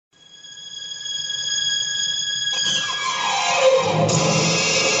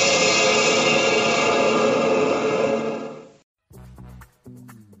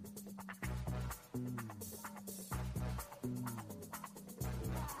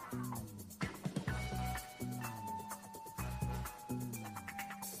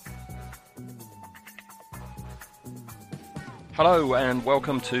Hello and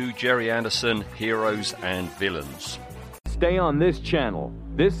welcome to Gerry Anderson, Heroes and Villains. Stay on this channel.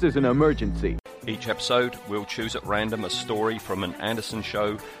 This is an emergency. Each episode, we'll choose at random a story from an Anderson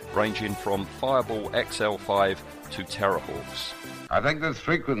show ranging from Fireball XL5 to Terrorhawks. I think this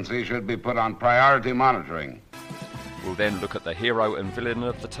frequency should be put on priority monitoring. We'll then look at the hero and villain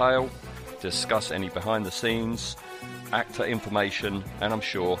of the tale, discuss any behind the scenes, actor information, and I'm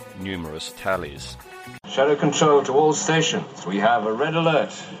sure numerous tallies. Shadow control to all stations. We have a red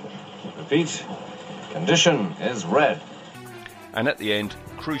alert. Repeat, condition is red. And at the end,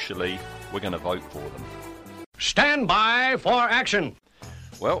 crucially, we're going to vote for them. Stand by for action.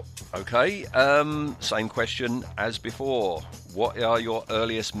 Well, okay, same question as before. What are your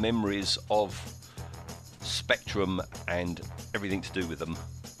earliest memories of Spectrum and everything to do with them?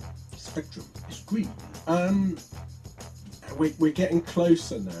 Spectrum is green. We're getting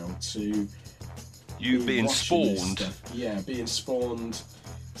closer now to you being spawned. Yeah, being spawned.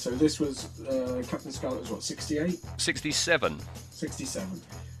 So this was Captain Scarlet was what, 68? 67. 67.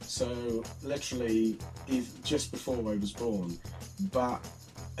 So literally just before I was born. But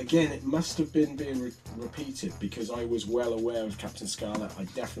again, it must have been being repeated because I was well aware of Captain Scarlet. I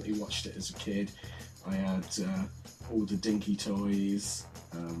definitely watched it as a kid. I had all the dinky toys.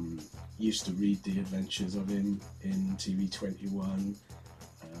 Used to read the adventures of him in TV21.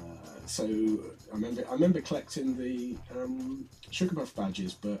 So I remember collecting the Sugar Puff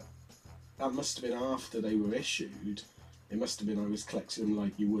badges, but that must have been after they were issued. It must have been I was collecting them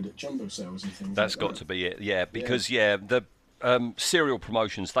like you would at jumbo sales and things. That's like got that. to be it, yeah. Because the serial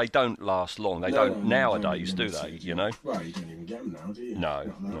promotions, they don't last long. They don't nowadays, do they? You know. Well, you don't even get them now, do you?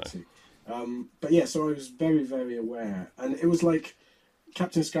 No. Not allowed to. But yeah, so I was very, very aware, and it was like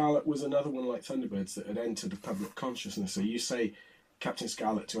Captain Scarlet was another one like Thunderbirds that had entered the public consciousness. So you say Captain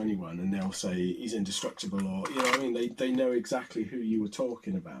Scarlet to anyone and they'll say he's indestructible, or you know what I mean, they know exactly who you were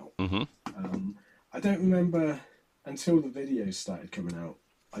talking about. Mm-hmm. I don't remember until the videos started coming out.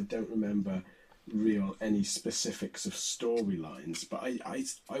 I don't remember any specifics of storylines, but I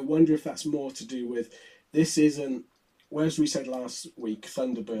wonder if that's more to do with this isn't, whereas we said last week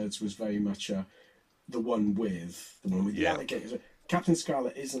Thunderbirds was very much the one with the alligators. Captain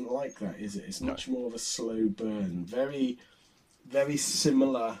Scarlet isn't like that, is it? It's much more of a slow burn, very very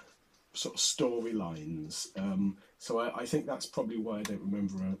similar sort of storylines. So I think that's probably why I don't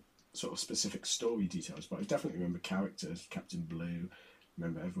remember sort of specific story details, but I definitely remember characters. Captain Blue,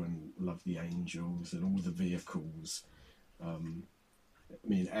 remember everyone loved the Angels and all the vehicles. I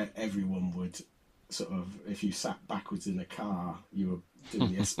mean, everyone would sort of, if you sat backwards in a car, you were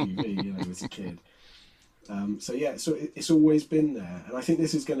doing the SUV, you know, as a kid. So it's always been there, and I think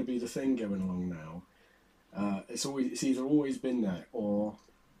this is going to be the thing going along now. It's either always been there, or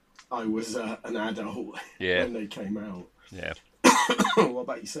I was an adult when they came out. Yeah. What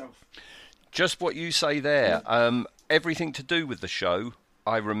about yourself? Just what you say there. Everything to do with the show,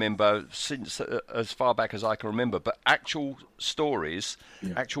 I remember since as far back as I can remember. But actual stories,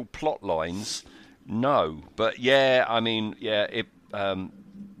 actual plot lines, no. But yeah, I mean, yeah, it.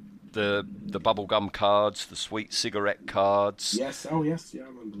 The bubblegum cards, the sweet cigarette cards. Yes, oh yes, yeah, I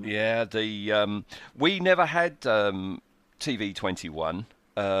remember that. Yeah, we never had TV21.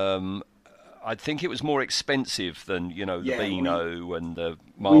 I think it was more expensive than, the Beano and the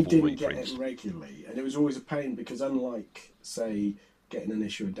Marvel reprints. We didn't get it regularly, and it was always a pain because unlike, say, getting an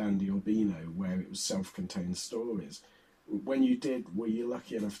issue of Dandy or Beano where it was self-contained stories, when you did, were you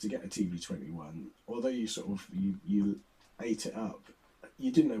lucky enough to get a TV21, although you sort of, you ate it up,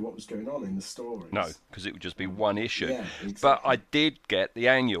 you didn't know what was going on in the stories. No, because it would just be one issue. Yeah, exactly. But I did get the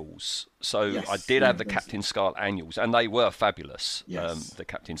annuals. So yes, I did have the Captain Scarlet annuals, and they were fabulous, yes. The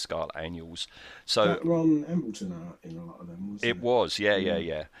Captain Scarlet annuals. So Ron Embleton art in a lot of them, wasn't it? It was,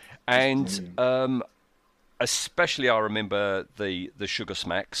 yeah. And especially I remember the Sugar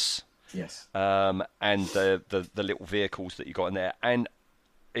Smacks. Yes. And the little vehicles that you got in there. And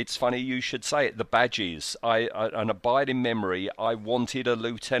it's funny you should say it, the badges. An abiding memory, I wanted a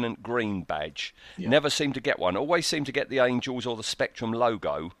Lieutenant Green badge. Yeah. Never seemed to get one. Always seemed to get the Angels or the Spectrum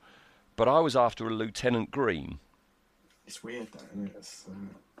logo, but I was after a Lieutenant Green. It's weird, that, isn't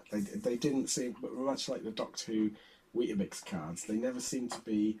it? They didn't seem, but much like the Doctor Who Weetabix cards, they never seemed to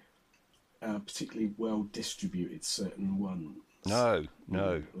be particularly well distributed, certain ones. No.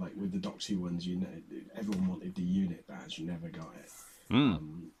 Like with the Doctor Who ones, everyone wanted the unit badge, you never got it.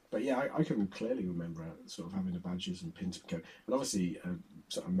 But yeah, I can clearly remember sort of having the badges and pins and code. And obviously,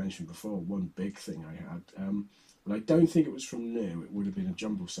 sort of mentioned before, one big thing I had, but I don't think it was from new, it would have been a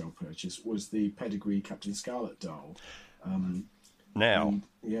jumbo cell purchase, was the Pedigree Captain Scarlet doll. That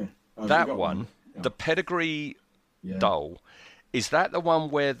one, Yeah. the Pedigree dull. Is that the one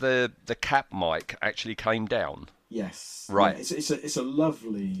where the cap mic actually came down? Yes. Right. Yeah, it's a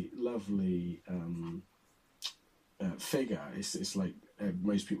lovely figure. It's like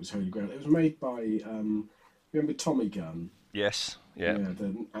most people's holy grail. It was made by remember Tommy Gunn? Yes. Yeah. Yeah,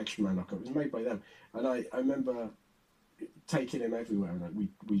 the Action Man knockoff. It was made by them, and I remember taking him everywhere. And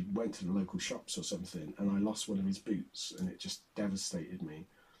we went to the local shops or something, and I lost one of his boots, and it just devastated me.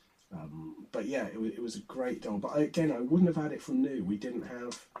 But yeah, it was a great doll. But I wouldn't have had it from new. We didn't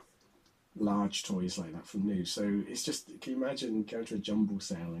have large toys like that from new. So it's just, can you imagine going to a jumble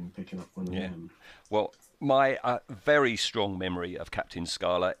sale and picking up one of them? Well, my very strong memory of Captain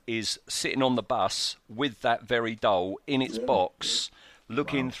Scarlet is sitting on the bus with that very doll in its box,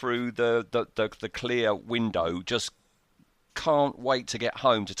 looking through the clear window, just can't wait to get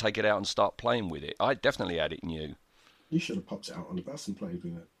home to take it out and start playing with it. I definitely had it new. You should have popped it out on the bus and played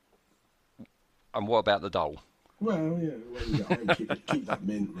with it. And what about the doll? Well, yeah, when you get home, keep that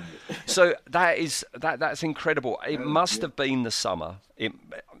mint, right? So that's incredible. It must have been the summer. It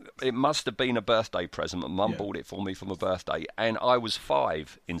must have been a birthday present. Mum bought it for me for my birthday, and I was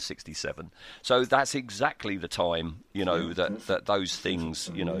 5 in '67. So that's exactly the time, that those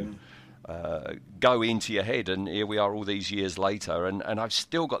things, go into your head. And here we are all these years later, and I've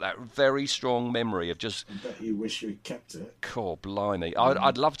still got that very strong memory of just... I bet you wish you'd kept it. God, blimey.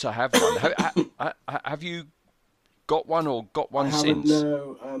 I'd love to have one. Have you got one or got one since?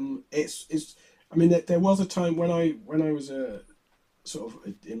 No, it's. I mean, there was a time when I was sort of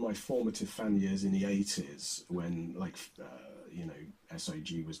in my formative fan years in the 80s, when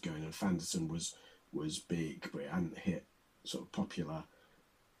SIG was going and Fanderson was big, but it hadn't hit sort of popular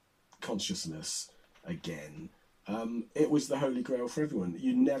consciousness again. It was the holy grail for everyone.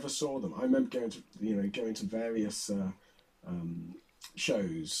 You never saw them. I remember going to various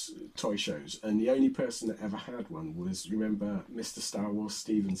toy shows, and the only person that ever had one was, remember, Mr. Star Wars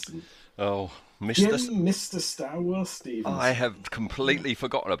Stevenson. Oh, Mr. Star Wars Stevenson. I have completely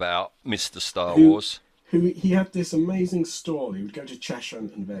forgotten about Mr. Star Wars. He had this amazing stall. He would go to Cheshire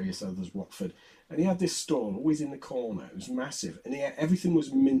and various others, Watford, and he had this stall always in the corner. It was massive, and everything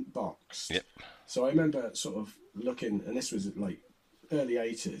was mint boxed. Yep. So I remember sort of looking, and this was like early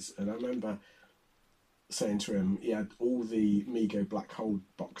 80s, and I remember saying to him, he had all the Mego Black Hole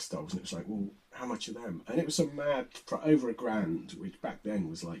box dolls, and it was like, well, how much are them? And it was some mad, over £1,000, which back then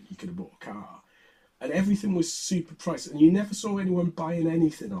was like, you could have bought a car. And everything was super priced, and you never saw anyone buying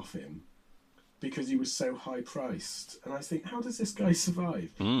anything off him because he was so high priced. And I think, how does this guy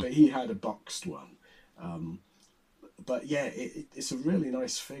survive? But he had a boxed one. But yeah, it's a really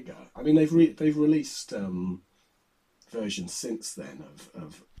nice figure. I mean, they've released versions since then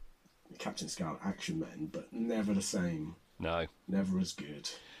of Captain Scarlet Action Men, but never the same. No. Never as good.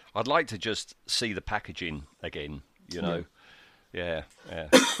 I'd like to just see the packaging again, Yeah.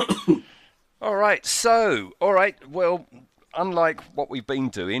 All right, well, unlike what we've been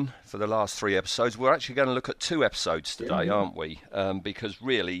doing for the last 3 episodes, we're actually going to look at 2 episodes today, aren't we? Because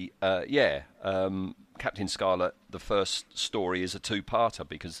really, Captain Scarlet, the first story, is a 2-parter,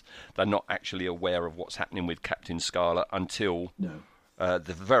 because they're not actually aware of what's happening with Captain Scarlet until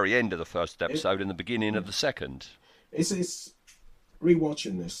the very end of the first episode and the beginning of the second. It's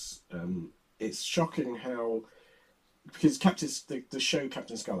rewatching this. It's shocking how, because the show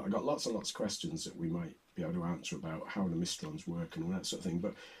Captain Scarlet, I got lots and lots of questions that we might be able to answer about how the Mysterons work and all that sort of thing,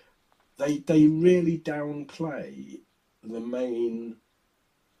 but they really downplay the main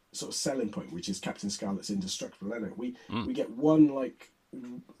sort of selling point, which is Captain Scarlet's indestructible. Isn't it? We get one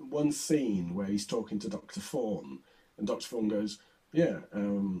scene where he's talking to Dr. Thorne, and Dr. Thorne goes,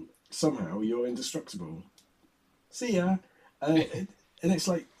 somehow you're indestructible. See ya. And it's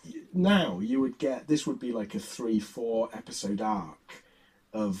like, now you would get, this would be like a 3-4 episode arc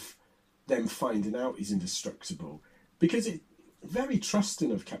of them finding out he's indestructible, because it's very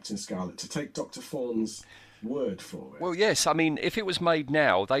trusting of Captain Scarlet to take Dr. Thorne's word for it. Well, yes, I mean, if it was made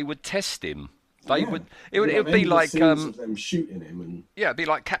now, they would test him. It would be like of them shooting him, and it'd be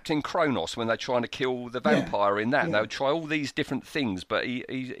like Captain Kronos when they're trying to kill the vampire in that. And they would try all these different things, but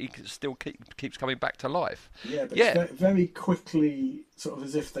he still keeps coming back to life. Yeah, but it's very quickly, sort of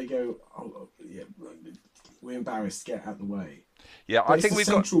as if they go, we're embarrassed, get out of the way. Yeah, but I think we've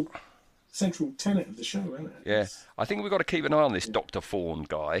got central tenet of the show, isn't it? Yeah, I think we've got to keep an eye on this Dr. Thorne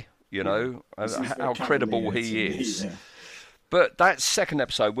guy. How credible he is. Yeah. But that's second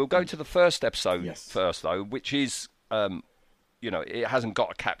episode. We'll go to the first episode first, though, which is, it hasn't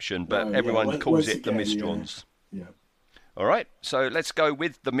got a caption, but everyone calls it the Mysterons. Yeah. All right, so let's go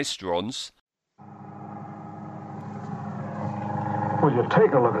with the Mysterons. Well, you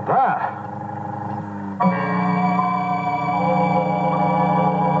take a look at that.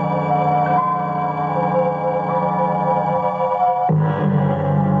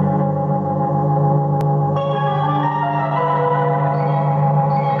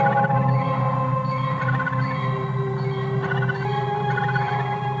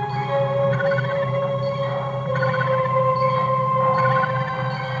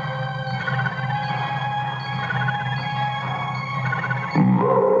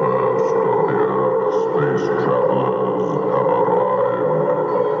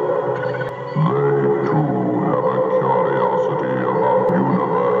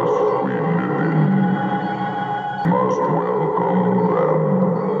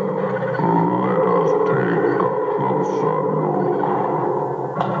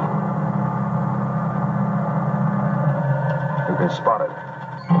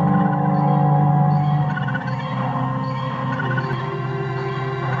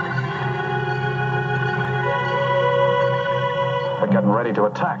 getting ready to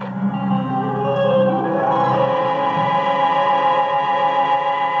attack.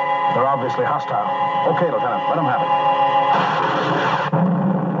 They're obviously hostile. Okay, Lieutenant, let them have it.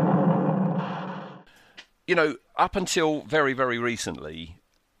 You know, up until very, very recently,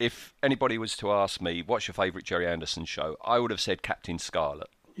 if anybody was to ask me, what's your favourite Gerry Anderson show, I would have said Captain Scarlet,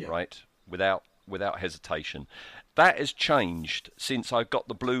 right? Without hesitation. That has changed since I got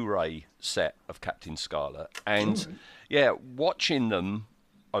the Blu-ray set of Captain Scarlet. And, watching them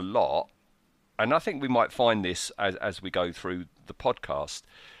a lot, and I think we might find this as we go through the podcast,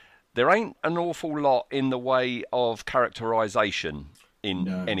 there ain't an awful lot in the way of characterisation in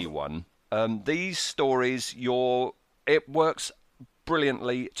anyone. These stories, it works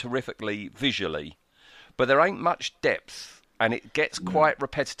brilliantly, terrifically, visually, but there ain't much depth, and it gets quite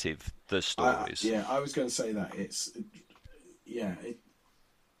repetitive, the stories. I was going to say that.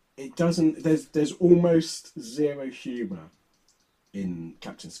 It doesn't, there's almost zero humour in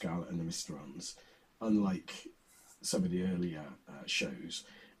Captain Scarlet and the Mysterons, unlike some of the earlier shows.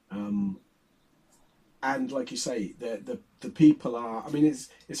 And like you say, the people are. I mean,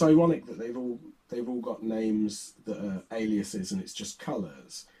 it's ironic that they've all got names that are aliases, and it's just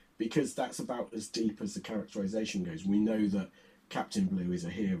colours, because that's about as deep as the characterisation goes. We know that Captain Blue is a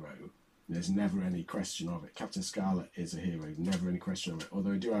hero. There's never any question of it. Captain Scarlet is a hero. Never any question of it.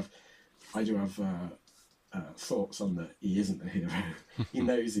 Although I do have thoughts on that. He isn't a hero. He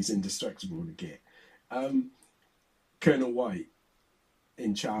knows he's indestructible to get. Colonel White,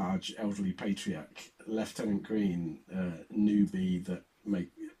 in charge, elderly patriarch. Lieutenant Green, newbie that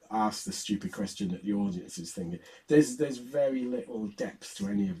ask the stupid question that the audience is thinking. There's very little depth to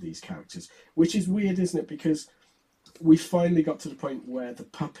any of these characters, which is weird, isn't it? Because we finally got to the point where the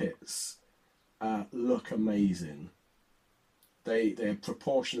puppets look amazing. They're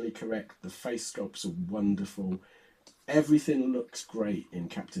proportionally correct. The face sculpts are wonderful. Everything looks great in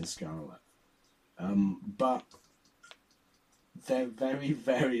Captain Scarlet, but they're very,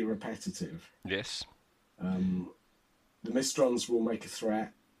 very repetitive. Yes. The Mysterons will make a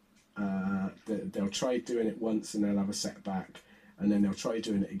threat. They'll try doing it once and they'll have a setback, and then they'll try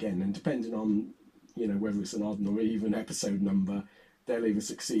doing it again. And depending on, whether it's an odd or even episode number, they'll either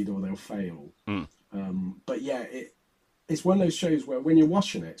succeed or they'll fail. But yeah, it's one of those shows where when you're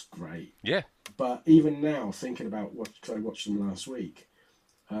watching it, it's great. Yeah. But even now, thinking about because I watched them last week.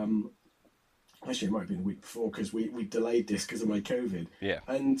 Actually, it might have been the week before, because we delayed this because of my COVID. Yeah.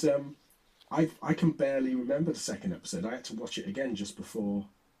 And I can barely remember the second episode. I had to watch it again just before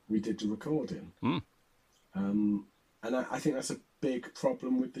we did the recording. And I think that's a big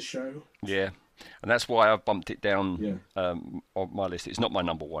problem with the show. Yeah. And that's why I've bumped it down on my list. It's not my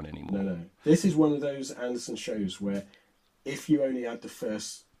number one anymore. No. This is one of those Anderson shows where if you only had the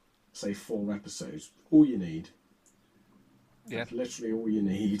first, say, 4 episodes, all you need. Yeah. That's literally all you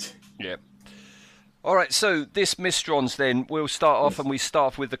need. Yeah. All right, so this Mysterons then, we'll start off and we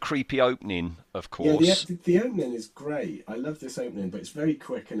start with the creepy opening, of course. Yeah, the opening is great. I love this opening, but it's very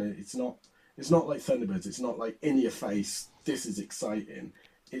quick, and it's not like Thunderbirds. It's not like in your face, this is exciting.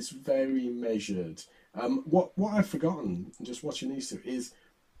 It's very measured. What I've forgotten, just watching these two, is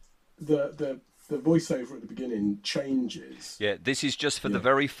the voiceover at the beginning changes. Yeah, this is just for the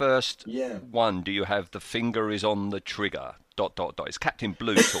very first one. Do you have the finger is on the trigger, ... It's Captain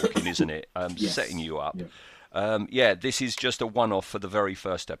Blue talking, isn't it? Yes. Setting you up. Yeah. This is just a one-off for the very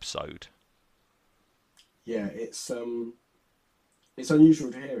first episode. Yeah, it's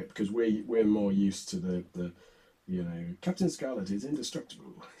unusual to hear it, because we're more used to the Captain Scarlet is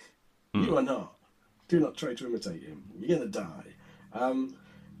indestructible. You are not. Do not try to imitate him. You're gonna die.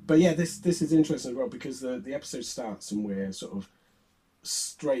 But yeah, this is interesting as well, because the episode starts and we're sort of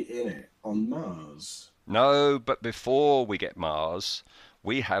straight in it on Mars. No, but before we get Mars,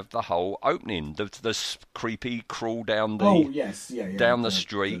 we have the whole opening, the creepy crawl down the down the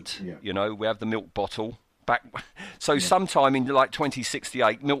street. We have the milk bottle back. So sometime in like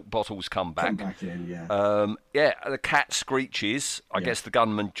 2068, milk bottles come back. Come back in, the cat screeches. I guess the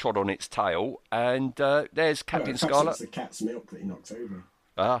gunman trod on its tail, and there's Captain Scarlet. It's the cat's milk that he knocks over.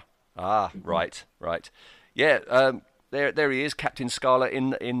 Right. Yeah, there he is, Captain Scarlet in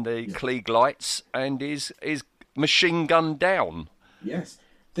the Klieg lights, and is machine gunned down. Yes.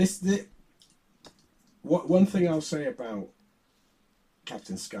 One thing I'll say about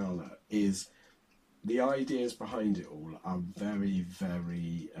Captain Scarlet is the ideas behind it all are very,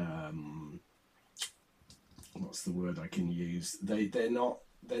 very what's the word I can use? They're not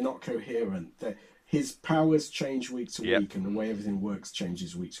coherent. His powers change week to week, and the way everything works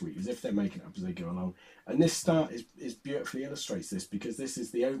changes week to week, as if they're making it up as they go along. And this start is beautifully illustrates this, because this is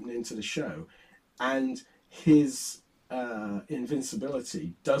the opening to the show, and his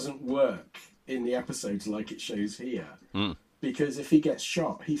invincibility doesn't work in the episodes like it shows here. Because if he gets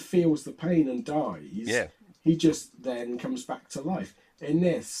shot, he feels the pain and dies. Yeah. He just then comes back to life. In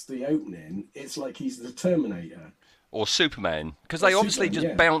this, the opening, it's like he's the Terminator. Or Superman, because they obviously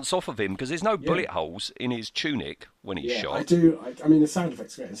just bounce off of him, because there's no bullet holes in his tunic when he's shot. I mean, the sound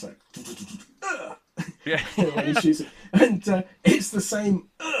effects are great. It's like... Yeah. when he shoots it. And it's the same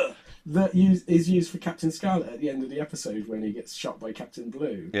that is used for Captain Scarlet at the end of the episode when he gets shot by Captain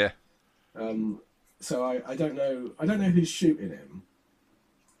Blue. Yeah. So I don't know. I don't know who's shooting him.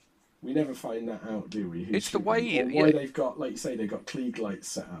 We never find that out, do we? It's the way... Or why they've got, like you say, they've got Klieg lights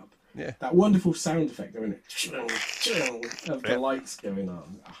set up. Yeah. That wonderful sound effect, though, isn't it? Of the lights going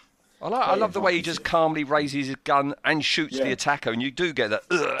on. I love the way he just calmly raises his gun and shoots the attacker, and you do get that.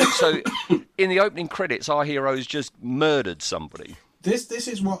 So, in the opening credits, our heroes just murdered somebody. This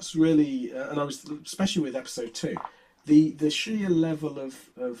is what's really, and I was especially with episode 2, the sheer level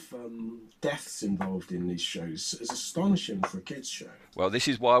of deaths involved in these shows is astonishing for a kids show. Well, this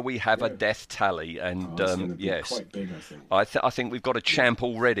is why we have a death tally, and yes, quite big, I think. I think we've got a champ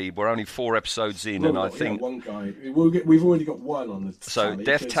already. We're only 4 episodes in, and I think one guy. We've already got one on the so tally.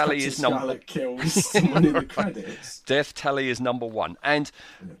 Death tally is number. Kills someone in the credits. Death tally is number 1, and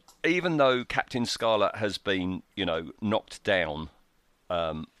even though Captain Scarlet has been, knocked down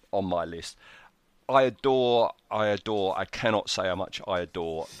on my list. I cannot say how much I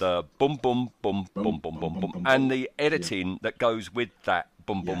adore the boom, boom, boom, boom, boom, boom, boom. And the editing that goes with that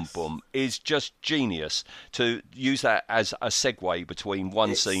boom, boom, boom is just genius to use that as a segue between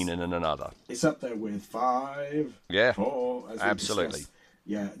one scene and another. It's up there with 5, 4, as absolutely.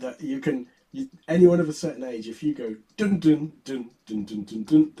 Yeah, that you can... anyone of a certain age, if you go dun dun dun dun dun dun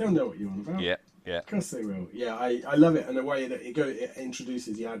dun, they'll know what you're on about. Yeah. Yeah, of course they will. Yeah, I love it, and the way that it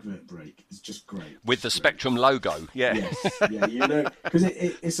introduces the advert break is just great. With the Spectrum logo, Yes, because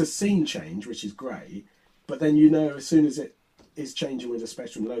it's a scene change, which is great. But then as soon as it is changing with the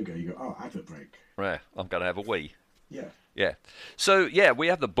Spectrum logo, you go, oh, advert break. Right, I'm going to have a wee. Yeah. Yeah. So we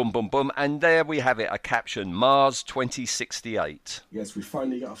have the boom, boom, boom, and there we have it, a caption: Mars 2068. Yes, we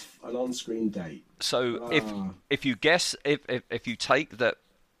finally got an on-screen date. So if you guess, if you take that.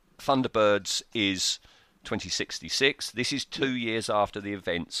 Thunderbirds is 2066. This is 2 years after the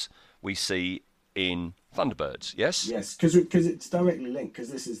events we see in Thunderbirds, yes? Yes, because it's directly linked,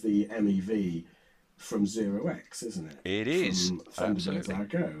 because this is the MEV from Zero X, isn't it? It is, from absolutely. Thunderbirds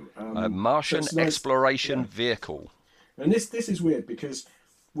Go. A Martian exploration vehicle. And this is weird, because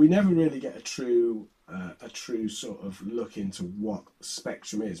we never really get a true sort of look into what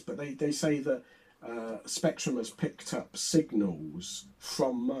Spectrum is, but they say that Spectrum has picked up signals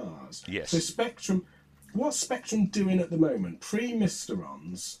from Mars. Yes. So what's Spectrum doing at the moment?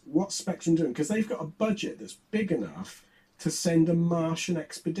 Pre-Mysterons, what's Spectrum doing? Because they've got a budget that's big enough to send a Martian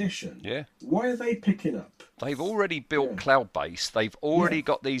expedition. Yeah. Why are they picking up? They've already built Cloud Base. They've already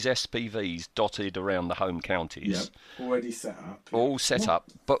got these SPVs dotted around the home counties. Yeah, already set up. All set up.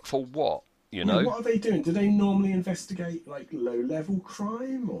 But for what? What are they doing? Do they normally investigate like low-level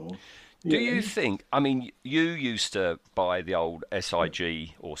crime or... Do you think, I mean, you used to buy the old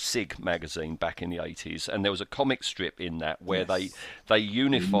SIG or SIG magazine back in the 80s, and there was a comic strip in that where they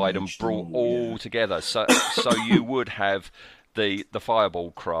unified and brought all together. So you would have the Fireball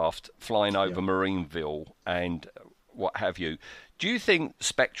craft flying over Marineville and what have you. Do you think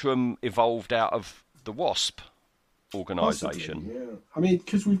Spectrum evolved out of the WASP organisation? Possibly, yeah. I mean,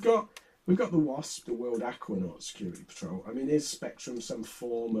 because we've got the WASP, the World Aquanaut Security Patrol. I mean, is Spectrum some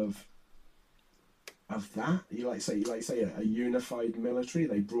form of that? You like say a unified military.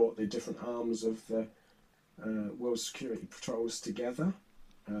 They brought the different arms of the World Security Patrols together,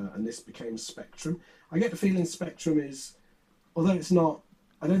 and this became Spectrum. I get the feeling Spectrum is, although it's not,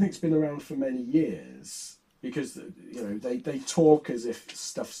 I don't think it's been around for many years, because they talk as if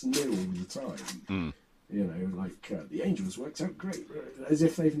stuff's new all the time. The Angels worked out great, as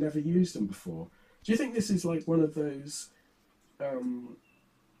if they've never used them before. Do you think this is like one of those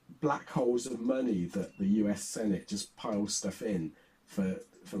black holes of money that the US Senate just piles stuff in for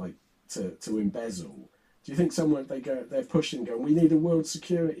to embezzle? Do you think they're pushing, going, we need a world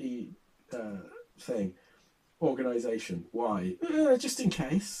security organisation? Why? Just in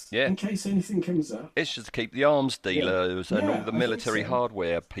case. Yeah. In case anything comes up. It's just to keep the arms dealers and all the military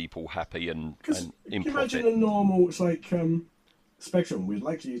hardware people happy and in profit. Can you profit. imagine a normal, it's like, Spectrum, we'd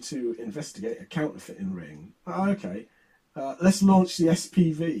like you to investigate a counterfeiting ring. Okay. Let's launch the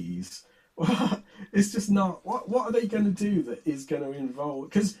SPVs. It's just not... What are they going to do that is going to involve...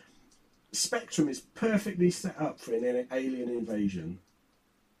 Because Spectrum is perfectly set up for an alien invasion.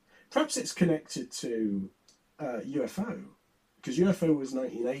 Perhaps it's connected to UFO, because UFO was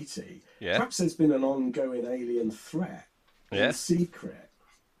 1980. Yeah. Perhaps there's been an ongoing alien threat in secret.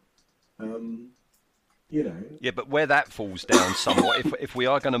 You know. Yeah, but where that falls down somewhat, if we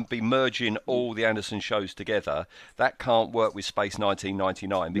are going to be merging all the Anderson shows together, that can't work with Space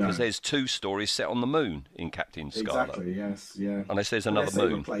 1999 because there's 2 stories set on the moon in Captain Scarlet. Exactly. Yes. Yeah. Unless there's another They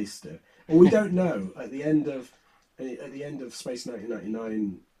moon. replaced it. Well, we don't know at the end of Space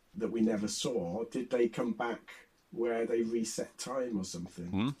 1999 that we never saw. Did they come back where they reset time or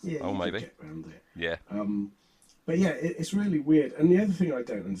something? Yeah. Oh, maybe. Get around it. Yeah. But yeah, it's really weird. And the other thing I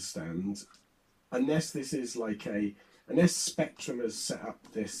don't understand, unless this is like unless Spectrum has set up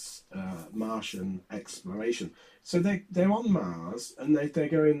this Martian exploration, so they're on Mars and they're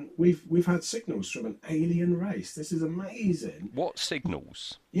going. We've had signals from an alien race. This is amazing. What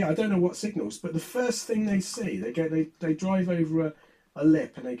signals? Yeah, I don't know what signals, but the first thing they see, they drive over a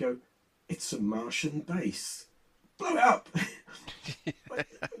lip and they go, "It's a Martian base. Blow it up."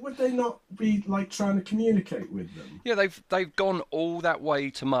 Would they not be like trying to communicate with them? Yeah, they've gone all that way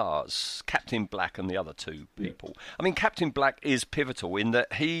to Mars. Captain Black and the other 2 people. Yeah. I mean, Captain Black is pivotal in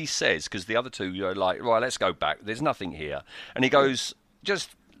that he says, because the other 2 are like, right, let's go back. There's nothing here, and he goes,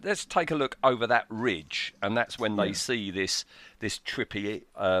 just let's take a look over that ridge, and that's when they see this trippy,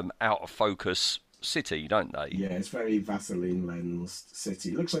 out of focus city, don't they? Yeah, it's very Vaseline lensed city.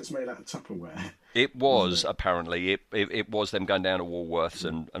 It looks like it's made out of Tupperware. It was, apparently. It was them going down to Woolworths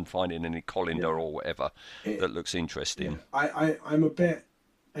and finding any colander or whatever that looks interesting. Yeah. I'm a bit,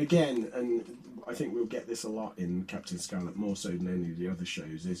 again, and I think we'll get this a lot in Captain Scarlet, more so than any of the other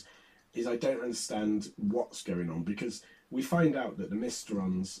shows, is I don't understand what's going on, because we find out that the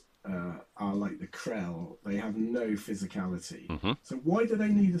Mysterons are like the Krell. They have no physicality. Mm-hmm. So why do they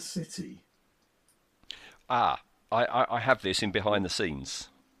need a city? I have this in behind the scenes.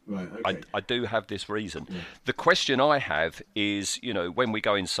 Right, okay. I do have this reason. Yeah. The question I have is, when we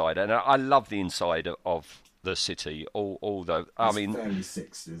go inside, and I love the inside of the city, although, I mean... very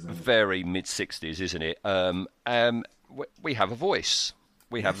 60s, isn't it? Very mid-60s, isn't it? We have a voice.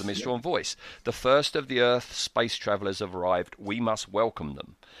 We have the Mysteron voice. The first of the Earth space travellers have arrived. We must welcome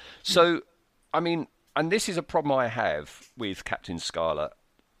them. So, I mean, and this is a problem I have with Captain Scarlet,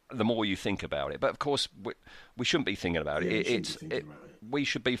 the more you think about it. But, of course, we shouldn't be thinking about it. We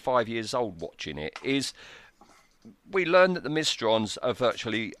should be 5 years old watching it. We learn that the Mysterons are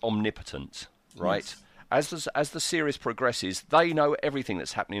virtually omnipotent, right? Yes. As the series progresses, they know everything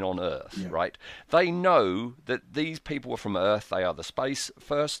that's happening on Earth, right? They know that these people are from Earth. They are the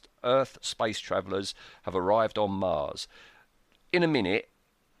first Earth space travellers have arrived on Mars. In a minute,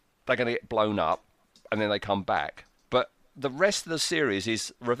 they're going to get blown up, and then they come back. But the rest of the series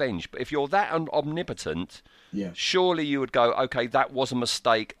is revenge. But if you're that omnipotent... Yeah. Surely you would go, okay, that was a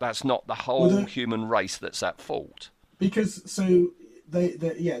mistake. That's not the whole human race that's at fault. Because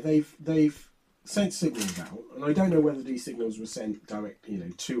they've sent signals out, and I don't know whether these signals were sent direct,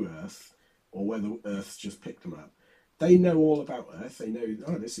 to Earth, or whether Earth just picked them up. They know all about Earth. They know,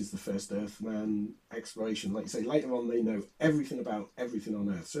 this is the first Earthman exploration. Like you say, later on, they know everything about everything on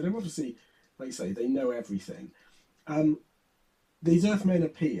Earth. So they're obviously, like you say, they know everything. These Earthmen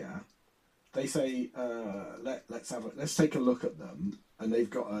appear. They say, let's take a look at them, and they've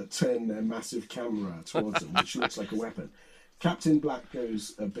got to turn their massive camera towards them, which looks like a weapon. Captain Black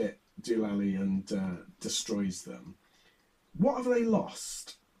goes a bit doolally and destroys them. What have they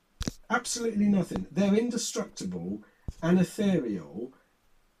lost? Absolutely nothing. They're indestructible and ethereal,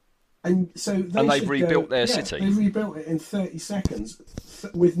 and so they've rebuilt their city. They've rebuilt it in 30 seconds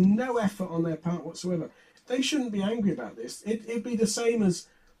with no effort on their part whatsoever. They shouldn't be angry about this. It'd be the same as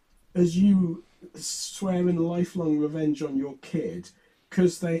you swearing lifelong revenge on your kid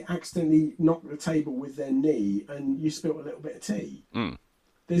because they accidentally knocked the table with their knee and you spilt a little bit of tea.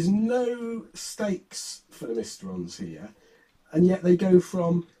 There's no stakes for the Mysterons here, and yet they go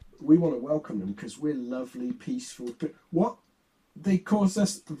from, we want to welcome them because we're lovely, peaceful... What? They caused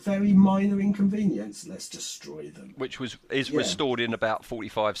us very minor inconvenience. Let's destroy them. Which is restored in about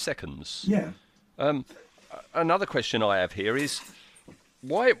 45 seconds. Yeah. Another question I have here is...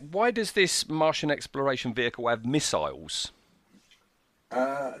 Why does this Martian exploration vehicle have missiles?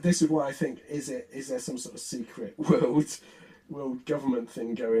 This is why I think, is there some sort of secret world government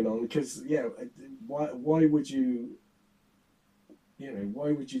thing going on? Because why would you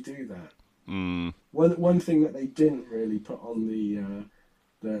do that? One thing that they didn't really put on the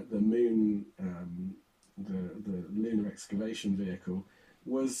moon, the lunar excavation vehicle,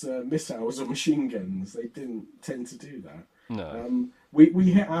 was missiles or machine guns. They didn't tend to do that. No.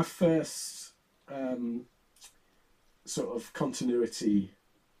 We hit our first sort of continuity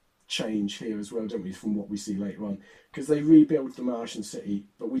change here as well, don't we, from what we see later on? Because they rebuild the Martian city,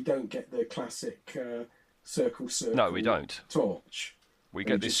 but we don't get the classic circle. No, we don't. Torch. We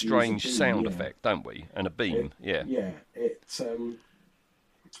get this strange sound effect, don't we? And a beam, Yeah,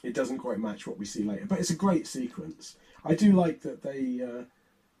 it doesn't quite match what we see later, but it's a great sequence. I do like that they,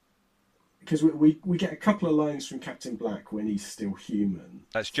 because we get a couple of lines from Captain Black when he's still human.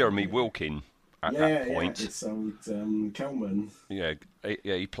 That's Jeremy Wilkin at that point. Yeah, it's old Kelman. Yeah,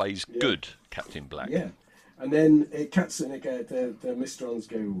 he plays good Captain Black. Yeah, and then it cuts and the Mysterons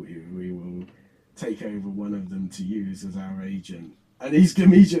go, we will take over one of them to use as our agent. And he's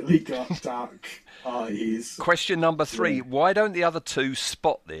immediately got dark eyes. Question number 3. Yeah. Why don't the other two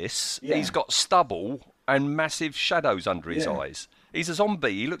spot this? Yeah. He's got stubble and massive shadows under his eyes. He's a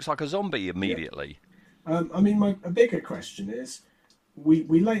zombie. He looks like a zombie immediately. Yeah. I mean, a bigger question is, we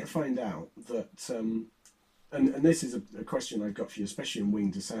later find out that, and this is a question I've got for you, especially in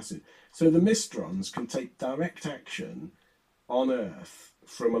Winged Assassin. So the Mysterons can take direct action on Earth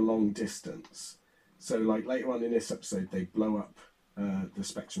from a long distance. So, like, later on in this episode, they blow up the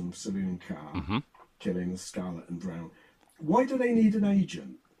Spectrum saloon car, killing Scarlet and Brown. Why do they need an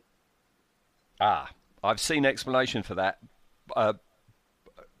agent? I've seen explanation for that.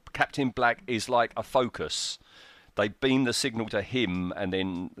 Captain Black is like a focus. They beam the signal to him, and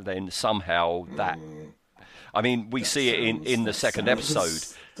then somehow that. I mean, we see it in the second episode.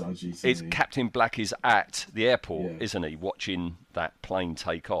 It's Captain Black is at the airport, isn't he, watching that plane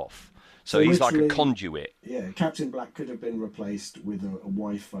take off. So he's like a conduit. Yeah, Captain Black could have been replaced with a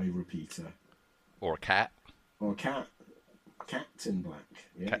Wi-Fi repeater. Or a cat. Or a cat. Captain Black.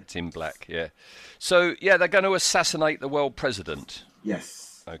 Yeah. Captain Black, yeah. So, they're going to assassinate the world president.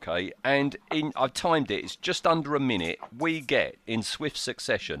 Yes. Okay, and I've timed it. It's just under a minute. We get, in swift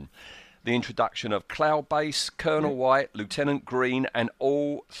succession, the introduction of Cloud Base, Colonel White, Lieutenant Green, and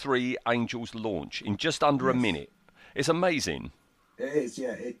all 3 Angels launch in just under a minute. It's amazing. It is,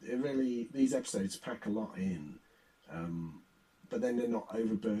 yeah. It really, these episodes pack a lot in, but then they're not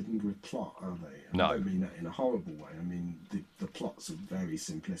overburdened with plot, are they? No. I don't mean that in a horrible way. I mean, the plots are very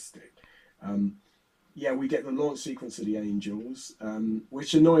simplistic. We get the launch sequence of the Angels,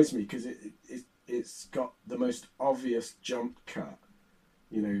 which annoys me because it's got the most obvious jump cut.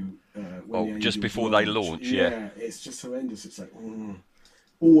 You know, when just before they launch, yeah. It's just horrendous. It's like,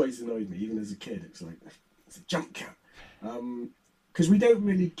 always annoyed me, even as a kid. It's like, it's a jump cut. Because we don't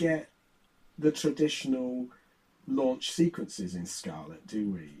really get the traditional launch sequences in Scarlet, do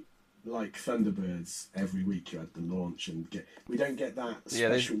we? Like Thunderbirds, every week you had the launch, and we don't get that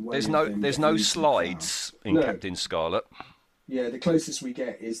special way. There's no slides in Captain Scarlet. Yeah, the closest we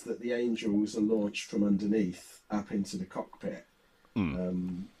get is that the Angels are launched from underneath up into the cockpit,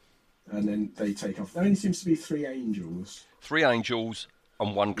 and then they take off. There only seems to be 3 Angels. 3 Angels.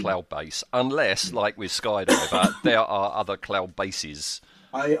 On 1 cloud base, unless, like with Skydiver, there are other cloud bases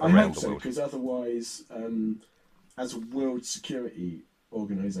I around hope the so, world. because otherwise, as a world security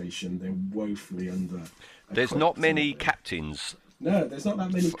organisation, they're woefully under. There's not many captains. No, there's not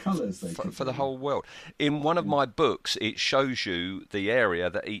that many colours for the whole world. In one of my books, it shows you the area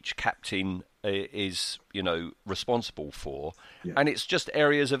that each captain is, responsible for, and it's just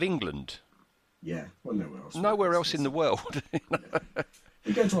areas of England. Yeah, well, nowhere else. Nowhere else in the world.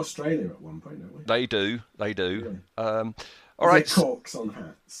 We go to Australia at one point, don't we? They do. Yeah. All right. Corks on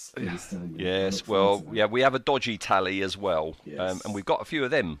hats. Yes, we have a dodgy tally as well, and we've got a few of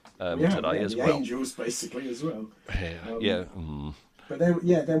them today as well. Angels, basically, as well. But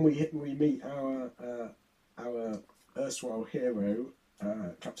then we meet our erstwhile hero,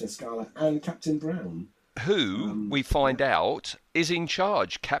 Captain Scarlet, and Captain Brown. Who we find out is in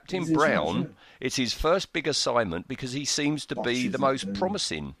charge. Captain Brown, it's his first big assignment because he seems to be the most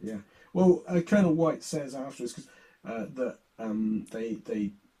promising. Yeah. Well, Colonel White says afterwards that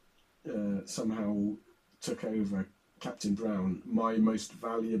they somehow took over Captain Brown, my most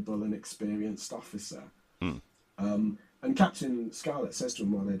valuable and experienced officer. And Captain Scarlet says to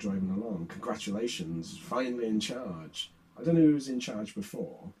him while they're driving along, "Congratulations, finally in charge." I don't know who was in charge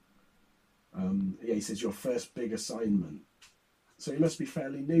before. He says your first big assignment, so he must be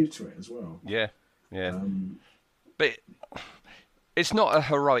fairly new to it as well. Yeah. But it's not a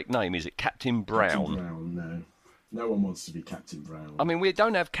heroic name, is it? Captain Brown. Captain Brown, no one wants to be Captain Brown. I mean, we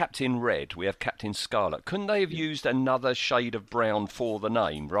don't have Captain Red, we have Captain Scarlet. Couldn't they have used another shade of brown for the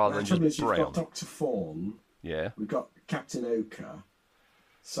name rather than just brown? You've got Dr. Fawn. Yeah. We've got Captain Ochre.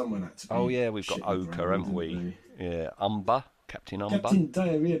 Someone had to be. Oh yeah, we've got Ochre, haven't we? Yeah, Umber. Captain Umber. Captain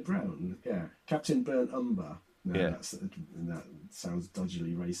Diarrhea Brown, yeah. Captain Burnt Umber. No, yeah. That sounds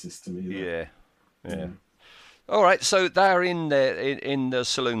dodgily racist to me. Yeah. All right, so they're in there in the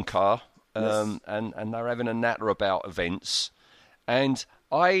saloon car, Yes. and they're having a natter about events. And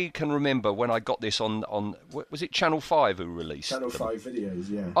I can remember when I got this on was it Channel 5 who released Channel them? 5 videos,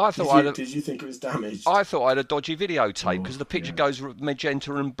 yeah. I thought Did you think it was damaged? I thought I had a dodgy videotape Oh, because the picture yeah. goes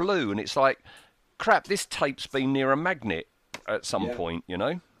magenta and blue, and it's like, crap, this tape's been near a magnet at some Yeah. point, you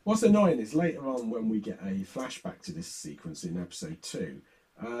know? What's annoying is later on when we get a flashback to this sequence in episode 2,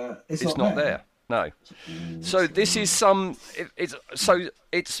 it's Not there. No. So this is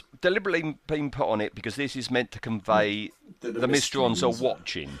it's deliberately been put on it because this is meant to convey The the Mysterons are Mysterons are-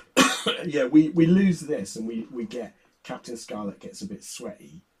 watching. Yeah, we lose this and we get Captain Scarlet gets a bit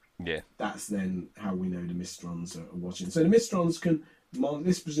sweaty. Yeah. That's then how we know the Mysterons are watching. So the Mysterons can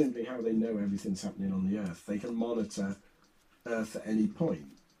this is presumably how they know everything's happening on the Earth. They can monitor Earth at any point.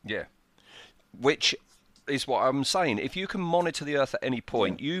 Yeah. Which is what I'm saying. If you can monitor the Earth at any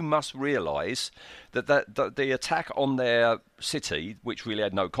point, you must realise that the attack on their city, which really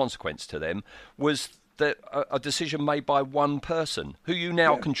had no consequence to them, was a decision made by one person who you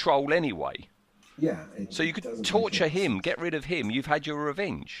now control anyway. Yeah. So you it doesn't could make torture any him, sense. get rid of him. You've had your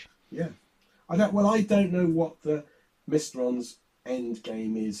revenge. Yeah. I don't know what the Mysterons' end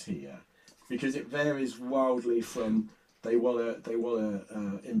game is here, because it varies wildly from they wanna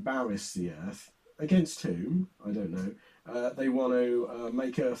embarrass the Earth against whom I don't know. They want to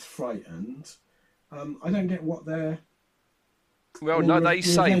make Earth frightened. I don't get what they're. Well, I mean, no, they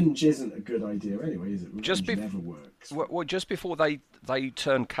say revenge isn't a good idea anyway, is it? Revenge Just never works. well, just before they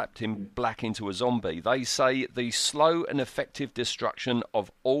turn Captain Black into a zombie, they say the slow and effective destruction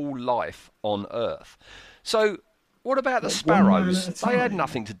of all life on Earth. So, what about the Like, one man sparrows? at a They had time.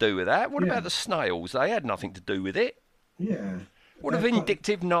 nothing to do with that. What Yeah. about the snails? They had nothing to do with it. Yeah. What a They're quite-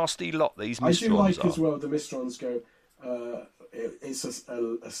 vindictive, nasty lot these I do Mysterons like are. as well. The Mysterons go. It's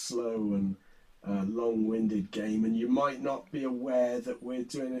a slow and long-winded game, and you might not be aware that we're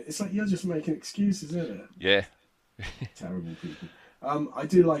doing it. It's like you're just making excuses, isn't it? Yeah, Terrible people. I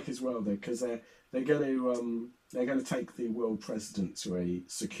do like as well though, because they're going to take the world president to a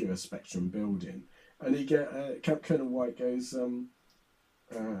secure Spectrum building, and Colonel White goes,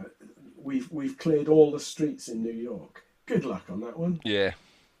 "We've cleared all the streets in New York. Good luck on that one. yeah.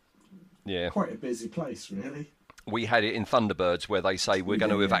 Quite a busy place, really." We had it in Thunderbirds where they say we're going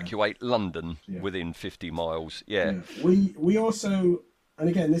to did, yeah. evacuate London Yeah. within 50 miles. Yeah. We also, and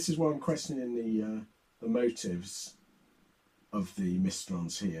again, this is why I'm questioning the motives of the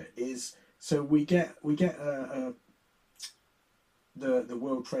Mysterons here. Is so we get the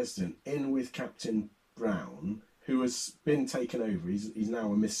world president in with Captain Brown, who has been taken over. He's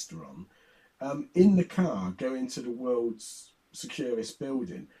now a Mysteron. In the car, going to the world's securest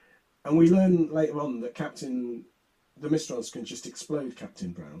building, and we learn later on that the Mysterons can just explode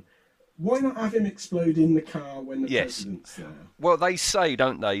Captain Brown. Why not have him explode in the car when the Yes. president's there? Well, they say,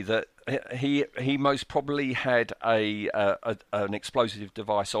 don't they, that he most probably had an explosive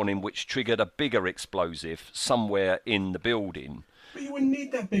device on him which triggered a bigger explosive somewhere in the building. But you wouldn't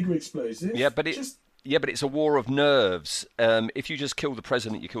need that bigger explosive. Yeah, but it's a war of nerves. If you just kill the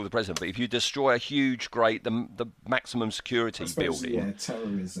president, you kill the president. But if you destroy a huge, the maximum security I suppose, building, yeah,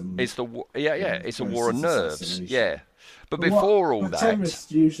 terrorism. it's it's a war of process nerves. assassination. Yeah, but But before all but that,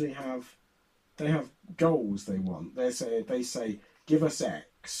 terrorists usually have goals they want. They say give us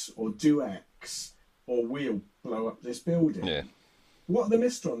X or do X or we'll blow up this building. yeah, What are the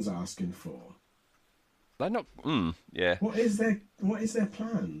Mysterons asking for? they're not. Yeah. What is their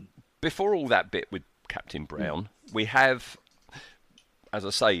plan? Before all that bit with Captain Brown, we have, as I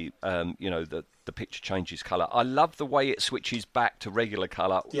say, the picture changes colour. I love the way it switches back to regular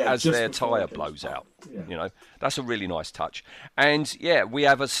colour as just their before tyre it goes blows back. out. Yeah. You know, that's a really nice touch. And yeah, we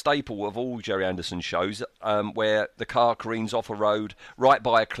have a staple of all Gerry Anderson shows where the car careens off a road right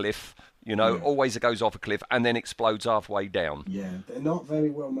by a cliff. You know, always it goes off a cliff and then explodes halfway down. Yeah, they're not very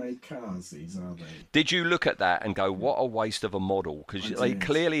well made cars, these, are they? Did you look at that and go, what a waste of a model? Because I they did,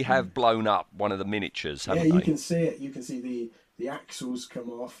 clearly have blown up one of the miniatures, haven't Yeah, they? you can see it. You can see the axles come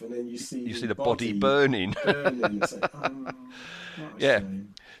off, and then you see the body burning. It's like, what a Yeah.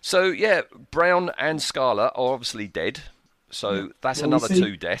 shame. So, yeah, Brown and Scarlet are obviously dead. So that's Well, we another see-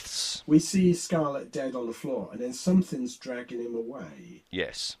 2 deaths. We see Scarlet dead on the floor, and then something's dragging him away,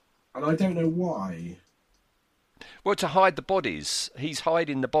 Yes. and I don't know why. Well, to hide the bodies. He's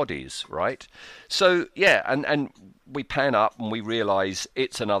hiding the bodies, right? So, yeah, and we pan up and we realise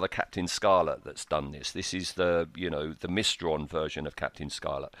it's another Captain Scarlet that's done this. This is the Mysteron version of Captain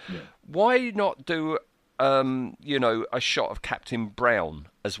Scarlet. Yeah. Why not do, a shot of Captain Brown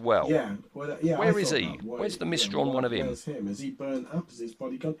as well? Yeah, well, yeah. Where I is thought he? that. Why- Where's the yeah, Mysteron one of him? Where's him? Has he burnt up? Has his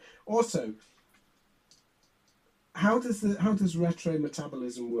body gone? Also, how does retro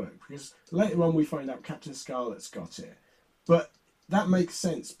metabolism work? Because later on we find out Captain Scarlet's got it, but that makes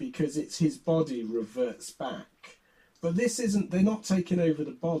sense because it's his body reverts back. But this isn't. They're not taking over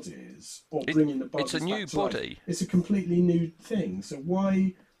the bodies or bringing the bodies. It's a new back to life. body. It's a completely new thing. So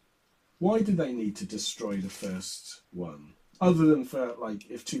why do they need to destroy the first one? Other than for like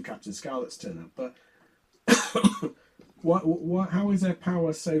if two Captain Scarlets turn up, but how is their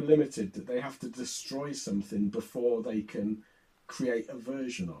power so limited that they have to destroy something before they can create a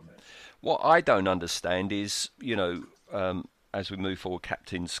version of it? What I don't understand is, as we move forward,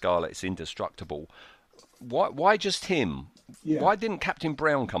 Captain Scarlet's indestructible. Why just him? Yeah. Why didn't Captain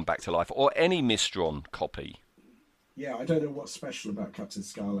Brown come back to life, or any Mysteron copy? Yeah, I don't know what's special about Captain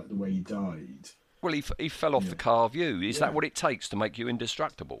Scarlet, the way he died. Well, he fell off the car view. Is that what it takes to make you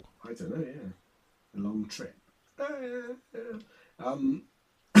indestructible? I don't know, yeah. A long trip.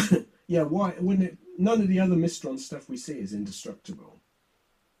 Yeah, why wouldn't it? None of the other Mysteron stuff we see is indestructible.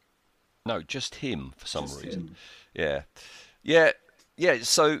 No, just him for some reason. Him. Yeah.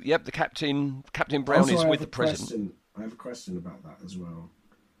 So, the Captain Brown Also, is with the president. I have a question about that as well.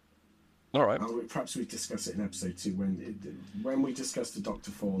 All right. Perhaps we discuss it in episode 2 when we discuss the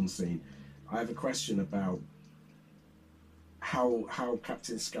Dr. Thorne scene. I have a question about how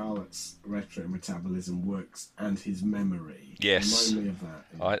Captain Scarlet's retro metabolism works and his memory. Yes. Remind me of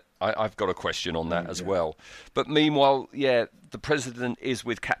that. I've got a question on that as well. But meanwhile, the president is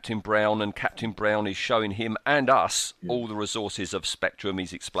with Captain Brown, and Captain Brown is showing him and us all the resources of Spectrum.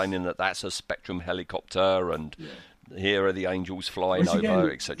 He's explaining that that's a Spectrum helicopter, and here are the angels flying over,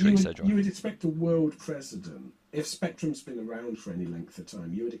 etc., etc. You would expect a world president, if Spectrum's been around for any length of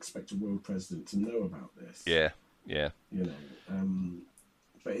time, you would expect a world president to know about this. Yeah.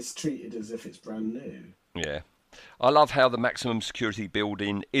 But it's treated as if it's brand new. Yeah. I love how the maximum security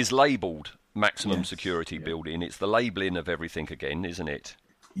building is labelled maximum security building. It's the labelling of everything again, isn't it?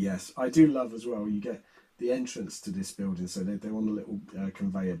 Yes, I do love as well. You get the entrance to this building, so they're on a little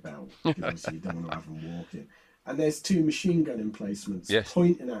conveyor belt, because obviously you don't want to have them walking. And there's 2 machine gun emplacements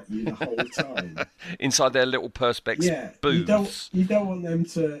pointing at you the whole time. Inside their little perspex booths. You don't want them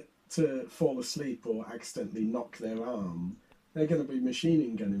to fall asleep or accidentally knock their arm. They're going to be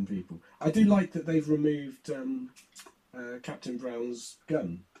machining gunning people. I do like that they've removed Captain Brown's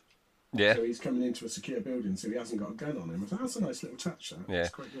gun. Yeah. So he's coming into a secure building, so he hasn't got a gun on him. I thought, that's a nice little touch, that. Yeah.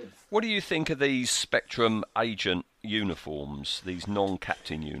 That's quite good. What do you think of these Spectrum agent uniforms, these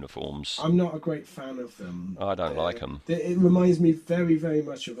non-captain uniforms? I'm not a great fan of them. I don't like them. It reminds me very, very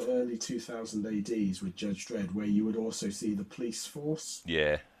much of early 2000 ADs with Judge Dredd, where you would also see the police force.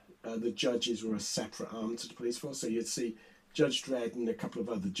 Yeah. The judges were a separate arm to the police force, so you'd see Judge Dredd and a couple of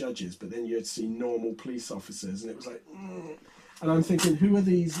other judges, but then you'd see normal police officers, and it was like... And I'm thinking, who are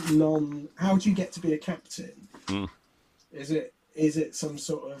these how do you get to be a captain? Is it some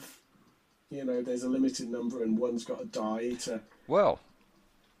sort of, there's a limited number and one's got to die to... Well,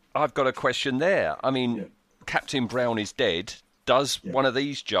 I've got a question there. I mean, Captain Brown is dead. Does one of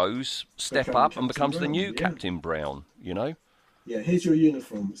these Joes step up and becomes the new Captain Brown, Yeah, here's your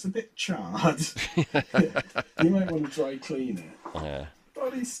uniform. It's a bit charred. You might want to dry clean it. Yeah.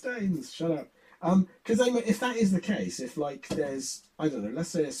 Body stains. Shut up. Because if that is the case, if there's, I don't know, let's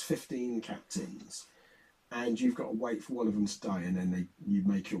say there's 15 captains, and you've got to wait for one of them to die, and then you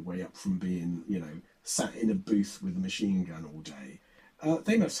make your way up from being, sat in a booth with a machine gun all day.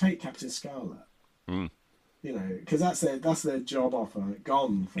 They must hate Captain Scarlet. Because that's their job offer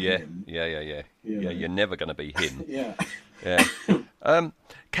gone for him. Yeah. You're never going to be him. Yeah.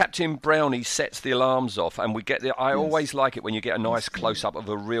 Captain Brownie sets the alarms off, and we get I always like it when you get a nice close-up of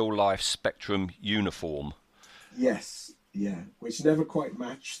a real-life Spectrum uniform. Yes, yeah, which never quite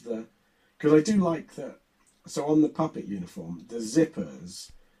match because I do like that. So on the puppet uniform, the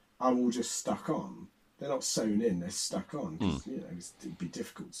zippers are all just stuck on. They're not sewn in; they're stuck on. It'd be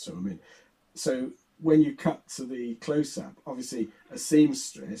difficult to sew them in. So when you cut to the close-up, obviously a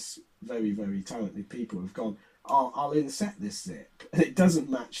seamstress, very, very talented people have gone, I'll inset this zip. And it doesn't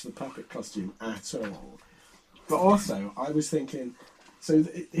match the puppet costume at all. But also, I was thinking, so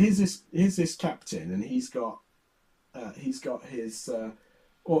here's this captain, and he's got his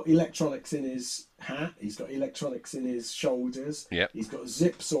electronics in his hat. He's got electronics in his shoulders. Yep. He's got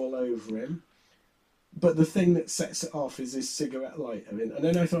zips all over him. But the thing that sets it off is his cigarette lighter. And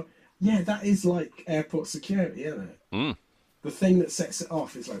then I thought, yeah, that is like airport security, isn't it? The thing that sets it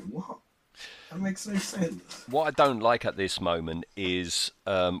off is like, what? That makes no sense. What I don't like at this moment is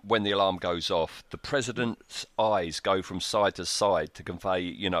when the alarm goes off, the president's eyes go from side to side to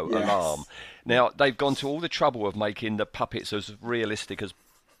convey, alarm. Now, they've gone to all the trouble of making the puppets as realistic as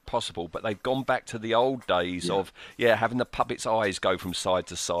possible, but they've gone back to the old days of having the puppet's eyes go from side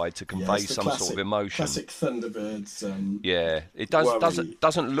to side to convey it's the some sort of emotion. Classic Thunderbirds. It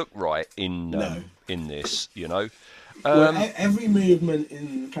doesn't look right in this, you know. Every movement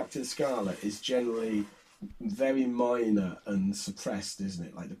in Captain Scarlet is generally very minor and suppressed, isn't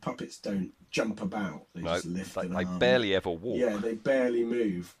it? Like the puppets don't jump about; they just lift an they arm. barely ever walk. Yeah, they barely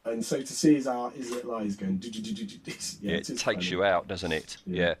move, and so to see his little eyes going, it takes you out, doesn't it?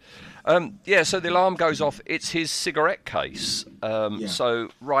 Yeah. So the alarm goes off. It's his cigarette case. So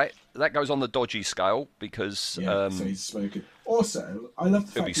that goes on the dodgy scale because so he's smoking. Also, I love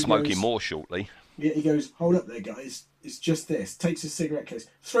the fact he'll be smoking more shortly. Yeah, he goes, "Hold up there, guys! It's just this." Takes his cigarette case,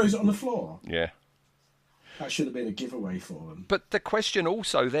 throws it on the floor. Yeah. That should have been a giveaway for them. But the question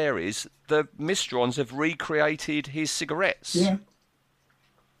also there is, the Mysterons have recreated his cigarettes. Yeah.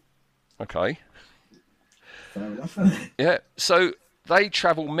 Okay. Fair enough. Yeah. So they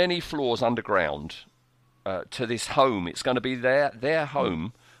travel many floors underground to this home. It's going to be their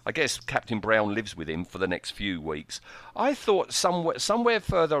home. I guess Captain Brown lives with him for the next few weeks. I thought somewhere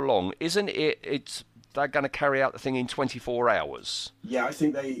further along, isn't it? They're going to carry out the thing in 24 hours. Yeah, I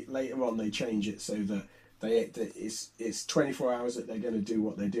think later on they change it so that it's 24 hours that they're going to do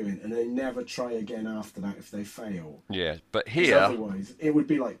what they're doing, and they never try again after that if they fail. Yeah, but here... Otherwise, it would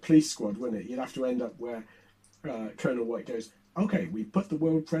be like Police Squad, wouldn't it? You'd have to end up where Colonel White goes, okay, we put the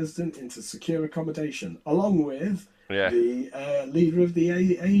world president into secure accommodation, along with the leader of the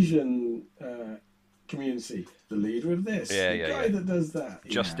Asian community, the leader of this, the guy that does that.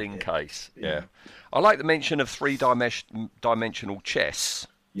 Just in case, I like the mention of three-dimensional chess.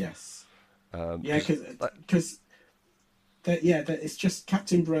 Yes. Because it's just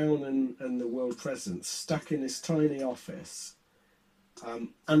Captain Brown and the world president stuck in this tiny office.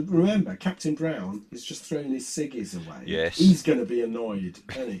 And remember, Captain Brown is just throwing his ciggies away. Yes. He's going to be annoyed,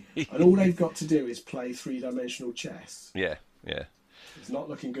 isn't he? And all they've got to do is play three-dimensional chess. Yeah. It's not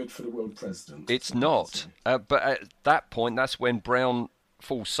looking good for the world president. It's not. But at that point, that's when Brown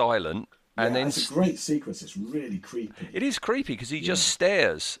falls silent. And then it's a great sequence. It's really creepy. It is creepy because he just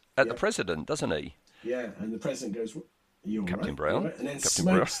stares at the president, doesn't he? Yeah, and the president goes, "You're Captain Brown." Right? And then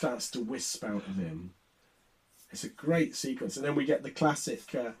smoke starts to wisp out of him. It's a great sequence, and then we get the classic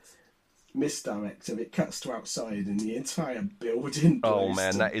misdirect of it cuts to outside, and the entire building. Oh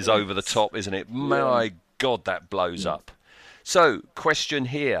man, that is over the top, isn't it? My God, that blows up. So, question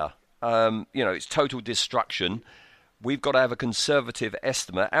here. It's total destruction. We've got to have a conservative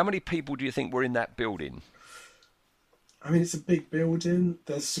estimate. How many people do you think were in that building? I mean, it's a big building.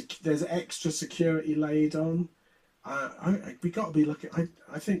 There's extra security laid on. We got to be looking.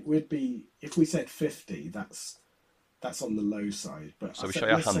 I think we'd be, if we said 50. That's on the low side. But so we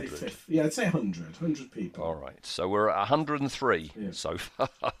say 100. Yeah, I'd say 100 people. All right. So we're at 103 so far.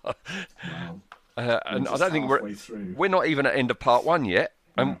 Wow. And I don't think we're not even at end of part 1 yet,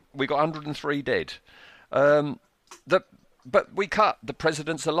 and we got 103 dead. But we cut. The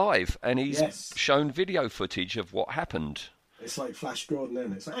president's alive, and he's shown video footage of what happened. It's like Flash Gordon,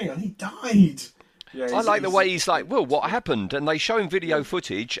 isn't it? It's like, hang on, he died. Yeah, I like the way he's like, well, what happened? And they show him video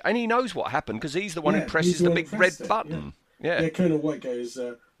footage, and he knows what happened because he's the one who presses the big red button. Yeah, Colonel White goes,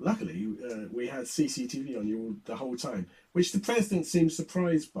 luckily, we had CCTV on you the whole time, which the president seems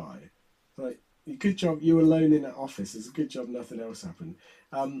surprised by. Like, good job, you were alone in that office. It's a good job nothing else happened.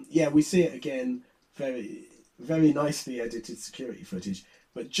 We see it again, very, very nicely edited security footage.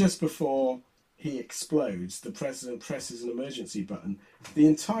 But just before he explodes, the president presses an emergency button. The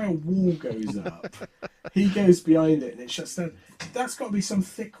entire wall goes up. He goes behind it and it shuts down. That's got to be some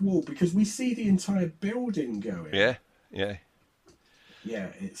thick wall because we see the entire building going. Yeah. Yeah,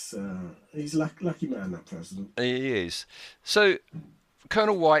 it's he's lucky man, that president. He is. So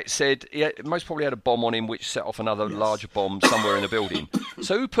Colonel White said he most probably had a bomb on him which set off another larger bomb somewhere in the building.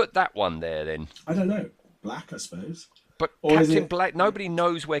 So who put that one there then? I don't know. Black, I suppose. But Captain Black, nobody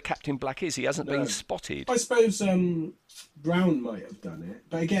knows where Captain Black is. He hasn't been spotted. I suppose Brown might have done it.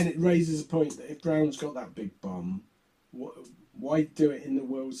 But again, it raises a point that if Brown's got that big bomb, why do it in the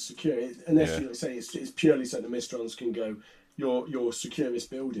world's security? Unless you say it's purely so the Mysterons can go, your securest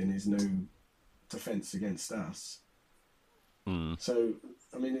building is no defence against us. So,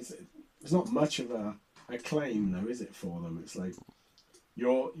 I mean, it's not much of a claim, though, is it, for them? It's like,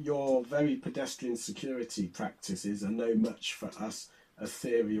 your very pedestrian security practices are no much for us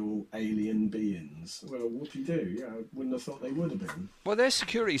ethereal alien beings. Well, whoop-de-doo. Yeah, I wouldn't have thought they would have been. Well, their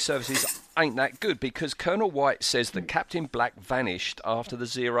security services ain't that good because Colonel White says that Captain Black vanished after the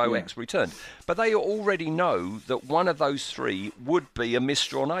Zero X returned. But they already know that one of those three would be a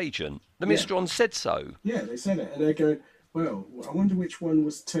Mysteron agent. The Mysterons said so. Yeah, they said it. And they're going, Well, I wonder which one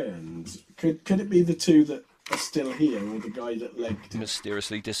was turned. Could it be the two that are still here, or the guy that legged it?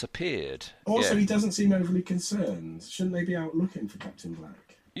 Mysteriously disappeared. Also, yeah. he doesn't seem overly concerned. Shouldn't they be out looking for Captain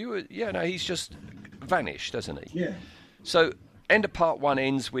Black? No, he's just vanished, hasn't he? Yeah. So, end of part 1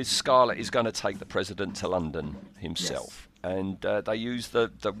 ends with Scarlet is going to take the President to London himself. Yes. And they use the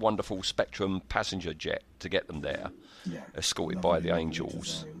wonderful Spectrum passenger jet to get them there, escorted by the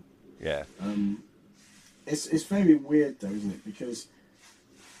Angels. Design. Yeah. It's very weird though, isn't it? Because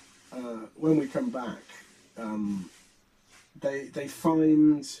when we come back,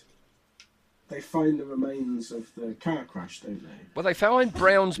 they find the remains of the car crash, don't they? Well, they find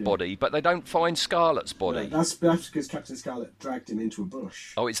Brown's body, but they don't find Scarlet's body. No, that's because Captain Scarlet dragged him into a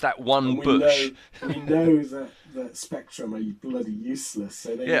bush. Oh, it's that one we bush. We know that Spectrum are bloody useless,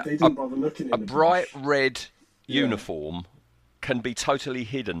 so they didn't bother looking in a the bright bush. red uniform can be totally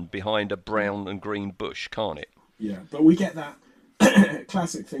hidden behind a brown and green bush, can't it? Yeah, but we get that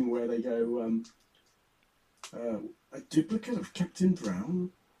classic thing where they go, a duplicate of Captain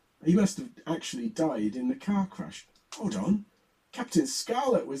Brown? He must have actually died in the car crash. Hold on. Captain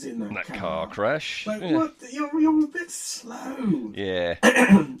Scarlet was in that car crash. Like, what? You're a bit slow. Yeah.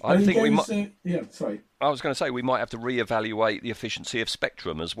 I think we might... sorry. I was going to say, we might have to reevaluate the efficiency of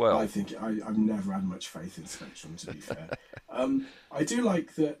Spectrum as well. I think I've never had much faith in Spectrum, to be fair. I do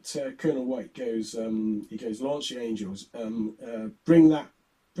like that Colonel White goes, launch the Angels, bring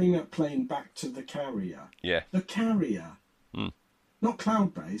that plane back to the carrier. Yeah. The carrier. Not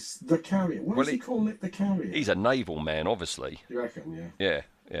Cloud Base, the carrier. Why is he calling it the carrier? He's a naval man, obviously. You reckon, yeah.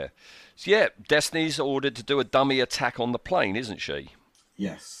 Yeah. So, Destiny's ordered to do a dummy attack on the plane, isn't she?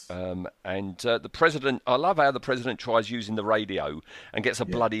 Yes. And the President... I love how the President tries using the radio and gets a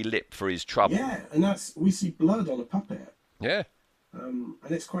bloody lip for his trouble. Yeah, and we see blood on a puppet. Yeah. And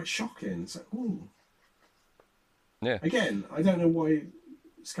it's quite shocking. It's like, ooh. Yeah. Again, I don't know why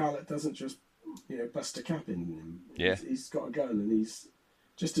Scarlet doesn't just... bust a cap in him. Yeah. He's got a gun and he's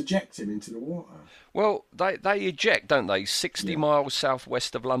just eject him into the water. Well, they eject, don't they? 60 miles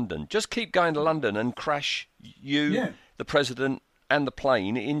southwest of London. Just keep going to London and crash the President and the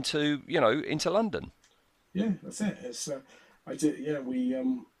plane into London. Yeah, that's it. It's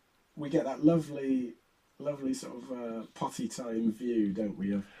we get that lovely sort of potty time view, don't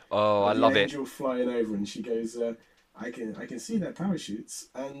we? I love it. Angel flying over and she goes. I can see their parachutes,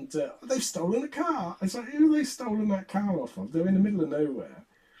 and they've stolen a car. It's like, who have they stolen that car off of? They're in the middle of nowhere,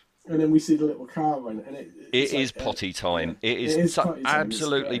 and then we see the little car run, and it is potty time. It is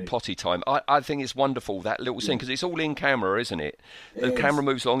absolutely potty time. I think it's wonderful, that little scene, because it's all in camera, isn't it? The camera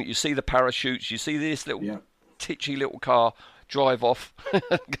moves along. You see the parachutes. You see this little titchy little car drive off.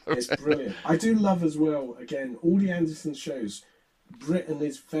 It's brilliant. I do love as well. Again, all the Anderson shows. Britain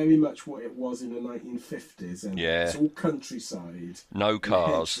is very much what it was in the 1950s, and it's all countryside. No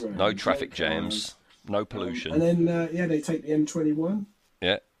cars, no traffic jams, no pollution. And then they take the M21.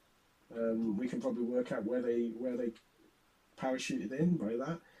 Yeah. We can probably work out where they parachuted in by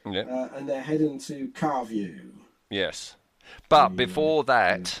that. Yeah. And they're heading to Carview. Yes, but before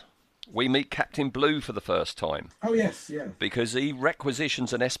that, we meet Captain Blue for the first time. Oh yes, yeah. Because he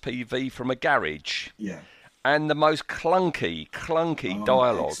requisitions an SPV from a garage. Yeah. And the most clunky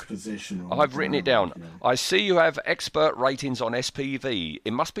dialogue. I've written it down. Yeah. I see you have expert ratings on SPV.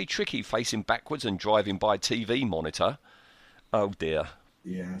 It must be tricky facing backwards and driving by TV monitor. Oh dear.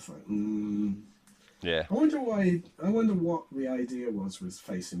 Yeah, it's like, Yeah. I wonder what the idea was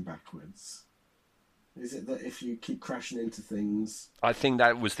facing backwards. Is it that if you keep crashing into things... I think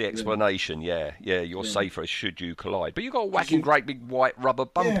that was the explanation, yeah. You're safer should you collide. But you've got a whacking great big white rubber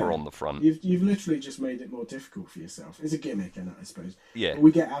bumper on the front. You've literally just made it more difficult for yourself. It's a gimmick, isn't it, I suppose? Yeah.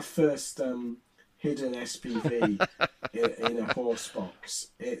 We get our first hidden SPV in a horse box.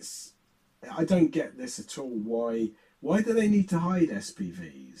 I don't get this at all. Why do they need to hide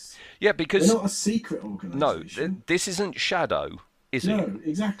SPVs? Yeah, because... They're not a secret organisation. No, this isn't Shadow. No,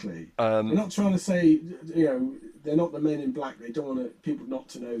 exactly. They're not trying to say, they're not the Men in Black. They don't want people not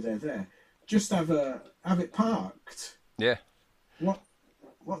to know they're there. Just have it parked. Yeah. What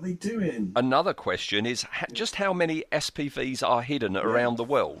are they doing? Another question is just how many SPVs are hidden around the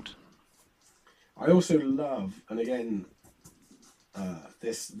world. I also love, and again,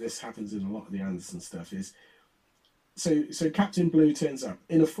 this happens in a lot of the Anderson stuff. Is So Captain Blue turns up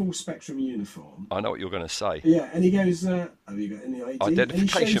in a full Spectrum uniform. I know what you're going to say. Yeah, and he goes, have you got any ID?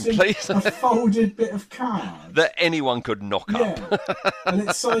 Identification, and please. A folded bit of card. That anyone could knock up. And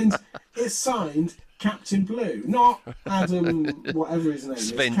it's signed Captain Blue, not Adam, whatever his name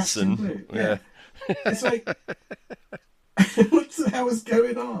Svensson. is. Captain Blue. Yeah. It's like, what the hell is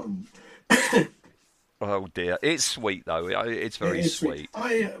going on? Oh dear, it's sweet though. It's very It is sweet.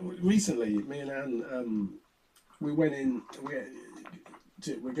 I recently, me and Anne, we went in.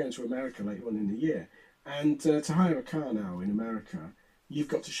 We're going to America later on in the year, and to hire a car now in America, you've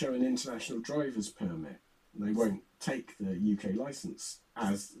got to show an international driver's permit. They won't take the UK license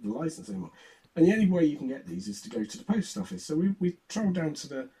as the license anymore. And the only way you can get these is to go to the post office. So we travelled down to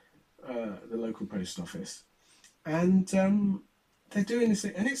the local post office, and they're doing this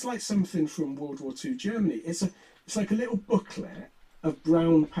thing, and it's like something from World War II Germany. It's like a little booklet of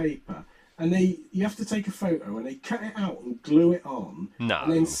brown paper, and you have to take a photo, and they cut it out and glue it on, No.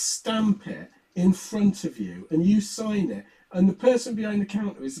 and then stamp it in front of you, and you sign it. And the person behind the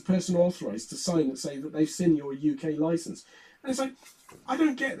counter is the person authorised to sign and say that they've seen your UK licence. And it's like, I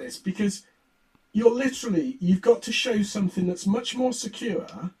don't get this, because you've got to show something that's much more secure,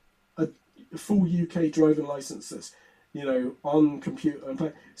 a full UK driving licence that's, on computer,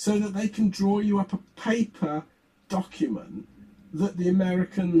 and so that they can draw you up a paper document that the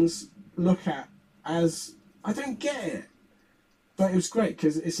Americans look at as, I don't get it. But it was great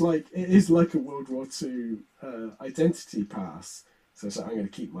because it is like a World War II identity pass. So it's like, I'm going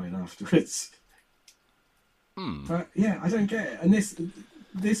to keep mine afterwards. But yeah, I don't get it. And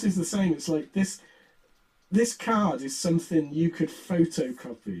this is the same. It's like this card is something you could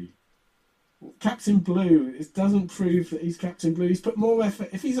photocopy. Captain Blue, it doesn't prove that he's Captain Blue. He's put more effort.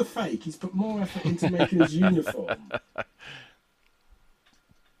 If he's a fake, he's put more effort into making his uniform.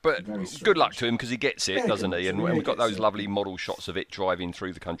 But good luck to him because he gets it, doesn't he? And we've got those it. lovely model shots of it driving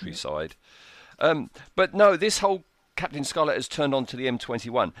through the countryside. But no, this whole Captain Scarlet has turned on to the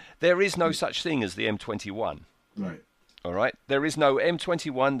M21. There is no such thing as the M21. Right. All right? There is no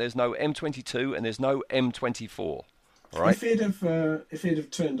M21, there's no M22, and there's no M24. All right? If he'd have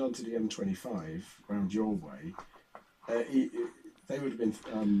turned on to the M25 round your way, they would have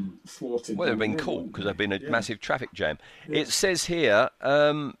been thwarted. Well, they've been cool because there've been a massive traffic jam. Yeah. It says here,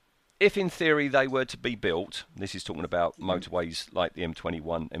 if in theory they were to be built, this is talking about motorways like the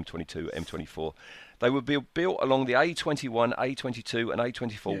M21, M22, M24, they would be built along the A21, A22 and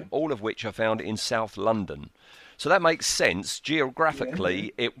A24, all of which are found in South London. So that makes sense.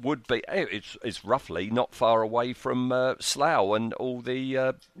 Geographically, it would be, it's roughly not far away from Slough and all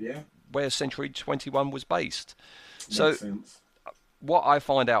the, where Century 21 was based. Makes sense. What I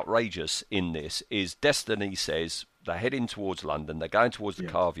find outrageous in this is Destiny says they're heading towards London, they're going towards the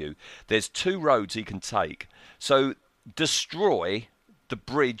Carview. There's two roads he can take. So destroy the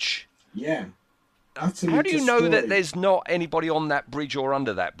bridge. Yeah. Utterly How do you know destroy. that there's not anybody on that bridge or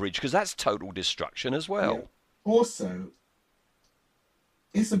under that bridge? Because that's total destruction as well. Yeah. Also,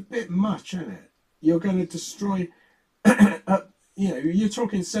 it's a bit much, isn't it? You're going to destroy, you're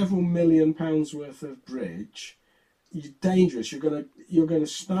talking several £1 million worth of bridge. You're dangerous. You're going to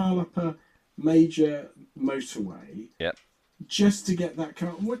snarl up a major motorway. Yep. Just to get that car.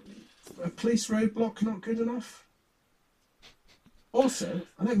 What? A police roadblock not good enough? Also,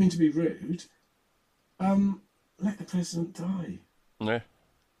 I don't mean to be rude. Let the president die. Yeah.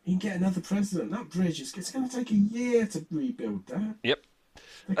 You can get another president. That bridge it's going to take a year to rebuild that. Yep.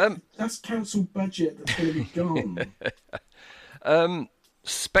 That's council budget that's going to be gone.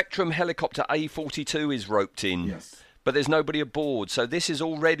 Spectrum helicopter A42 is roped in. Yes. But there's nobody aboard, so this has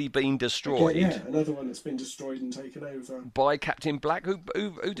already been destroyed. Okay, another one that's been destroyed and taken over. By Captain Black.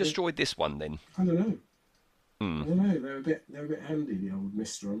 Who destroyed this one then? I don't know. I don't know. They're a bit handy, the old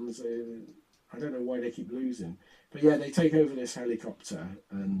Mysterons. I don't know why they keep losing. But yeah, they take over this helicopter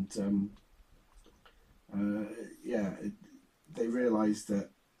and they realise that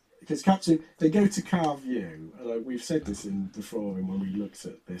because they go to Carview, and we've said this before when we looked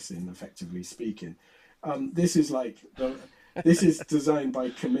at this in Effectively Speaking. This is this is designed by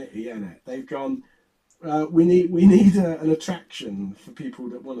committee, isn't it? They've gone. We need an attraction for people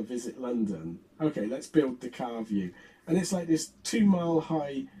that want to visit London. Okay, let's build the Carview, and it's like this 2 mile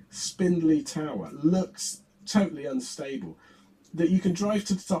high spindly tower. Looks totally unstable. That you can drive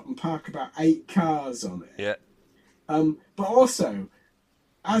to the top and park about 8 cars on it. Yeah. But also,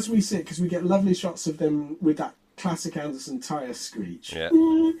 as we sit, because we get lovely shots of them with that classic Anderson tyre screech. Yeah.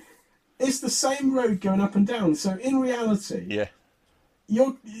 It's the same road going up and down. So in reality,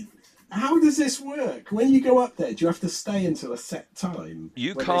 how does this work? When you go up there, do you have to stay until a set time?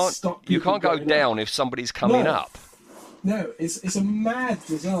 You can't go down if somebody's coming up. No, it's a mad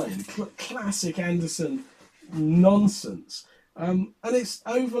design, classic Anderson nonsense. And it's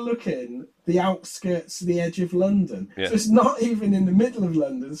overlooking the outskirts, the edge of London. Yeah. So it's not even in the middle of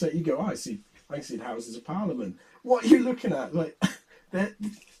London. So you go, I see the Houses of Parliament. What are you looking at? Like,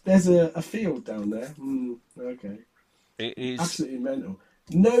 there's a field down there. Okay. It is absolutely mental.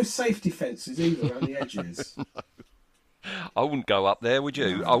 No safety fences either around the edges. I wouldn't go up there, would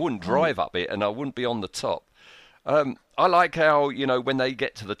you? I wouldn't drive up it, and I wouldn't be on the top. I like how, when they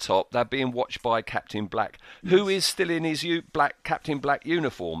get to the top, they're being watched by Captain Black, who is still in his Captain Black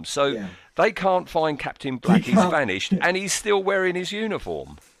uniform. So they can't find Captain Black. He's vanished, and he's still wearing his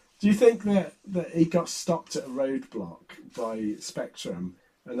uniform. Do you think that he got stopped at a roadblock by Spectrum,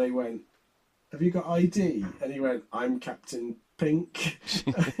 and they went, "Have you got ID?" And he went, "I'm Captain Pink,"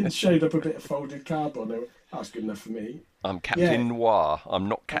 and showed up a bit of folded cardboard. They went, "That's good enough for me." I'm Captain Noir. I'm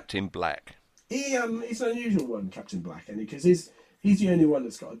not Captain Black. He's an unusual one, Captain Black, because he's the only one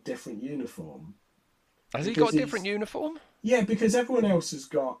that's got a different uniform. Has he got a different uniform? Yeah, because everyone else has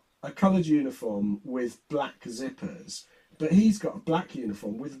got a coloured uniform with black zippers, but he's got a black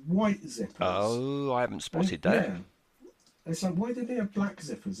uniform with white zippers. Oh, I haven't spotted that. Yeah. It's like, why did he have black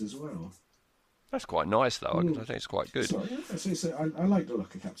zippers as well? That's quite nice, though. I think it's quite good. I like the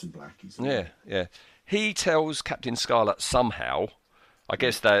look of Captain Black. Yeah. He tells Captain Scarlet somehow, I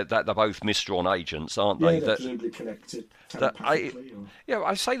guess they're both Mysteron agents, aren't they? Yeah, they're presumably connected telepathically. Yeah,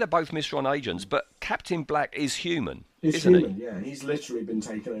 I say they're both Mysteron agents, but Captain Black is human, He's isn't human, he? yeah. He's literally been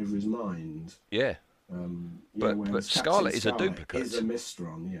taken over his mind. Yeah. But Scarlet is a duplicate. Is a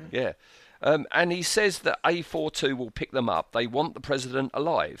Mysteron, yeah. And he says that A42 will pick them up. They want the president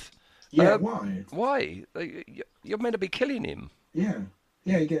alive. Yeah, why? Why? You're meant to be killing him. Yeah.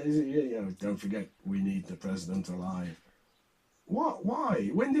 Don't forget, we need the president alive. What? Why?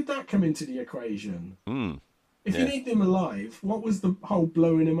 When did that come into the equation? If you need him alive, what was the whole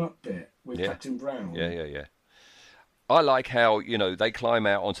blowing him up bit with Captain Brown? Yeah. I like how, they climb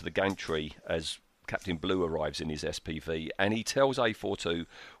out onto the gantry as Captain Blue arrives in his SPV, and he tells A42,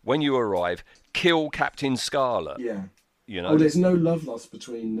 when you arrive, kill Captain Scarlet. Yeah. There's no love lost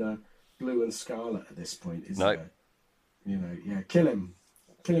between Blue and Scarlet at this point, is there? Kill him.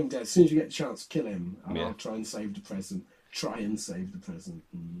 Kill him dead. As soon as you get a chance, kill him. And I'll try and save the present.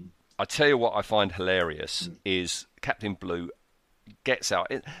 I tell you what I find hilarious is Captain Blue gets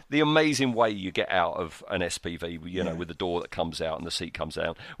out. The amazing way you get out of an SPV, with the door that comes out and the seat comes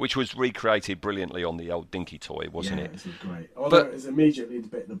out, which was recreated brilliantly on the old Dinky toy, wasn't it? Yeah, it was great. Although it was immediately the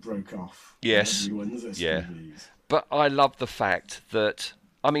bit that broke off. Yes. Everyone's SPVs. Yeah. But I love the fact that,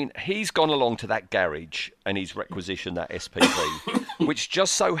 he's gone along to that garage and he's requisitioned that SPV, which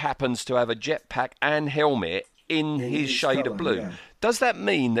just so happens to have a jetpack and helmet in his shade of blue. Yeah. Does that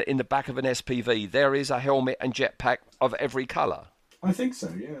mean that in the back of an SPV there is a helmet and jetpack of every colour? I think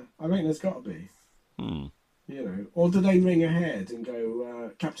so, yeah. I think there's got to be. Or do they ring ahead and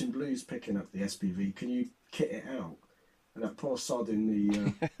go, Captain Blue's picking up the SPV, can you kit it out? And that poor sod in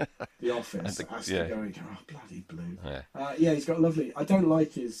the office has to go and go, oh, bloody Blue. Yeah. He's got lovely... I don't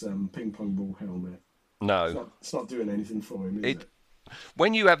like his ping pong ball helmet. No. It's not doing anything for him, is it?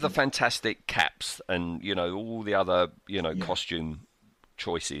 When you have the fantastic caps and, all the other, costume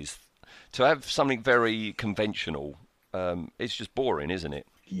choices, to have something very conventional, it's just boring, isn't it?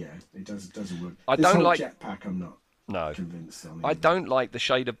 Yeah, it doesn't work. I don't like jetpack. I'm not convinced on. I don't like the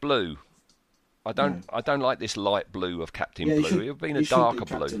shade of blue. I don't like this light blue of Captain Blue. It would have been a darker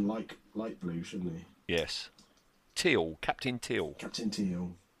blue. Captain light blue, shouldn't he? Yes, teal, Captain Teal. Captain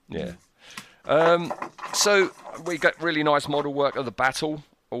Teal. Yeah. So we got really nice model work of the battle.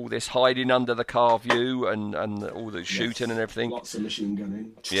 All this hiding under the car view and all the shooting and everything. Lots of machine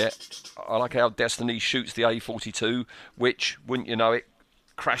gunning. Yeah. I like how Destiny shoots the A42, which, wouldn't you know it,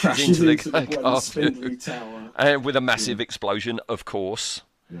 crashes into the car spindly tower. And with a massive explosion, of course.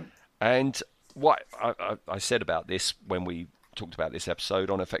 Yeah. And what I said about this when we talked about this episode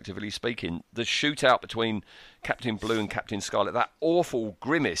on Effectively Speaking, the shootout between Captain Blue and Captain Scarlet, that awful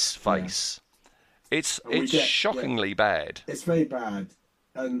grimace face. Yeah. It's shockingly bad. It's very bad,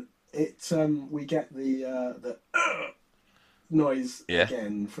 and we get the noise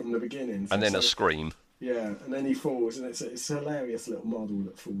again from the beginning, and then a scream. Yeah, and then he falls, and it's a hilarious little model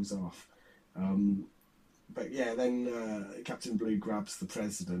that falls off. But yeah, then Captain Blue grabs the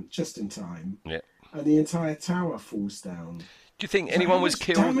president just in time. Yeah, and the entire tower falls down. Do you think anyone was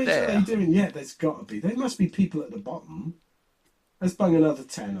killed there? Are they doing? Yeah, there's got to be. There must be people at the bottom. Let's bung another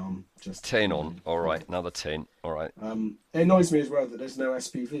 10 on. Just 10 on. All right, another 10. All right. It annoys me as well that there's no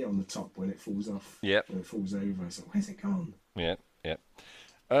SPV on the top when it falls off. Yep. When it falls over. So where's it gone? Yeah.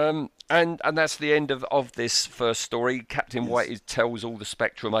 And that's the end of this first story. Captain White tells all the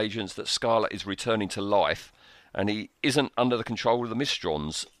Spectrum agents that Scarlet is returning to life, and he isn't under the control of the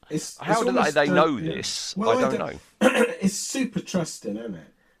Mysterons. How do they know this? Well, I don't know. It's super trusting, isn't it?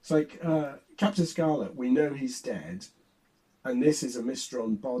 It's like Captain Scarlet. We know he's dead. And this is a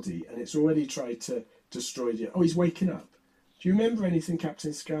Mysteron body, and it's already tried to destroy the... Oh, he's waking up. Do you remember anything,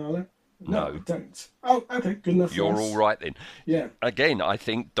 Captain Scarlet? No. I don't. Oh, okay, good enough. You're for us. all right then. Yeah. Again, I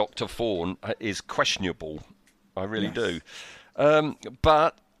think Dr. Fawn is questionable. I really do.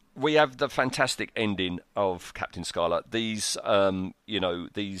 But we have the fantastic ending of Captain Scarlet. These, these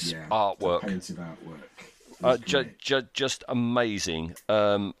artwork. The painted artwork. Just amazing.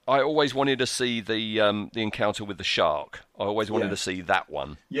 I always wanted to see the encounter with the shark. I always wanted to see that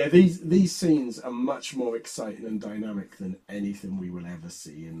one. Yeah, these scenes are much more exciting and dynamic than anything we will ever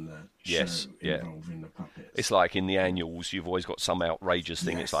see in the show involving the puppets. It's like in the annuals, you've always got some outrageous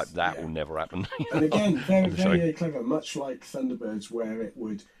thing. It's like that will never happen. And again, very clever. Much like Thunderbirds, where it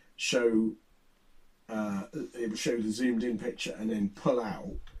would show the zoomed in picture and then pull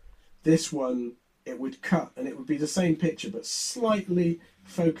out. This one, it would cut and it would be the same picture but slightly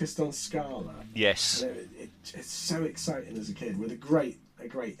focused on Scarlet. Yes. And it's so exciting as a kid with a great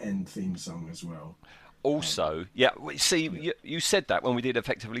end theme song as well. Also, you said that when we did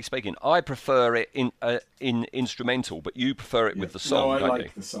Effectively Speaking. I prefer it in instrumental, but you prefer it with the song. No, I don't like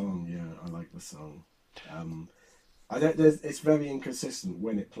you? the song. Yeah, I like the song. It's very inconsistent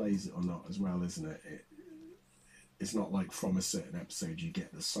when it plays it or not as well, isn't it? It's not like from a certain episode you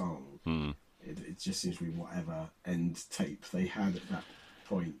get the song. It just seems to be whatever end tape they had at that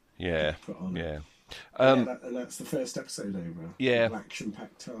point. Yeah, put on it. And that's the first episode over. Yeah.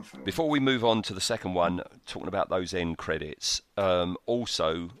 Action-packed half hour. Before we move on to the second one, talking about those end credits,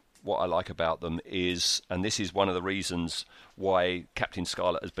 also what I like about them is, and this is one of the reasons why Captain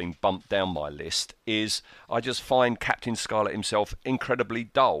Scarlet has been bumped down my list, is I just find Captain Scarlet himself incredibly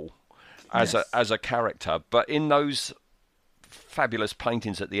dull as a character. But in those fabulous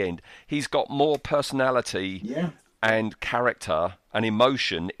paintings at the end, he's got more personality and character and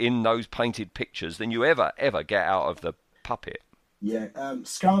emotion in those painted pictures than you ever get out of the puppet. Yeah,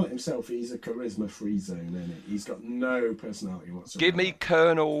 Scarlet himself, he's a charisma-free zone, isn't he? He's got no personality whatsoever. Give me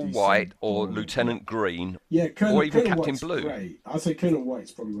Colonel White or Lieutenant Green, or even Captain White's Blue. Great. I'd say Colonel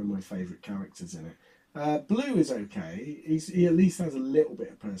White's probably one of my favourite characters in it. Blue is okay. He at least has a little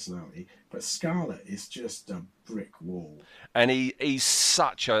bit of personality, but Scarlet is just a brick wall. And he's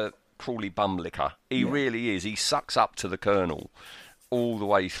such a crawly bum licker. He really is. He sucks up to the Colonel all the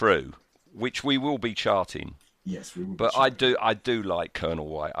way through, which we will be charting. Yes, we will. But I do like Colonel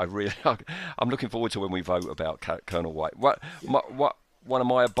White. I'm looking forward to when we vote about Colonel White. One of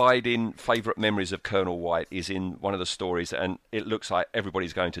my abiding favourite memories of Colonel White is in one of the stories, and it looks like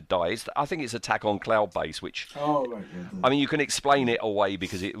everybody's going to die. I think it's Attack on Cloud Base, which... Oh, right, yeah. I mean, you can explain it away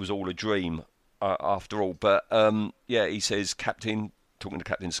because it was all a dream, after all. But, he says, talking to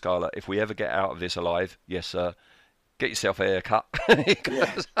Captain Scarlet, if we ever get out of this alive, yes, sir, get yourself a haircut.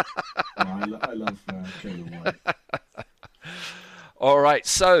 I love Colonel White. All right,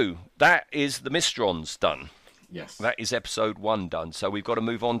 so that is the Mysterons done. Yes. That is episode 1 done. So we've got to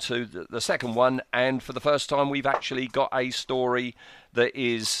move on to the second one. And for the first time, we've actually got a story that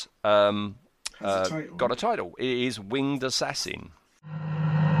is got a title. It is Winged Assassin.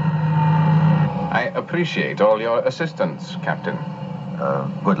 I appreciate all your assistance, Captain.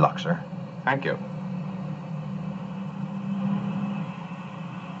 Good luck, sir. Thank you.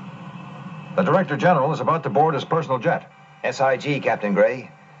 The Director General is about to board his personal jet. SIG, Captain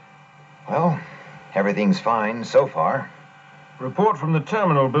Gray. Well, everything's fine so far. Report from the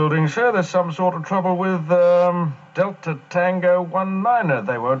terminal building, sir. There's some sort of trouble with Delta Tango 19er.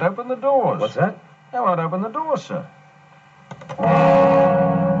 They won't open the doors. What's that? They won't open the doors, sir.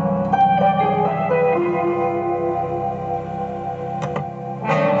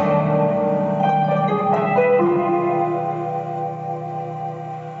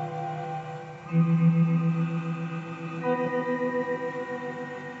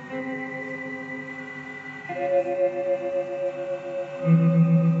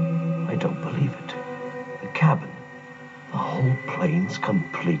 I don't believe it. The cabin, the whole plane's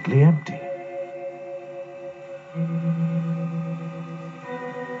completely empty.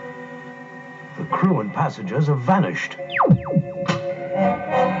 The crew and passengers have vanished.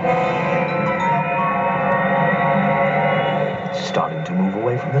 It's starting to move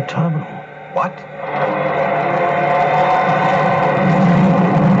away from the terminal. What?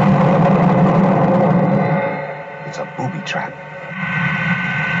 It's a booby trap.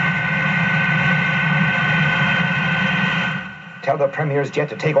 Tell the Premier's jet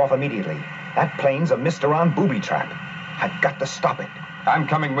to take off immediately. That plane's a Mysteron booby trap. I've got to stop it. I'm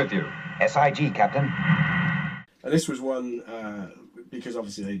coming with you. SIG, Captain. And this was one, because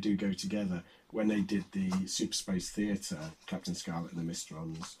obviously they do go together, when they did the Super Space Theatre, Captain Scarlet and the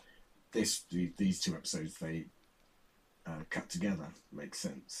Mysterons, these two episodes, they cut together. Makes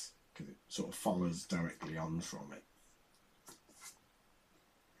sense, because it sort of follows directly on from it.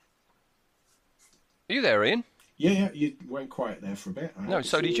 Are you there, Ian? Yeah, you went quiet there for a bit. No,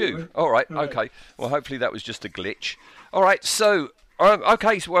 so did you. All right, okay. Well, hopefully that was just a glitch. All right, so,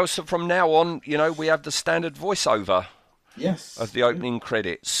 okay, so from now on, we have the standard voiceover of the opening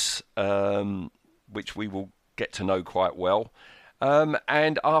credits, which we will get to know quite well.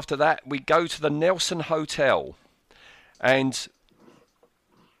 And after that, we go to the Nelson Hotel. And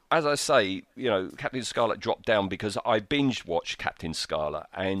as I say, Captain Scarlet dropped down because I binge-watched Captain Scarlet.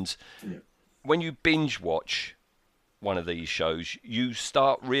 And when you binge-watch one of these shows, you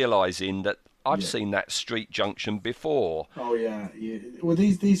start realising that I've seen that street junction before. Oh, yeah. Well,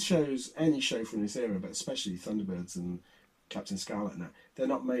 these shows, any show from this era, but especially Thunderbirds and Captain Scarlet and that, they're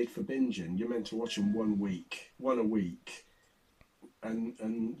not made for binging. You're meant to watch them one a week.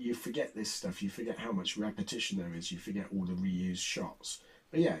 And you forget this stuff. You forget how much repetition there is. You forget all the reused shots.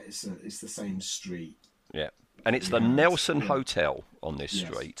 But yeah, it's the same street. Yeah, and it's the Nelson Hotel on this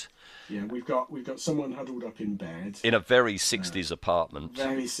street. Yeah, we've got someone huddled up in bed in a very 60s apartment.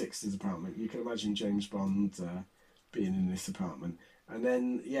 Very 60s apartment. You can imagine James Bond being in this apartment. And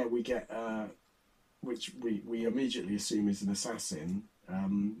then we get which we immediately assume is an assassin,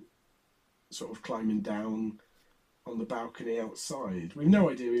 sort of climbing down on the balcony outside. We've no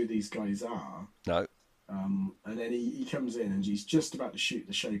idea who these guys are. No. And then he comes in and he's just about to shoot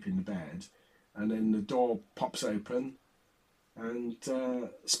the shape in the bed, and then the door pops open, and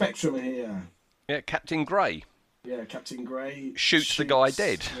Spectrum are here. Yeah, Captain Grey. Yeah, Captain Grey shoots the guy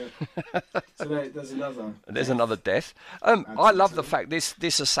dead. Yeah. So there's another. There's another death. I love the fact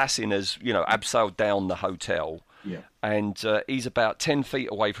this assassin has abseiled down the hotel. Yeah. And he's about 10 feet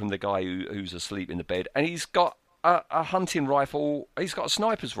away from the guy who's asleep in the bed, and he's got a hunting rifle. He's got a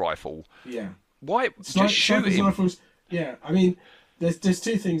sniper's rifle. Yeah. Why? Just shoot him. Rifles, yeah, I mean, there's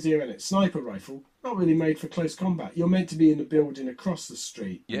two things here in it. Sniper rifle, not really made for close combat. You're meant to be in the building across the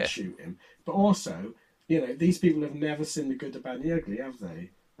street and shoot him. But also, these people have never seen the good, the bad, and the ugly, have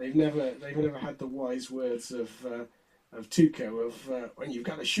they? They've never had the wise words of Tuco of when you've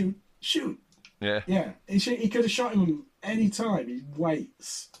got to shoot. Yeah. Yeah. He could have shot him any time. He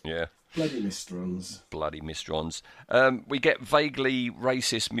waits. Yeah. Bloody Mysterons. Bloody Mysterons. We get vaguely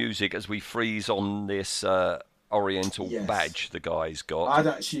racist music as we freeze on this Oriental badge the guy's got. I'd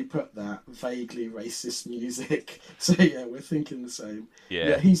actually put that, vaguely racist music. So yeah, we're thinking the same.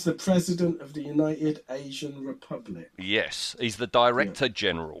 Yeah. He's the president of the United Asian Republic. Yes, he's the Director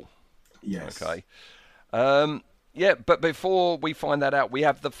General. Yes. Okay. Yeah, but before we find that out, we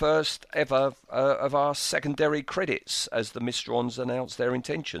have the first ever of our secondary credits as the Mysterons announce their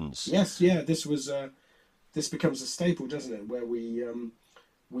intentions. Yes, yeah, this becomes a staple, doesn't it? Where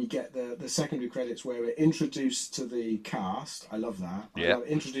we get the secondary credits where we're introduced to the cast. I love that. Yeah.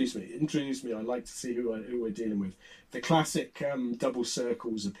 Introduce me. I like to see who we're dealing with. The classic double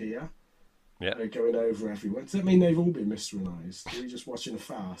circles appear. Yeah. They're going over everyone. Does that mean they've all been Mysteronized? We're just watching a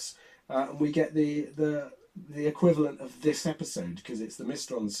farce. And we get the equivalent of this episode, because it's the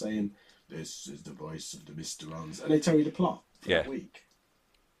Mysterons saying, "This is the voice of the Mysterons," and they tell you the plot for that week.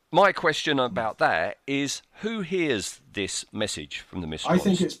 My question about that is, who hears this message from the Mysterons? I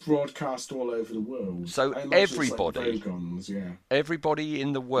think it's broadcast all over the world. So everybody, everybody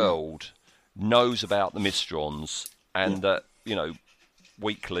in the world knows about the Mysterons, and that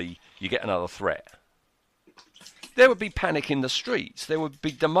weekly you get another threat. There would be panic in the streets. There would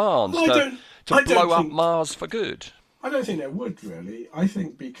be demands to blow up Mars for good. I don't think there would, really. I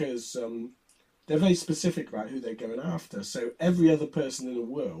think because they're very specific about who they're going after. So every other person in the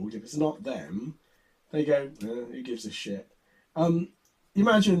world, if it's not them, they go, who gives a shit?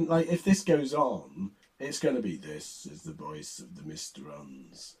 Imagine, if this goes on, it's going to be, "This is the voice of the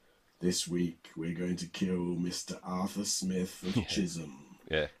Mysterons. This week we're going to kill Mr. Arthur Smith of Chisholm."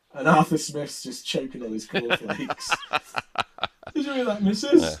 Yeah. And Arthur Smith's just choking on his cornflakes. Did you hear that,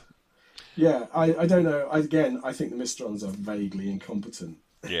 missus? Yeah, I don't know. I think the Mysterons are vaguely incompetent.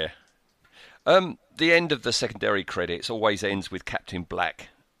 Yeah. The end of the secondary credits always ends with Captain Black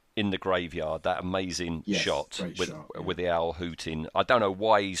in the graveyard. That amazing shot with the owl hooting. I don't know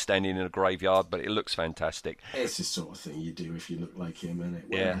why he's standing in a graveyard, but it looks fantastic. It's the sort of thing you do if you look like him, isn't it?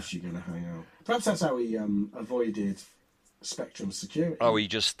 Where else are you going to hang out? Perhaps that's how he avoided Spectrum security. Oh, he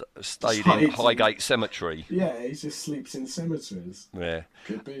just stayed in Highgate Cemetery. Yeah, he just sleeps in cemeteries. Yeah.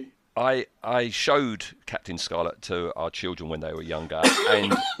 Could be. I showed Captain Scarlet to our children when they were younger,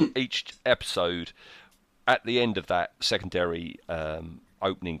 and each episode, at the end of that secondary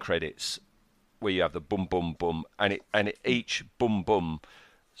opening credits, where you have the boom, boom, boom, and each boom, boom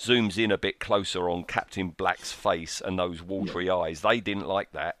zooms in a bit closer on Captain Black's face and those watery eyes. They didn't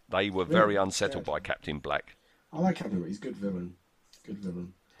like that. They were very unsettled by Captain Black. I like Captain Black. He's a good villain. Good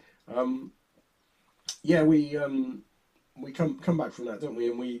villain. Yeah, we come back from that, don't we?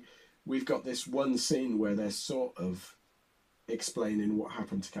 And we've got this one scene where they're sort of explaining what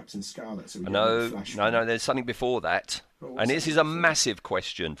happened to Captain Scarlet. So no, there's something before that. And this is a massive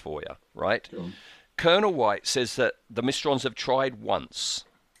question for you, right? Colonel White says that the Mysterons have tried once,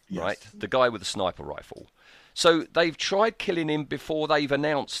 right? The guy with the sniper rifle. So they've tried killing him before they've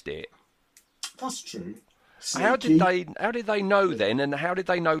announced it. That's true. Sneaky. How did they know then, and how did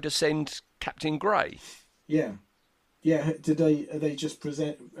they know to send Captain Grey? Yeah. Are they just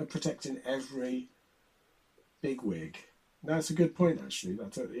protecting every bigwig? That's a good point, actually.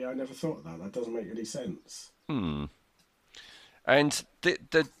 I never thought of that. That doesn't make any sense. And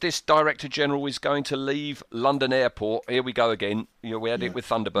this Director General is going to leave London Airport. Here we go again. We had it with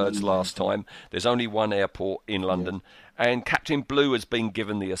Thunderbirds last time. There's only one airport in London. And Captain Blue has been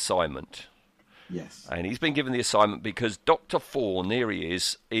given the assignment. Yes. And he's been given the assignment because Dr. Thorne, here he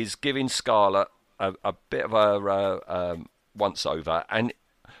is giving Scarlet a bit of a once-over. And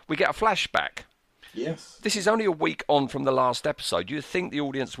we get a flashback. Yes. This is only a week on from the last episode. Do you think the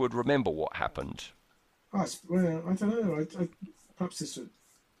audience would remember what happened? Well, I don't know. Perhaps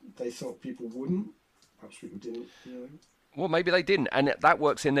they thought people wouldn't. Perhaps people didn't. Well, maybe they didn't, and that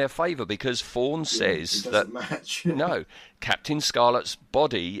works in their favour because Thorne says it that match. No, Captain Scarlet's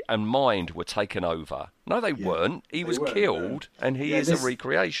body and mind were taken over. No, they weren't. He was killed, and he is a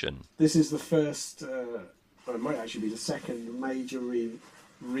recreation. This is the first, or it might actually be the second major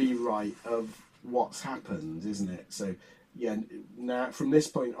rewrite of what's happened, isn't it? So, now from this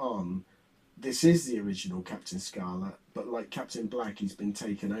point on, this is the original Captain Scarlet, but like Captain Black, he's been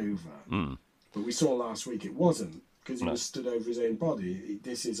taken over. But we saw last week it wasn't, because he was stood over his own body.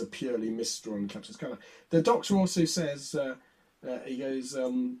 This is a purely Mysteron Captain Scarlet. The Doctor also says, he goes,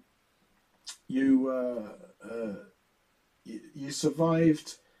 you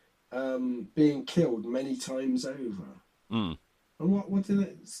survived being killed many times over. And what did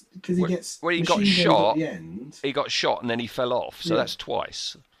it? Because he gets he got shot at the end. He got shot and then he fell off. So that's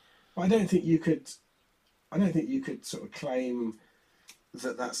twice. I don't think you could sort of claim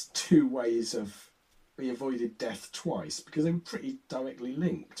that that's two ways of he avoided death twice, because they were pretty directly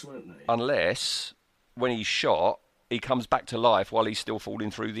linked, weren't they? Unless when he's shot, he comes back to life while he's still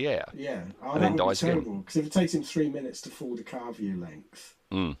falling through the air. Yeah, and then dies again. Because if it takes him 3 minutes to fall the car view length.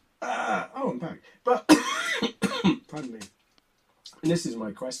 I'm back. But pardon me. And this is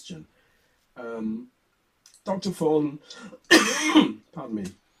my question. Dr. Thorne, pardon me,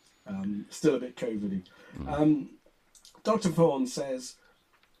 still a bit COVID-y. Dr. Thorne says,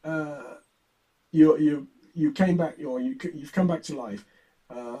 you came back, or you've come back to life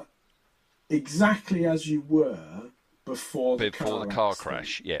exactly as you were before the car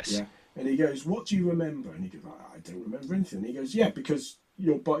crash. Yes. Yeah. And he goes, "What do you remember?" And he goes, "I don't remember anything." And he goes, "Yeah, because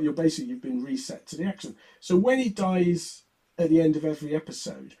you've been reset to the action." So when he dies at the end of every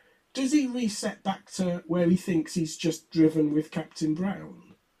episode, does he reset back to where he thinks he's just driven with Captain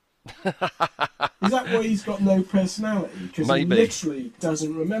Brown? Is that why he's got no personality? Because he literally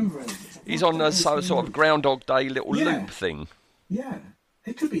doesn't remember anything. He's on a sort of Groundhog Day little loop thing. Yeah,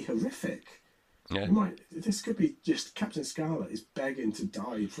 it could be horrific. Yeah. This could be just Captain Scarlet is begging to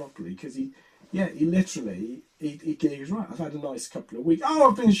die properly, because he literally goes, right, I've had a nice couple of weeks. Oh,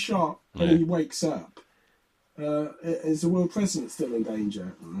 I've been shot. And he wakes up. Is the world president still in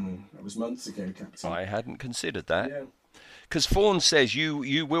danger? That was months ago, Captain. I hadn't considered that. Yeah. Because Thorne says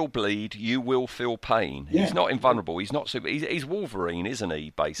you will bleed, you will feel pain. Yeah. He's not invulnerable. He's not super. He's Wolverine, isn't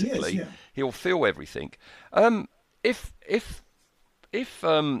he? Basically, he is, yeah. He'll feel everything. If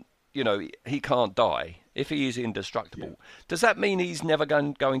he can't die, if he is indestructible, does that mean he's never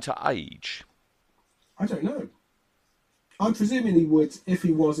going to age? I don't know. I'm presuming he would, if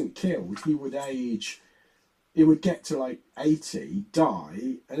he wasn't killed, he would age. He would get to like 80,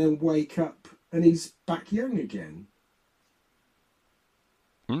 die, and then wake up, and he's back young again.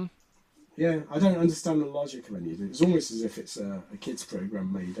 Yeah, I don't understand the logic of any of it. It's almost as if it's a kids'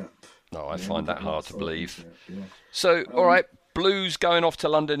 program made up. No, I find that hard to believe. Yeah. So, all right, Blue's going off to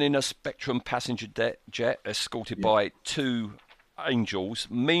London in a Spectrum passenger jet, escorted by two angels.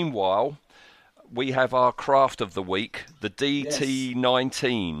 Meanwhile, we have our craft of the week, the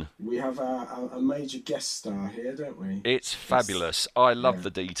DT-19. We have a major guest star here, don't we? It's fabulous. I love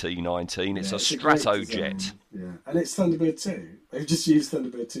the DT-19. It's a Stratojet. Yeah, and it's Thunderbird 2. They've just used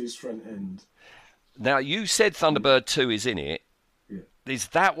Thunderbird 2's front end. Now, you said Thunderbird 2 is in it. Yeah. Is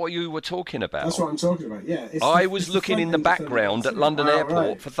that what you were talking about? That's what I'm talking about, yeah. I was looking in the background at London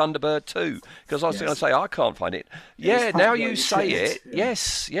Airport for Thunderbird 2, because I was going to say, I can't find it. Yeah, now you say it. Yeah.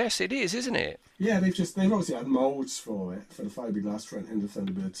 Yes, it is, isn't it? Yeah, they've obviously had moulds for it, for the fiberglass front end of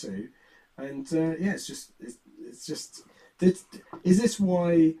Thunderbird 2. And it's just. Is this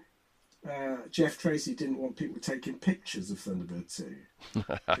why Jeff Tracy didn't want people taking pictures of Thunderbird 2?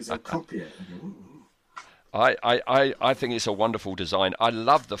 Because they'll copy it. I think it's a wonderful design. I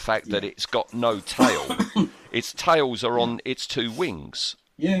love the fact that it's got no tail. Its tails are on its two wings.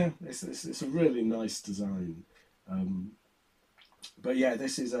 Yeah, it's a really nice design. But yeah,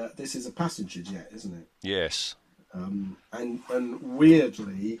 this is a passenger jet, isn't it? Yes. And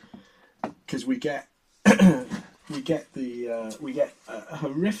weirdly, because we get we get a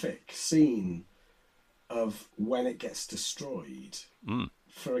horrific scene of when it gets destroyed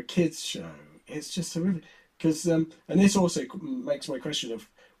for a kids show. It's just horrific. Because and this also makes my question of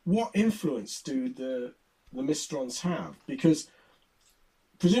what influence do the Mysterons have? Because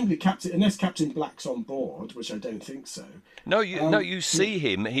presumably unless Captain Black's on board, which I don't think so. No, you see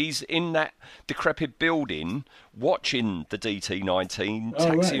him. He's in that decrepit building watching the DT-19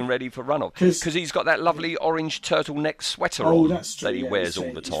 taxiing ready for runoff. Because he's got that lovely orange turtleneck sweater on that he wears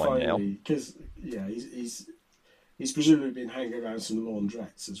all the time now. Because he's presumably been hanging around some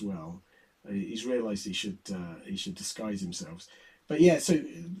laundrettes as well. He's realised he should disguise himself. But yeah, so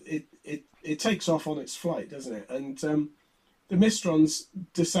it takes off on its flight, doesn't it? And the Mysterons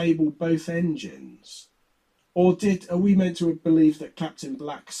disable both engines. Or are we meant to believe that Captain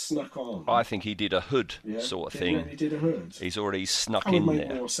Black snuck on? I think he did a hood sort of thing. He did a hood. He's already snuck in there. That would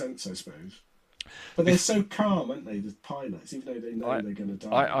make more sense, I suppose. But they're so calm, aren't they, the pilots, even though they know they're going to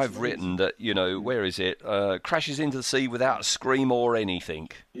die. I've written that, where is it? Crashes into the sea without a scream or anything.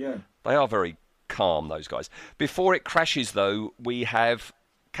 Yeah. They are very calm, those guys. Before it crashes, though, we have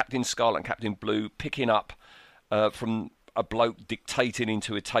Captain Scarlet and Captain Blue picking up from a bloke dictating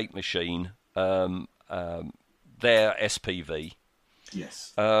into a tape machine their SPV.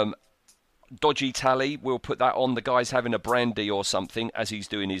 Yes. Dodgy tally, we'll put that on. The guy's having a brandy or something as he's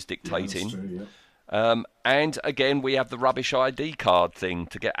doing his dictating. Yeah, that's true, yeah. And again, we have the rubbish ID card thing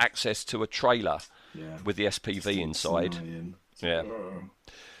to get access to a trailer with the SPV inside. Yeah.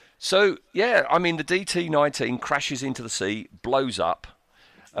 So, yeah, I mean, the DT-19 crashes into the sea, blows up.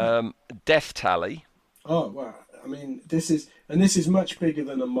 Death tally. Oh, well, I mean, this is much bigger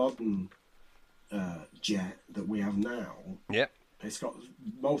than a modern jet that we have now. Yep. It's got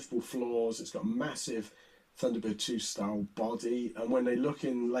multiple floors. It's got a massive Thunderbird 2 style body. And when they look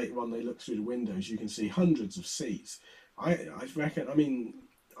in later on, they look through the windows, you can see hundreds of seats. I reckon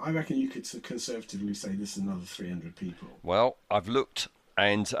you could conservatively say this is another 300 people. Well, I've looked,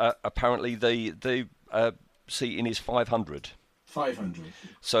 and apparently the seating is 500. 500.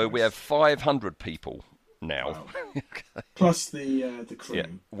 So we have 500 people now. Wow. Plus the crew. Yeah,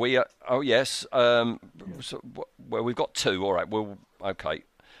 we are. Oh yes. So, well, we've got two. All right. Well, okay.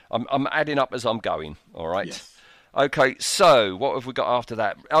 I'm adding up as I'm going. All right. Yes. Okay. So what have we got after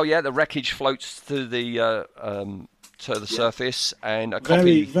that? Oh yeah, the wreckage floats to the surface, and a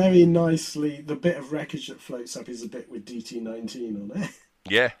copy. Very nicely. The bit of wreckage that floats up is a bit with DT-19 on it.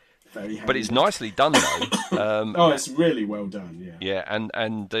 Yeah. Very handy. But it's nicely done though. It's really well done. Yeah. Yeah,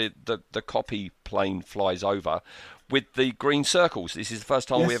 and the copy plane flies over with the green circles. This is the first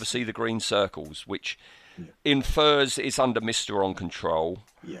time we ever see the green circles, which infers it's under Mysteron control.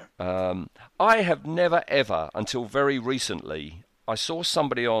 Yeah. I have never ever, until very recently, I saw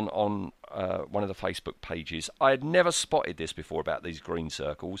somebody on one of the Facebook pages. I had never spotted this before about these green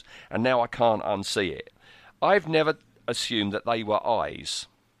circles, and now I can't unsee it. I've never assumed that they were eyes.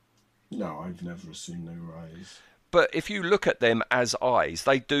 No, I've never assumed they were eyes. But if you look at them as eyes,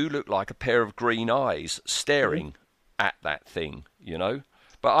 they do look like a pair of green eyes staring at that thing,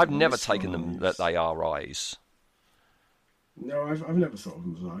 But I've never taken them that they are eyes. No, I've never thought of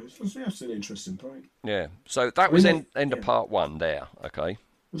them as eyes. That's an interesting point. Yeah, so that was end of part one there, okay?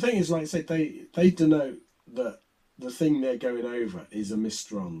 The thing is, like I said, they denote that the thing they're going over is a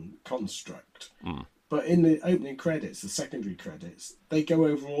Mysteron construct. Mm. But in the opening credits, the secondary credits, they go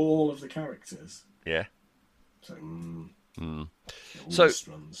over all of the characters. Yeah. So,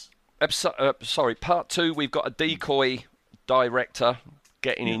 sorry, part two, we've got a decoy director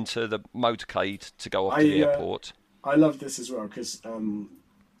getting into the motorcade to go off to the airport. I love this as well because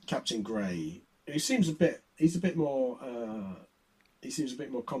Captain Grey, he's a bit more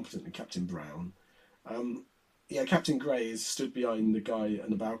competent than Captain Brown. Captain Grey is stood behind the guy on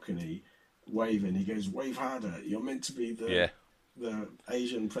the balcony waving. He goes, "Wave harder. You're meant to be the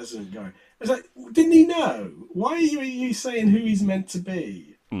Asian president guy." It's like, didn't he know? Why are you saying who he's meant to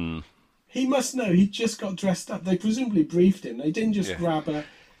be? Mm. He must know. He just got dressed up. They presumably briefed him. They didn't just grab a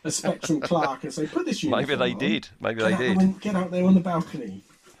Spectrum Clark and say, "Put this uniform Maybe they on. did. Get out there on the balcony.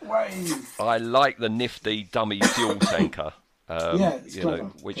 Wave." I like the nifty dummy fuel tanker. It's you clever,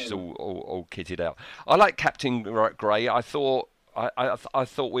 know, which is clever. all kitted out. I like Captain Grey. I thought I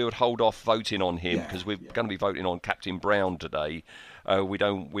thought we would hold off voting on him because we're going to be voting on Captain Brown today. We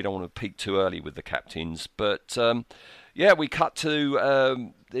don't want to peak too early with the captains, but we cut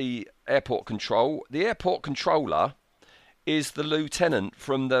to the airport control. The airport controller is the lieutenant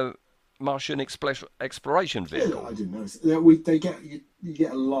from the Martian exploration vehicle. Yeah, I didn't know. You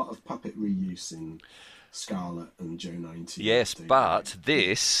get a lot of puppet reuse in Scarlet and Joe 19. Yes, but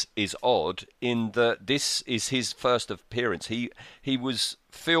this is odd in that this is his first appearance. He was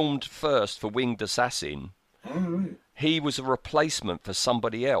filmed first for Winged Assassin. Oh, right. He was a replacement for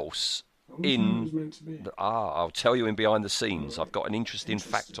somebody else in. Was meant to be. I'll tell you in behind the scenes. I've got an interesting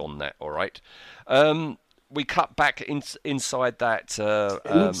fact on that. All right. We cut back inside that.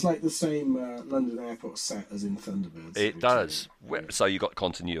 It looks like the same London airport set as in Thunderbirds. It does. So you got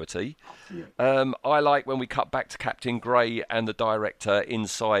continuity. Yeah. I like when we cut back to Captain Grey and the director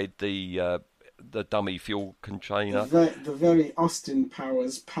inside the dummy fuel container. The very Austin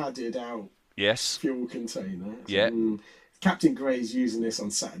Powers padded out Yes. fuel container. Yeah. Captain Grey's using this on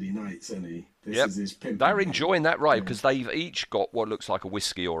Saturday nights, isn't he? This is his pimp. They're enjoying that ride because they've each got what looks like a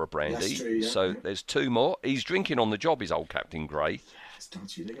whiskey or a brandy. That's true, yeah, so there's two more. He's drinking on the job, his old Captain Grey. It's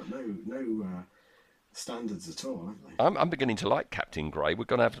dodgy. They got no standards at all, have they? I'm beginning to like Captain Grey. We're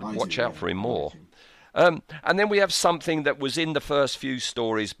going to have to watch out for him more. Like him. And then we have something that was in the first few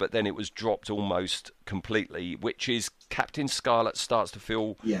stories, but then it was dropped almost completely, which is Captain Scarlet starts to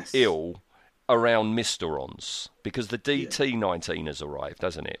feel ill around Mysterons because the DT-19 has arrived,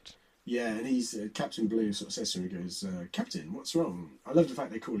 hasn't it? Yeah, and he's Captain Blue sort of says to him, he goes, Captain, what's wrong? I love the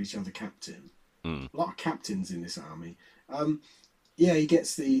fact they call each other Captain. A lot of captains in this army. He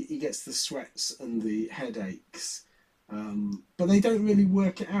gets the sweats and the headaches, but they don't really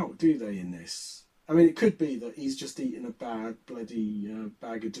work it out, do they? In this, I mean, it could be that he's just eaten a bad bloody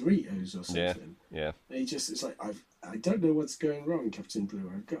bag of Doritos or something. Yeah. And it's like I don't know what's going wrong, Captain Blue.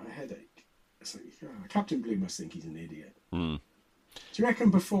 I've got a headache. It's like, Captain Blue must think he's an idiot. Do you reckon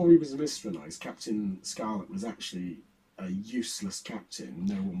before he was Mysteronized, Captain Scarlet was actually a useless captain?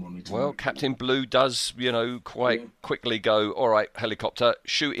 No one wanted to. Well, Captain Blue does, quite quickly go, all right, helicopter,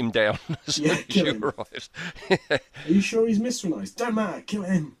 shoot him down as soon as you arrive. Are you sure he's Mysteronized? Don't matter, kill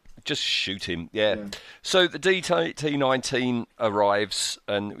him. Just shoot him, yeah. So the DT-19 arrives,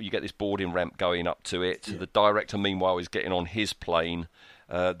 and you get this boarding ramp going up to it. The director, meanwhile, is getting on his plane.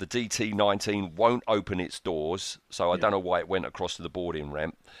 The DT-19 won't open its doors, so I don't know why it went across to the boarding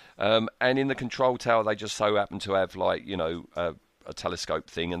ramp. And in the control tower, they just so happen to have, a telescope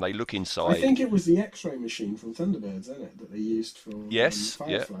thing, and they look inside. I think it was the X-ray machine from Thunderbirds, isn't it, that they used for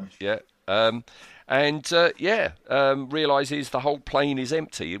Fireflash. Realises the whole plane is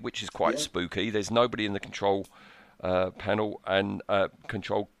empty, which is quite spooky. There's nobody in the control panel and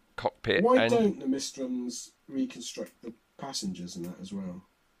control cockpit. Why don't the Mysterons reconstruct the passengers and that as well?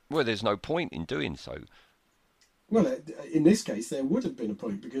 Well, there's no point in doing so. Well, in this case, there would have been a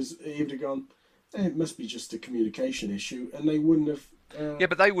point because he would have gone, it must be just a communication issue, and they wouldn't have.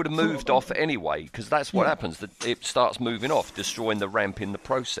 But they would have moved off anyway because that's what happens. That it starts moving off, destroying the ramp in the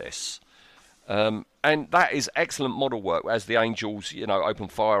process. And that is excellent model work as the Angels, open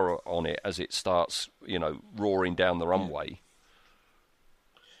fire on it as it starts, roaring down the runway.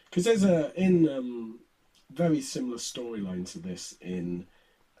 Because there's very similar storyline to this in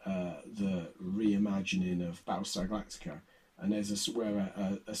the reimagining of Battlestar Galactica, and there's where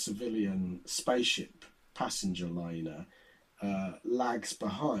a civilian spaceship passenger liner lags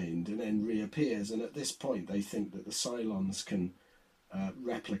behind and then reappears, and at this point they think that the Cylons can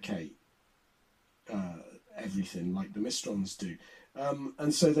replicate everything like the Mysterons do,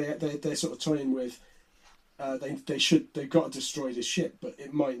 and so they're sort of toying with. They've got to destroy this ship, but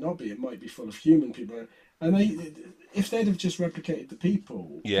it might not be. It might be full of human people. And if they'd have just replicated the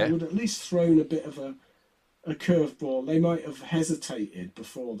people, they would at least thrown a bit of a curveball. They might have hesitated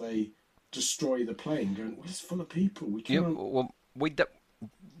before they destroy the plane, going, "Well, it's full of people. We can't."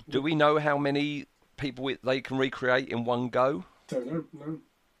 Do we know how many people they can recreate in one go? Don't know. No.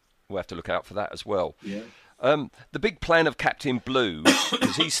 We'll have to look out for that as well. Yeah. The big plan of Captain Blue,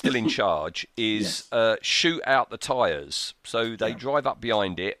 because he's still in charge, is shoot out the tyres. So they drive up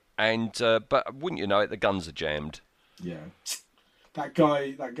behind it, and but wouldn't you know it, the guns are jammed. Yeah, that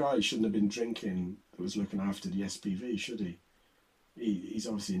guy shouldn't have been drinking. That was looking after the SPV, should he? He's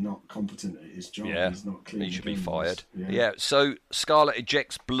obviously not competent at his job. Yeah, he's not clean. He should be fired. Yeah. So Scarlet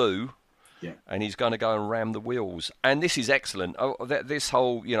ejects Blue. Yeah. And he's going to go and ram the wheels. And this is excellent. This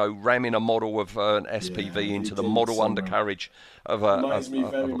whole, ramming a model of an SPV into the model undercarriage of a plane. Reminds me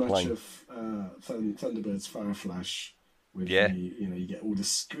very much of Thunderbird's Fireflash With Yeah. you get all the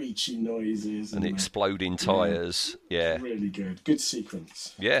screechy noises And the exploding tyres. Yeah. Really good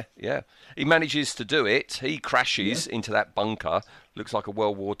sequence. Yeah, yeah. He manages to do it. He crashes into that bunker. Looks like a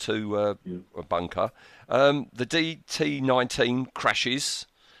World War II bunker. The DT-19 crashes,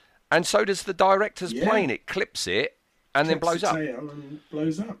 and so does the director's plane. It clips it and then blows up. And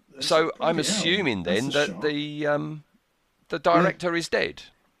blows up. So I'm assuming then that the director is dead.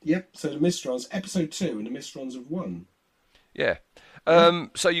 Yep. So the Mysterons, episode 2, and the Mysterons have won. Yeah.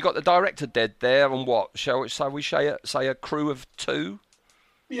 So you got the director dead there, and what? Shall we say a crew of 2?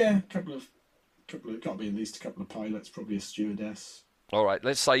 Yeah, a couple of got to be at least a couple of pilots, probably a stewardess. All right,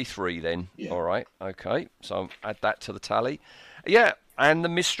 let's say 3 then. Yeah. All right, okay. So add that to the tally. Yeah, and the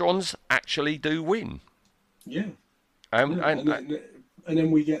Mysterons actually do win. Yeah. And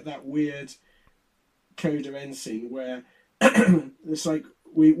then we get that weird coda end scene where it's like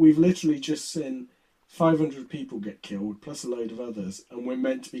we've literally just seen 500 people get killed, plus a load of others, and we're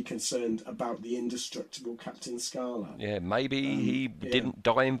meant to be concerned about the indestructible Captain Scarlet. Yeah, maybe he didn't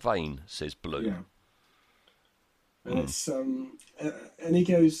die in vain, says Blue. Yeah. And it's and he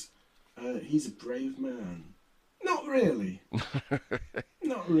goes, he's a brave man. Not really.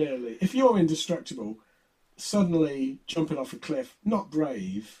 Not really. If you're indestructible, suddenly jumping off a cliff, not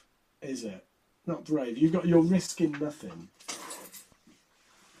brave, is it? Not brave. You're risking nothing.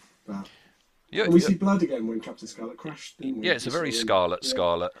 But we see blood again when Captain Scarlet crashed, didn't we? Yeah, it's a very Scarlet.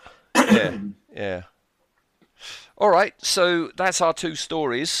 Yeah, yeah. All right, so that's our 2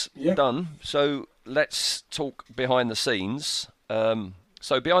 stories done. So let's talk behind the scenes.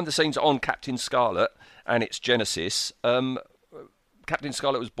 So behind the scenes on Captain Scarlet and its genesis, Captain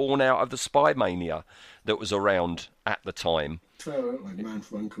Scarlet was born out of the spy mania that was around at the time. Oh, like Man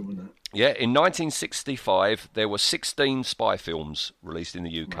from U.N.C.L.E., wasn't it? Yeah, in 1965, there were 16 spy films released in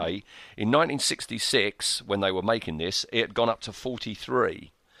the UK. Right. In 1966, when they were making this, it had gone up to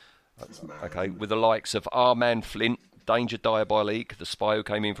 43. That's mad, okay, with the likes of Our Man Flint, Danger Diabolique, The Spy Who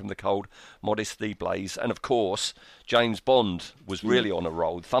Came In From the Cold, Modesty Blaze, and of course, James Bond was really on a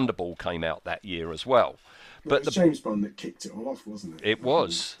roll. Thunderball came out that year as well. But it was James Bond that kicked it off, wasn't it? It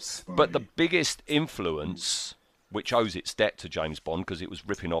was. But the biggest influence, which owes its debt to James Bond, because it was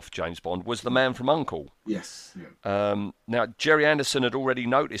ripping off James Bond, was The Man from U.N.C.L.E. Yes. Yeah. Now, Gerry Anderson had already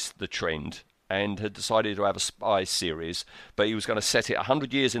noticed the trend and had decided to have a spy series, but he was going to set it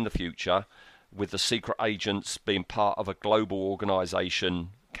 100 years in the future, with the secret agents being part of a global organisation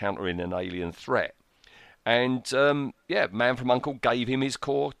countering an alien threat. And, Man from U.N.C.L.E. gave him his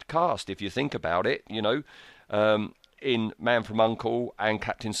core cast, if you think about it, in Man from U.N.C.L.E. and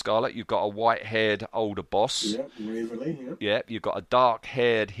Captain Scarlet, you've got a white-haired older boss. Yeah, Waverly, yeah. Yeah, you've got a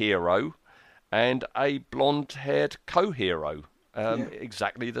dark-haired hero and a blonde-haired co-hero,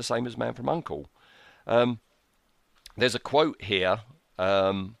 exactly the same as Man from U.N.C.L.E. There's a quote here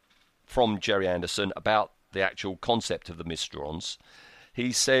from Gerry Anderson about the actual concept of the Mysterons.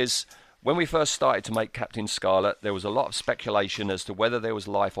 He says, "When we first started to make Captain Scarlet, there was a lot of speculation as to whether there was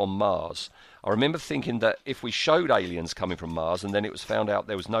life on Mars. I remember thinking that if we showed aliens coming from Mars and then it was found out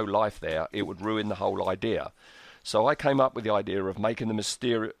there was no life there, it would ruin the whole idea. So I came up with the idea of making the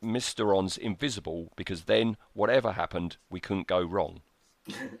Mysterons invisible, because then, whatever happened, we couldn't go wrong."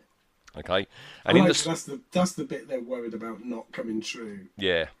 Okay? And that's the bit they're worried about not coming true.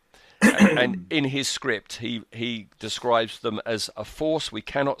 Yeah. And in his script, he describes them as a force we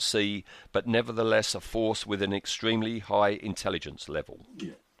cannot see, but nevertheless a force with an extremely high intelligence level.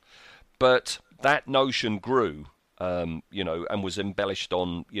 Yeah. But that notion grew, and was embellished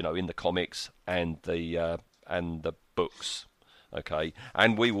on, in the comics and the books. Okay,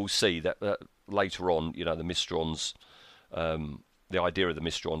 and we will see that later on, the Mysterons, the idea of the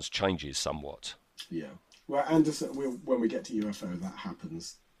Mysterons changes somewhat. Yeah. Well, Anderson, when we get to UFO, that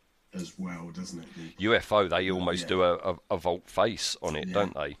happens as well, doesn't it? UFO, they almost do a volte face on it,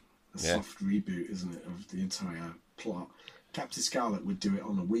 don't they? A soft reboot, isn't it, of the entire plot. Captain Scarlet would do it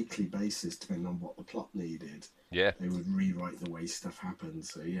on a weekly basis, depending on what the plot needed. Yeah. They would rewrite the way stuff happened.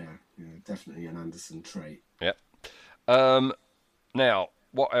 So, definitely an Anderson trait. Yeah. Now,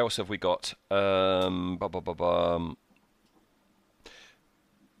 what else have we got?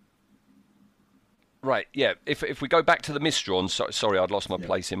 Right, yeah. If we go back to the Mysterons, sorry, I'd lost my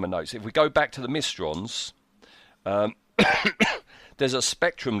place in my notes. If we go back to the Mysterons, there's a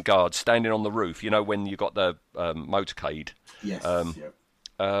Spectrum guard standing on the roof. When you got the motorcade. Yes.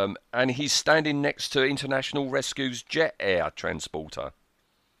 And he's standing next to International Rescue's jet air transporter.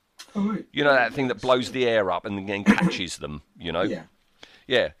 Oh, right. That thing that blows the air up and then catches them. Yeah.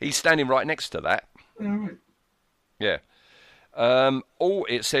 Yeah, he's standing right next to that. Oh, right. Yeah.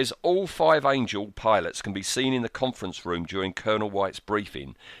 It says all 5 Angel pilots can be seen in the conference room during Colonel White's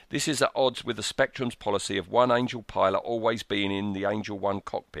briefing. This is at odds with the Spectrum's policy of 1 Angel pilot always being in the Angel 1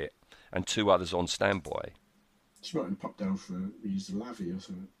 cockpit and 2 others on standby. She might have popped down for use the lavvy or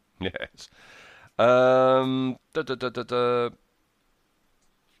something. Yes. Hang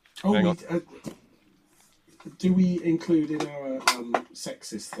on. Do we include in our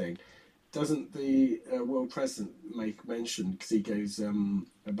sexist thing? Doesn't the world president make mention, because he goes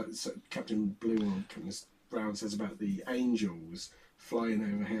about Captain Blue or Captain Brown says about the angels flying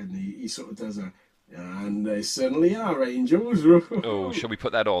overhead, and he sort of does and they certainly are angels. Oh, shall we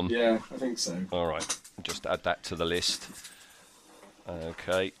put that on? Yeah, I think so. All right, just add that to the list.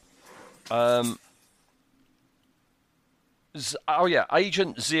 Okay.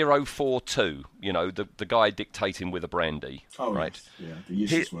 Agent 042, the guy dictating with a brandy. Oh, right. Yes. Yeah, the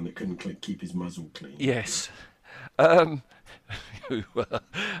useless one that couldn't keep his muzzle clean. Yes.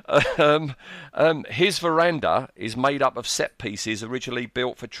 His veranda is made up of set pieces originally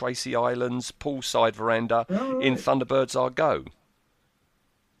built for Tracy Island's poolside veranda in Thunderbirds Are Go.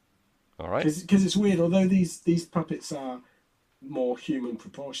 All right. Because it's weird, although these puppets are more human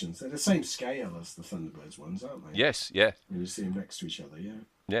proportions, they're the same scale as the Thunderbirds ones, aren't they? Yes, yeah. When you see them next to each other, yeah.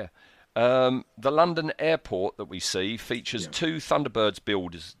 Yeah. The London airport that we see features 2 Thunderbirds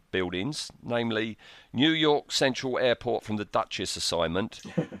buildings, namely New York Central Airport from the Duchess assignment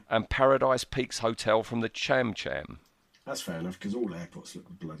and Paradise Peaks Hotel from the Cham Cham. That's fair enough, because all airports look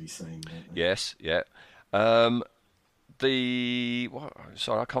the bloody same, don't they? Yes, yeah. Sorry,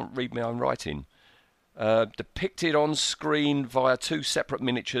 I can't read my own writing. Depicted on screen via 2 separate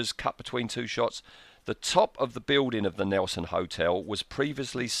miniatures cut between 2 shots. The top of the building of the Nelson Hotel was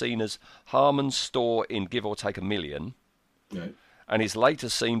previously seen as Harmon's store in Give or Take a Million, and is later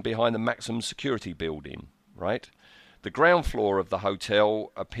seen behind the Maximum Security building, right? The ground floor of the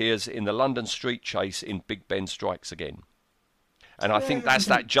hotel appears in the London Street Chase in Big Ben Strikes Again. And I think that's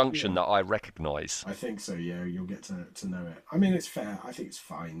that junction that I recognise. I think so, yeah. You'll get to know it. I mean, it's fair. I think it's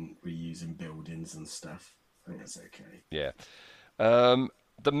fine reusing buildings and stuff. I think that's okay. Yeah.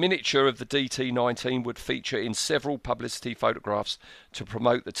 The miniature of the DT-19 would feature in several publicity photographs to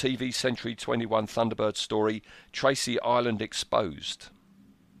promote the TV Century 21 Thunderbird story, Tracy Island Exposed,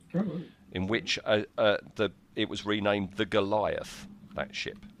 in which it was renamed the Goliath, that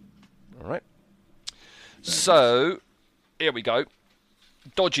ship. All right. So, here we go.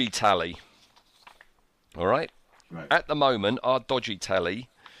 Dodgy tally. All right. At the moment, our dodgy tally,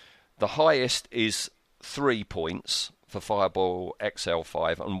 the highest is 3 points for Fireball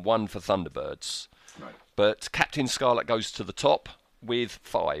XL5 and 1 for Thunderbirds. Right. But Captain Scarlet goes to the top with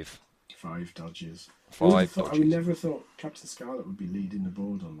 5. 5 dodges. 5 dodges. I would never have thought Captain Scarlet would be leading the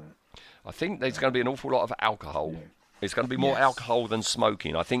board on that. I think there's going to be an awful lot of alcohol. Yeah. It's going to be more alcohol than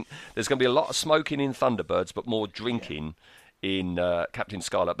smoking. I think there's going to be a lot of smoking in Thunderbirds, but more drinking in Captain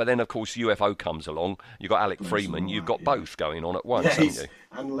Scarlet. But then, of course, UFO comes along. You've got Alec Freeman. You've got both going on at once, haven't you?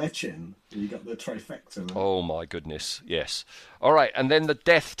 And Lechin. You've got the trifecta. Right? Oh, my goodness. Yes. All right. And then the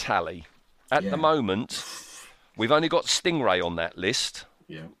death tally. At the moment, we've only got Stingray on that list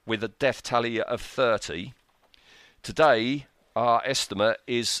with a death tally of 30. Today, our estimate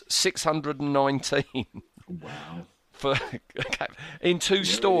is 619. Wow. In 2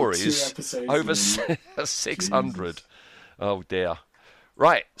 stories, over 600. Oh, dear.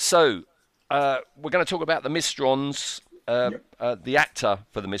 Right, so we're going to talk about the Mysterons, the actor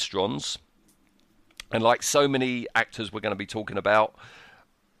for the Mysterons. And like so many actors we're going to be talking about,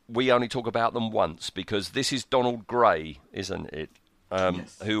 we only talk about them once, because this is Donald Gray, isn't it?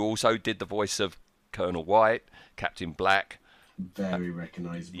 Who also did the voice of Colonel White, Captain Black. Very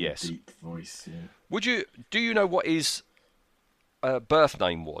recognisable, deep voice, Do you know what his birth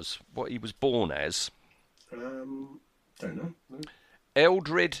name was? What he was born as? Don't know. No.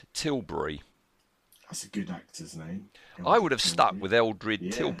 Eldred Tilbury. That's a good actor's name. I would have stuck with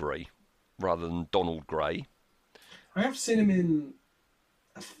Eldred Tilbury rather than Donald Gray. I have seen him in...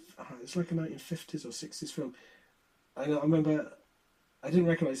 It's like a 1950s or 60s film. And I remember... I didn't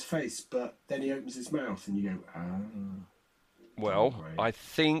recognise his face, but then he opens his mouth and you go, Well, I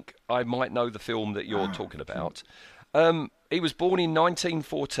think I might know the film that you're talking about. He was born in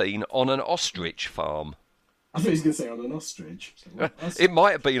 1914 on an ostrich farm. I thought he was going to say on an ostrich. It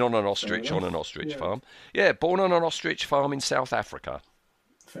might have been on an ostrich farm. Yeah, born on an ostrich farm in South Africa.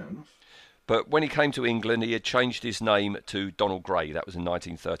 Fair enough. But when he came to England, he had changed his name to Donald Gray. That was in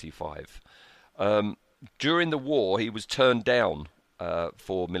 1935. During the war, he was turned down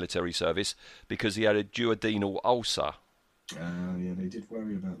for military service because he had a duodenal ulcer. Yeah, they did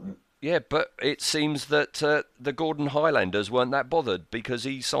worry about that. Yeah, but it seems that the Gordon Highlanders weren't that bothered because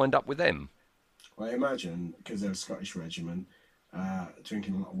he signed up with them. Well, I imagine, because they're a Scottish regiment,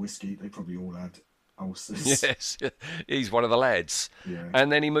 drinking a lot of whiskey, they probably all had ulcers. Yes, he's one of the lads. Yeah.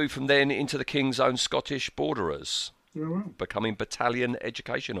 And then he moved from then into the King's Own Scottish Borderers, becoming Battalion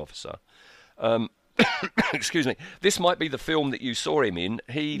Education Officer. Excuse me. This might be the film that you saw him in.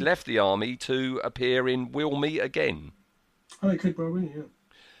 He left the army to appear in We'll Meet Again. Oh, it could well be,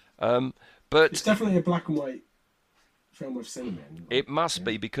 yeah. But it's definitely a black and white film with cinema. It must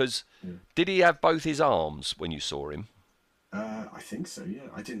be, because did he have both his arms when you saw him? I think so, yeah.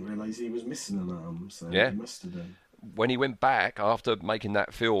 I didn't realise he was missing an arm, so Yeah. he must have been. When he went back after making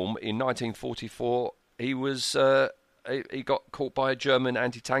that film in 1944, he was he got caught by a German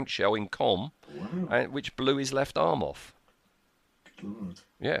anti-tank shell in Com, which blew his left arm off. Good Lord.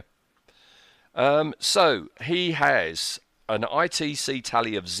 Yeah. So he has an ITC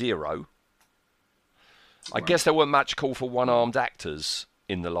tally of 0. I guess there weren't much call for one-armed actors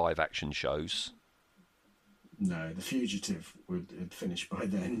in the live-action shows. No, The Fugitive would have finished by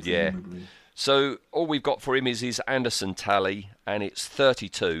then. Yeah. Probably. So all we've got for him is his Anderson tally, and it's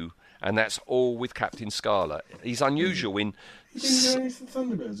 32, and that's all with Captain Scarlet. He's unusual in... He didn't do anything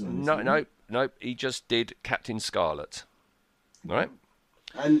Thunderbirds or anything? No, he just did Captain Scarlet. Right?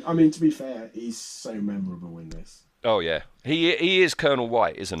 And, I mean, to be fair, he's so memorable in this. Oh, yeah. He is Colonel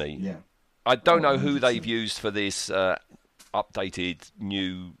White, isn't he? Yeah. I don't know who they've used for this updated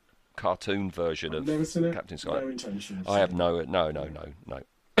new cartoon version of Captain Scarlet. No intention. I have no.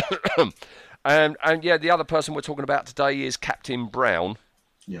 And yeah, the other person we're talking about today is Captain Brown.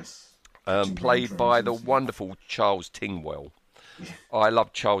 Yes. Played by the wonderful Charles Tingwell. Yeah. I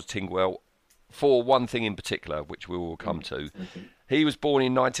love Charles Tingwell for one thing in particular, which we will come to. Okay. He was born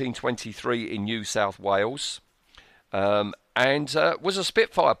in 1923 in New South Wales, and was a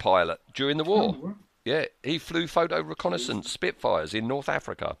Spitfire pilot during the war. Oh, wow. Yeah, he flew photo reconnaissance Spitfires in North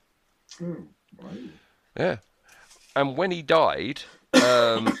Africa. Oh, wow. Yeah. And when he died,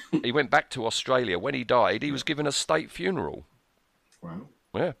 he went back to Australia. When he died, he was given a state funeral. Wow.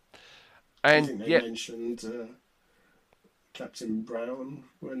 Yeah. And I think they mentioned Captain Brown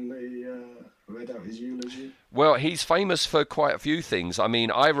when they read out his eulogy. Well, he's famous for quite a few things. I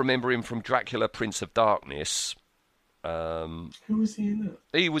mean, I remember him from Dracula, Prince of Darkness. Who was he in that?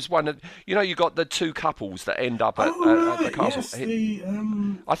 He was one of... You know, you got the two couples that end up at the castle.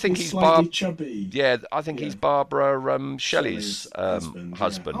 Yes, I think he's slightly chubby. Yeah, I think he's Barbara Shelley's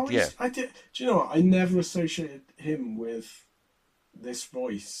husband. Yeah. Do you know what? I never associated him with this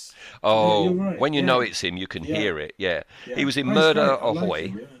voice. Oh, you're right. When you know it's him, you can hear it. Yeah. He was in Murder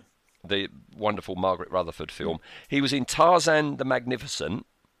Ahoy, the wonderful Margaret Rutherford film. He was in Tarzan the Magnificent.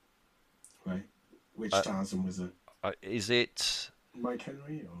 Right. Which Tarzan was it? Is it Mike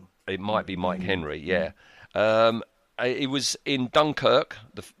Henry? Or? It might be Mike Henry, yeah. He was in Dunkirk,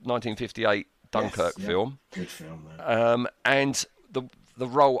 the 1958 Dunkirk film. Good film, though. And the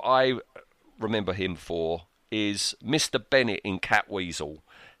role I remember him for is Mr. Bennett in Catweasel.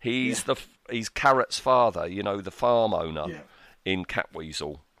 He's he's Carrot's father, you know, the farm owner in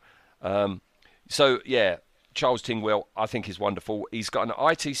Catweasel. So, yeah, Charles Tingwell, I think, is wonderful. He's got an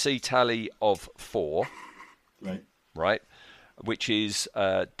ITC tally of 4. Right, which is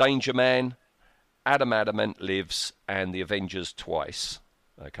Danger Man, Adam Adamant Lives, and The Avengers Twice.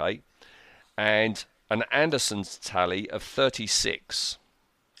 Okay, and an Anderson's tally of 36.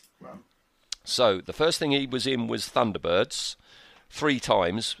 Wow. So the first thing he was in was Thunderbirds, 3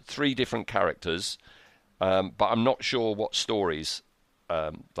 times, 3 different characters, but I'm not sure what stories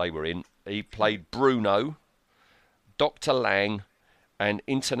they were in. He played Bruno, Dr. Lang, and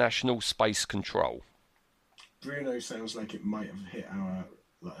International Space Control. Bruno sounds like it might have hit our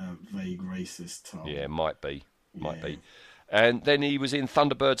vague racist tone. Yeah, might be. And then he was in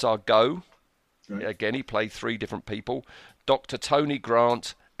Thunderbirds Are Go. Right. Again, he played 3 different people. Dr. Tony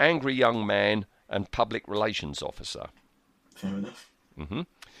Grant, Angry Young Man, and Public Relations Officer. Fair enough. Mm-hmm.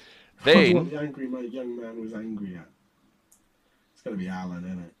 Then what the angry young man was angry at. It's got to be Alan,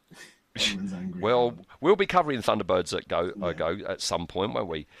 isn't it? Angry. Well, we'll be covering Thunderbirds at Go at some point, won't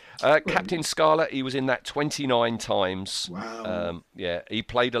we? Captain Scarlet, he was in that 29 times. Wow. He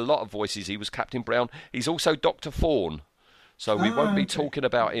played a lot of voices. He was Captain Brown. He's also Dr. Fawn. So we won't be talking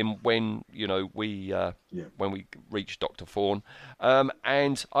about him when when we reach Dr. Fawn.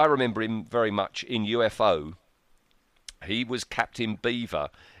 And I remember him very much in UFO. He was Captain Beaver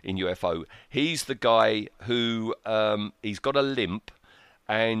in UFO. He's the guy who he's got a limp.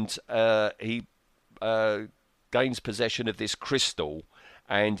 And he gains possession of this crystal,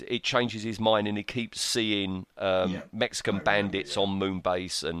 and it changes his mind, and he keeps seeing Mexican bandits on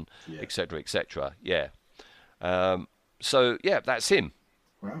Moonbase and etc. etc. Yeah. So yeah, that's him.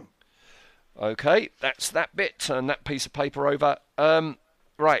 Wow. Okay, that's that bit. Turn that piece of paper over.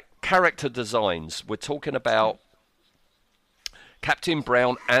 Right, character designs. We're talking about Captain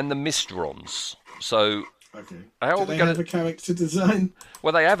Brown and the Mysterons. So, okay. How Do are we they going have a character design?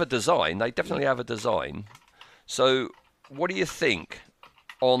 Well, they have a design. They definitely have a design. So, what do you think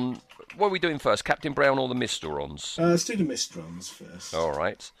on... What are we doing first, Captain Brown or the Mysterons? Let's do the Mysterons first. All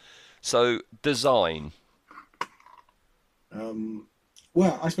right. So, design.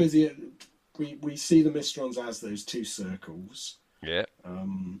 Well, I suppose we see the Mysterons as those two circles. Yeah.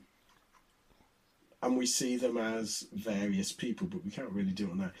 And we see them as various people, but we can't really do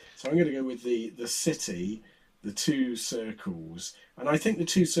it on that. So I'm going to go with the city, the two circles, and I think the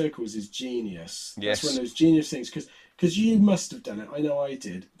two circles is genius. Yes. That's one of those genius things, because you must have done it. I know I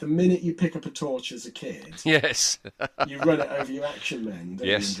did. The minute you pick up a torch as a kid, yes, you run it over your action men. Don't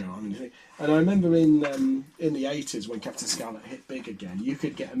yes. You? And I remember in the 80s when Captain Scarlet hit big again, you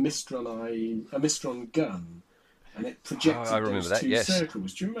could get a Mysteron gun, and it projected those two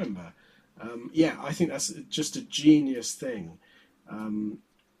circles. Do you remember? Yeah, I think that's just a genius thing. And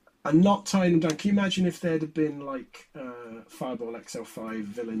not tying them down. Can you imagine if there'd have been like Fireball XL5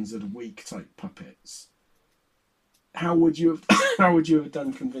 villains of the week type puppets? How would you have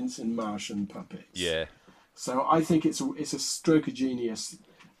done convincing Martian puppets? Yeah. So I think it's a stroke of genius.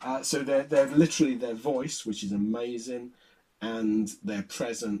 So they're literally their voice, which is amazing, and their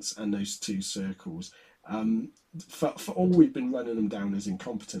presence and those two circles. For all we've been running them down as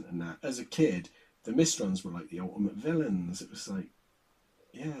incompetent and that, as a kid, the Mysterons were like the ultimate villains. It was like,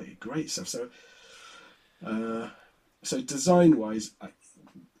 yeah, great stuff. So design-wise,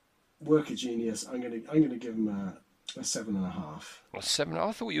 work of genius. I'm gonna give them a 7.5. A 7.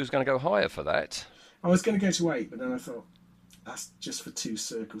 I thought you was going to go higher for that. I was going to go to 8, but then I thought that's just for two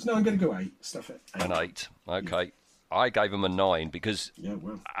circles. No, I'm going to go 8. Stuff it. 8. An 8. Okay. Yeah. I gave him a 9 because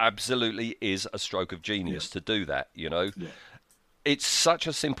absolutely is a stroke of genius to do that, you know. Yeah. It's such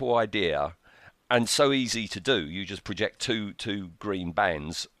a simple idea and so easy to do. You just project two green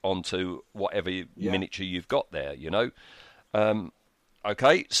bands onto whatever miniature you've got there, you know.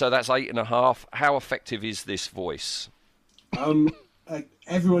 Okay, so that's 8.5. How effective is this voice?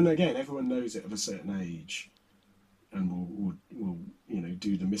 Everyone knows it at a certain age, and will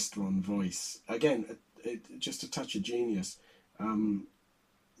do the Mysteron voice again. Just a touch of genius.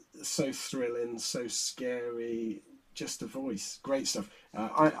 So thrilling, so scary. Just a voice, great stuff.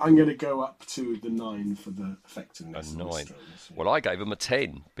 I'm going to go up to the 9 for the effectiveness. A 9. Well, I gave him a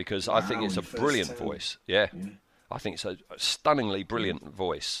 10 because I think it's a brilliant 10. Voice. Yeah. I think it's a stunningly brilliant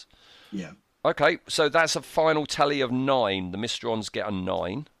voice. Yeah. Okay, so that's a final tally of 9. The Mysterons get a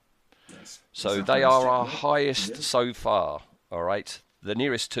 9. Yes. So they are our highest so far. All right. The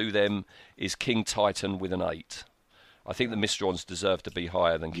nearest to them is King Titan with an 8. I think the Mysterons deserve to be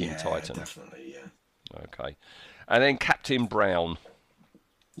higher than King Titan. Definitely, yeah. Okay. And then Captain Brown.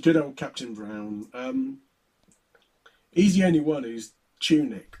 Good old Captain Brown. He's the only one whose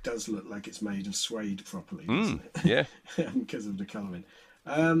tunic does look like it's made of suede properly, doesn't it? Yeah. Because of the colouring.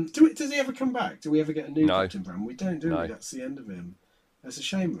 Does he ever come back? Do we ever get a new Captain Brown? We don't, do we? That's the end of him. That's a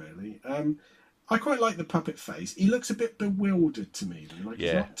shame, really. I quite like the puppet face. He looks a bit bewildered to me, though. Like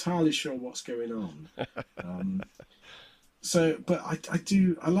he's not entirely sure what's going on. But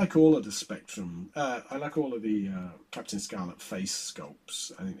I like all of the Spectrum. I like all of the Captain Scarlet face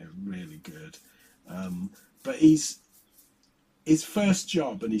sculpts. I think they're really good. But his first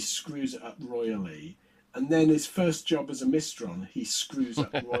job, and he screws it up royally. And then his first job as a Mysteron, he screws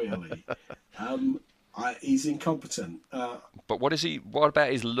up royally. He's incompetent. But what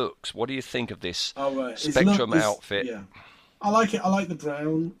about his looks? What do you think of this Spectrum outfit? Yeah, I like it. I like the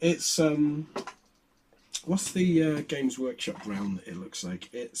brown. It's what's the Games Workshop brown that it looks like?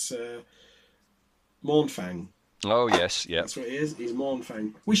 It's Mornfang. Oh yes, yeah. That's what it is. He's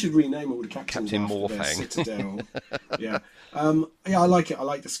Mornfang. We should rename all the captains Captain after their Morfang. citadel. Yeah, I like it. I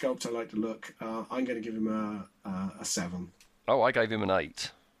like the sculpt. I like the look. I'm going to give him a 7. Oh, I gave him an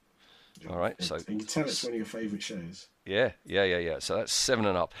 8. All right, so you can tell it's one of your favourite shows. Yeah. So that's 7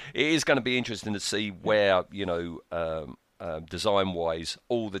 and up. It is going to be interesting to see where design-wise,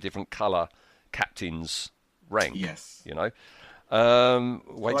 all the different colour captains rank. Yes. You know,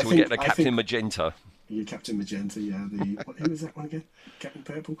 wait till we get the Captain Magenta. Your Captain Magenta, yeah. Who was that one again? Captain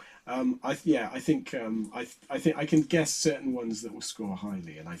Purple. I think I can guess certain ones that will score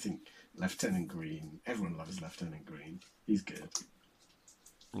highly, and I think Lieutenant Green. Everyone loves Lieutenant Green. He's good.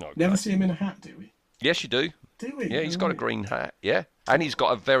 No, never see him in a hat, do we? Yes, you do. Do we? Yeah, he's got a green hat. Yeah, and he's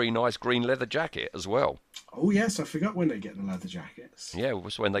got a very nice green leather jacket as well. Oh yes, I forgot when they get the leather jackets. Yeah, it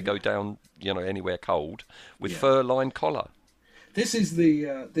was when they go down, anywhere cold with Yeah. fur-lined collar. This is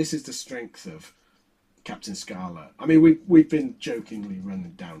the strength of Captain Scarlet. I mean, we've been jokingly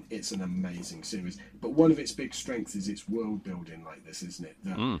running down. It's an amazing series, but one of its big strengths is its world building like this, isn't it?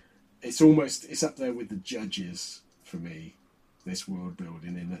 That it's up there with the Judges for me. This world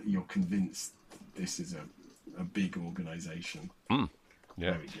building, in that you're convinced this is a big organisation. Yeah.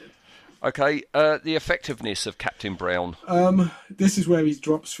 Very good. Okay, the effectiveness of Captain Brown. This is where he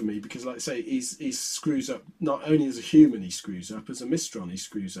drops for me because, like I say, he screws up. Not only as a human, he screws up. As a Mysteron, he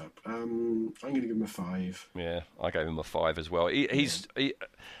screws up. I'm going to give him a 5. Yeah, I gave him a 5 as well. He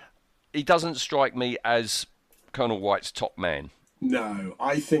doesn't strike me as Colonel White's top man. No,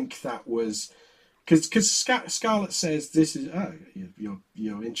 I think that was because Scarlet says this is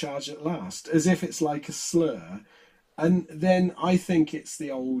you're in charge at last, as if it's like a slur. And then I think it's the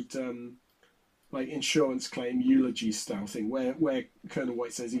old like insurance claim eulogy style thing where Colonel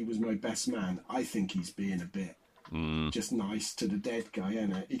White says he was my best man. I think he's being a bit just nice to the dead guy,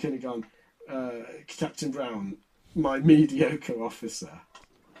 isn't it? He could have gone, Captain Brown, my mediocre officer.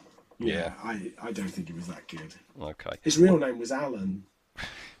 Yeah, I don't think he was that good. Okay. His real name was Alan.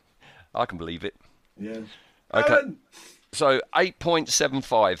 I can believe it. Yeah. Okay. Alan! So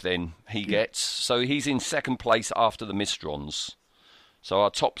 8.75 then he gets. So he's in second place after the Mysterons. So our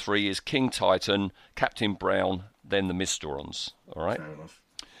top 3 is King Titan, Captain Brown, then the Mysterons. All right. Fair enough.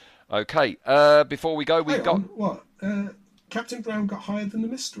 Okay. Before we go, we've got What? Captain Brown got higher than the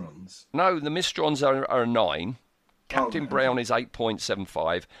Mysterons? no. The Mysterons are a 9. Captain okay. Brown is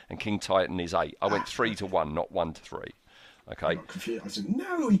 8.75, and King Titan is 8. I went 3 to 1, not 1 to 3. Okay. I got confused. I said,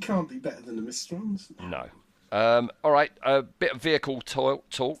 no, he can't be better than the Mysterons. No. All right, a bit of vehicle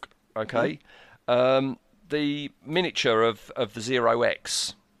talk. Okay. The miniature of the Zero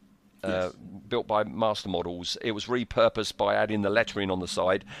X, built by Master Models, it was repurposed by adding the lettering on the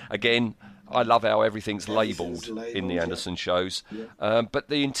side. Again, I love how everything's labelled in the Anderson shows. Yeah. But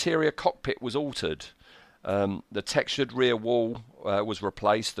the interior cockpit was altered. The textured rear wall was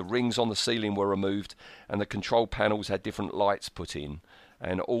replaced, the rings on the ceiling were removed, and the control panels had different lights put in,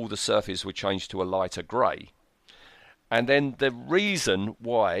 and all the surfaces were changed to a lighter grey. And then the reason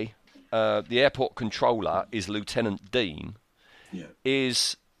why the airport controller is Lieutenant Dean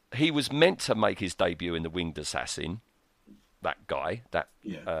is he was meant to make his debut in the Winged Assassin, that guy, that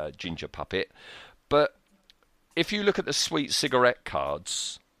ginger puppet. But if you look at the sweet cigarette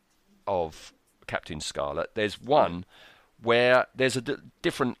cards of Captain Scarlet, there's one where there's a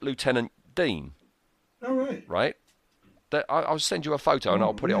different Lieutenant Dean. Oh, right. Right? I'll send you a photo and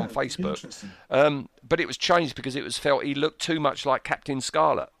I'll put it on Facebook. But it was changed because it was felt he looked too much like Captain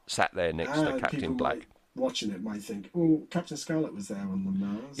Scarlet sat there next to Captain Black. Watching it might think, oh, Captain Scarlet was there on the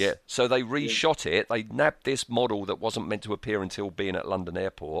Mars. Yeah, so they reshot it. They nabbed this model that wasn't meant to appear until being at London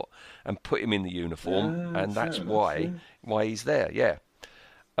Airport and put him in the uniform, and that's why he's there. Yeah.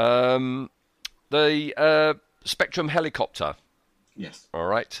 The Spectrum helicopter. Yes. All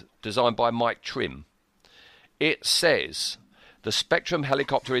right, designed by Mike Trim. It says, the Spectrum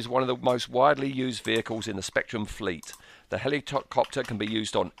helicopter is one of the most widely used vehicles in the Spectrum fleet. The helicopter can be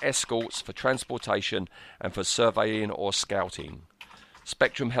used on escorts, for transportation, and for surveying or scouting.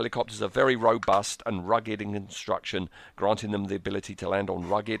 Spectrum helicopters are very robust and rugged in construction, granting them the ability to land on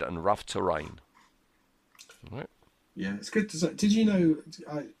rugged and rough terrain. All right. Yeah, it's good design. Did you know,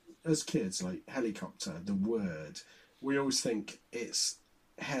 as kids, like helicopter, the word, we always think it's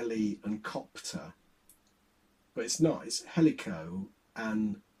heli and copter. But it's not. It's helico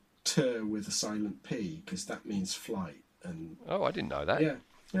and ter with a silent P, because that means flight. And oh, I didn't know that.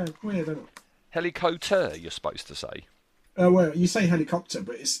 Yeah, weird, isn't it? Helicoter, you're supposed to say. Well, you say helicopter,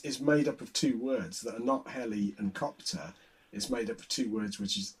 but it's made up of 2 words that are not heli and copter. It's made up of 2 words,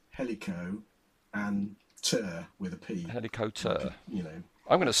 which is helico and ter with a P. Helicoter. You know.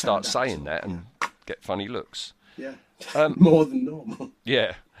 I'm going to start saying that and get funny looks. Yeah. More than normal.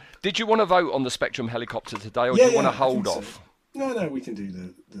 Yeah. Did you want to vote on the Spectrum helicopter today, or do you want to hold off? So. No, we can do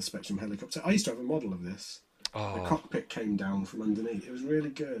the Spectrum helicopter. I used to have a model of this. Oh. The cockpit came down from underneath. It was really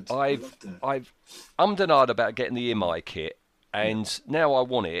good. I loved it. I've ummed and ahed about getting the IMI kit, and now I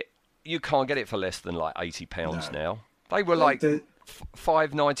want it. You can't get it for less than like £80 now. They were like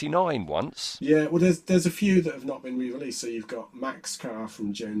 $5.99 once. Yeah, well, there's a few that have not been re-released. So you've got Max Car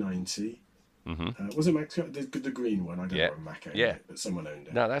from Joe 90. Mm-hmm. Was it Max Car? The green one? I don't know if Mac owned it, but someone owned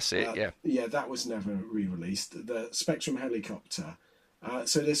it. No, that's it. Yeah, that was never re-released. The Spectrum helicopter.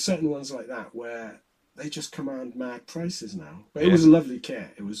 So there's certain ones like that where they just command mad prices now. But it was a lovely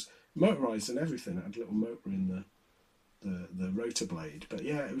kit. It was motorised and everything. It had a little motor in the rotor blade. But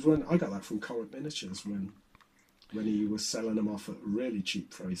yeah, it was when I got that from Comet Miniatures when he was selling them off at really cheap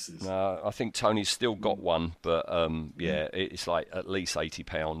prices. No, I think Tony's still got one, but yeah, it's like at least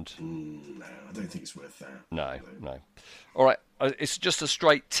 £80. No, I don't think it's worth that. No. All right, it's just a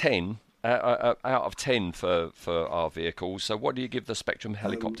straight 10 out of 10 for our vehicles. So what do you give the Spectrum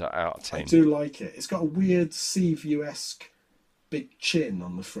helicopter out of 10? I do like it. It's got a weird Sea View-esque big chin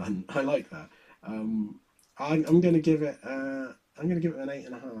on the front. I like that. I'm going to give it. I'm going to give it an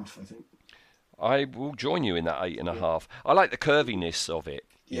 8.5. I think. I will join you in that 8.5. I like the curviness of it.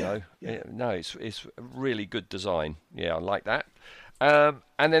 You know, no, it's a really good design. Yeah, I like that.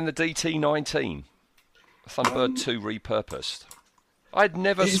 And then the DT-19, Thunderbird 2 repurposed. I'd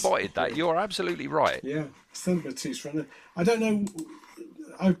never spotted that. You're absolutely right. Yeah, Thunderbird 2's front. I don't know.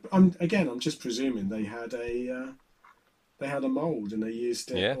 I'm just presuming they had a mould and they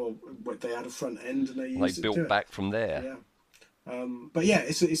used it, or they had a front end and they used it. They built back from there. Yeah. But yeah,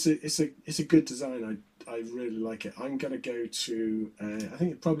 it's a good design. I really like it. I'm gonna go to I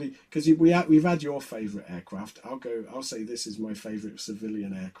think it probably because we've had your favourite aircraft. I'll say this is my favourite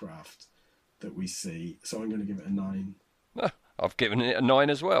civilian aircraft that we see. So I'm going to give it a 9. I've given it a 9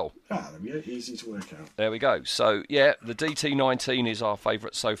 as well. There we go. Easy to work out. There we go. So yeah, the DT-19 is our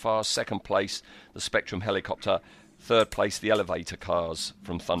favourite so far. Second place, the Spectrum helicopter. Third place, the elevator cars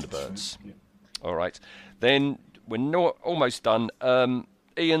from Thunderbirds. Yeah. All right, then we're almost done.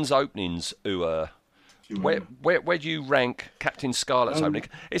 Ian's openings, Where do you rank Captain Scarlet's opening?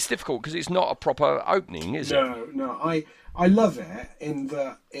 It's difficult because it's not a proper opening, is it? No. I love it in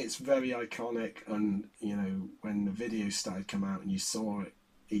that it's very iconic, and you know when the videos started come out and you saw it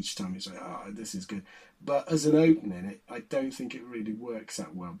each time, it's like, this is good. But as an opening, I don't think it really works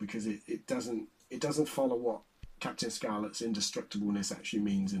that well because it doesn't follow what Captain Scarlet's indestructibleness actually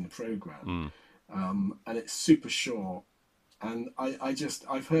means in the program, and it's super short. And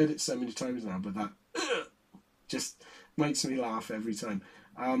I've heard it so many times now, but that just makes me laugh every time.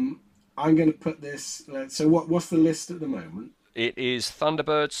 I'm going to put this. So what's the list at the moment? It is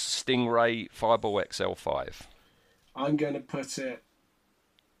Thunderbirds, Stingray, Fireball XL5. I'm going to put it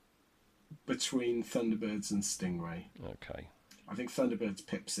between Thunderbirds and Stingray. Okay. I think Thunderbirds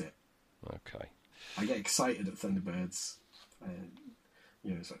pips it. Okay. I get excited at Thunderbirds.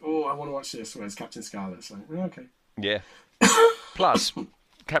 It's like, I want to watch this. Whereas Captain Scarlet's like, okay. Yeah. Plus,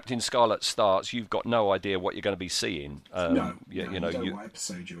 Captain Scarlet starts, you've got no idea what you're going to be seeing. You don't know what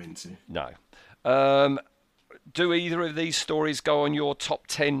episode you're into. No. Do either of these stories go on your top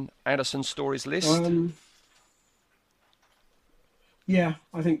 10 Anderson stories list? Yeah,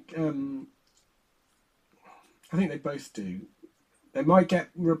 I think they both do. They might get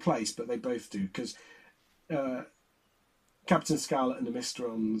replaced, but they both do because Captain Scarlet and the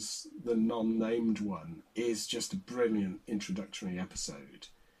Mysterons, the non-named one, is just a brilliant introductory episode.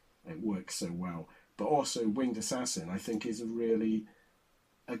 It works so well. But also Winged Assassin, I think, is a really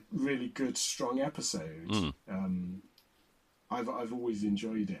good, strong episode. I've always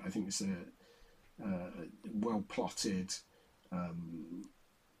enjoyed it. I think it's a well plotted. I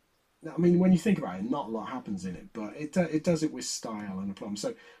mean, when you think about it, not a lot happens in it, but it does it with style and aplomb.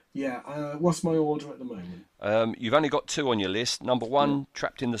 So. Yeah, what's my order at the moment? You've only got 2 on your list. Number 1,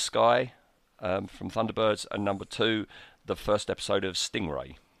 Trapped in the Sky from Thunderbirds, and number 2, the first episode of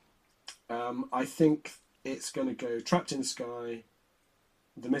Stingray. I think it's going to go Trapped in the Sky,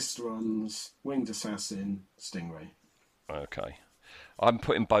 The Mysterons, Winged Assassin, Stingray. Okay. I'm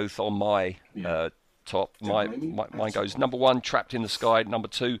putting both on my top. Mine goes number 1, Trapped in the Sky, number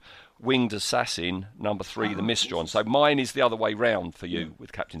 2, Winged Assassin, number 3, the Mysteron. So mine is the other way round for you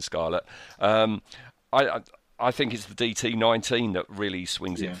with Captain Scarlet. I think it's the DT-19 that really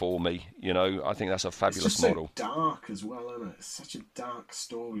swings it for me. You know, I think that's a fabulous model. It's so dark as well, isn't it? It's such a dark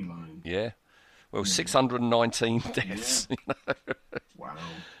storyline. Yeah. Well, 619 deaths. Yeah. Wow.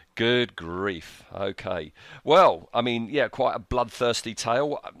 Good grief. Okay. Well, I mean, quite a bloodthirsty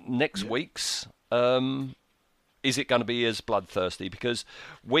tale. Next week's... is it going to be as bloodthirsty? Because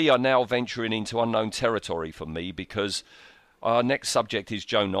we are now venturing into unknown territory for me, because our next subject is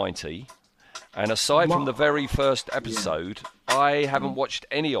Joe 90. And aside from the very first episode, I haven't watched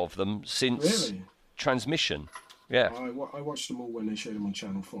any of them since transmission. Yeah. I watched them all when they showed them on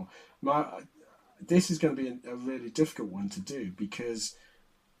Channel 4. This is going to be a really difficult one to do, because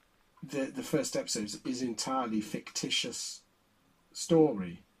the first episode is entirely fictitious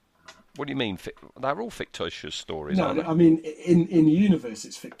story. What do you mean? They're all fictitious stories, no, aren't they? I mean, in the universe,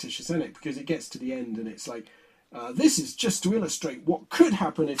 it's fictitious, isn't it? Because it gets to the end and it's like, this is just to illustrate what could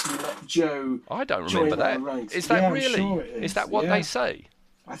happen if you let Joe. I don't remember that. Ranks. Is that really? Sure it is. Is that what they say?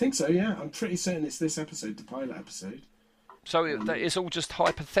 I think so, yeah. I'm pretty certain it's this episode, the pilot episode. So it's all just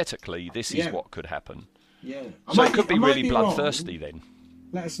hypothetically, this is what could happen. Yeah. So it could be really bloodthirsty then.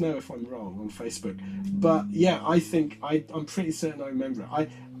 Let us know if I'm wrong on Facebook. But yeah, I think I'm pretty certain I remember it. I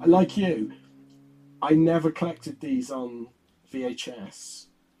like you, I never collected these on VHS.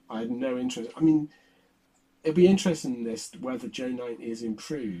 I had no interest. I mean, it'd be interesting in this whether Joe 90 is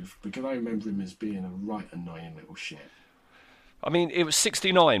improved, because I remember him as being a right annoying little shit. I mean, it was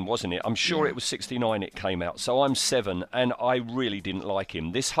 69, wasn't it? I'm sure it was 69 it came out. So I'm 7, and I really didn't like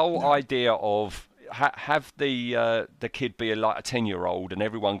him. This whole idea of have the kid be like a 10-year-old and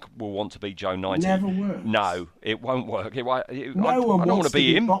everyone will want to be Joe 90. Never works. No, it won't work. No one I don't wants want to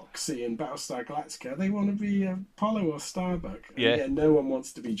be him. Boxy in Battlestar Galactica. They want to be Apollo or Starbuck. Yeah. No one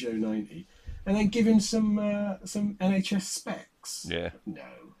wants to be Joe 90. And then give him some NHS specs. Yeah. No.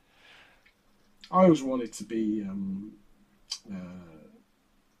 I always wanted to be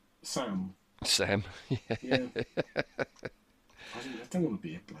Sam. Sam. Yeah. I don't want to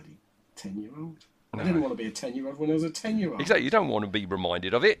be a bloody 10-year-old. I didn't want to be a 10-year-old when I was a 10-year-old. Exactly. You don't want to be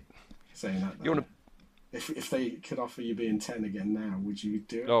reminded of it. Saying that, you want to... if they could offer you being 10 again now, would you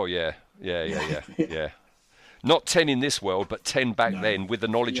do it? Oh yeah. Not 10 in this world, but 10 back then. With the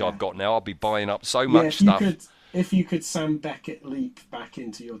knowledge I've got now, I'll be buying up so much stuff. If you could Sam Beckett leap back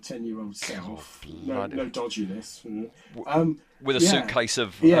into your 10-year-old self, no dodginess. With a suitcase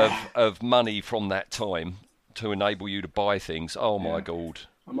of money from that time to enable you to buy things. Oh my God.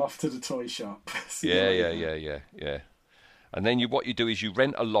 I'm off to the toy shop. Yeah. And then what you do is you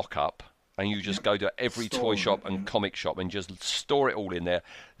rent a lock-up and you just go to every toy shop and comic shop and just store it all in there.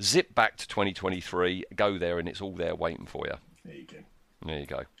 Zip back to 2023, go there, and it's all there waiting for you. There you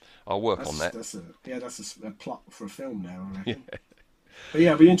go. I'll work on that. That's a plot for a film now, I reckon. Yeah. But yeah,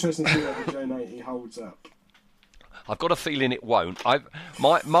 it'll be interesting to see whether Joe 90 holds up. I've got a feeling it won't.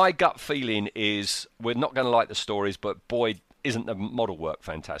 My gut feeling is we're not going to like the stories, but boy, isn't the model work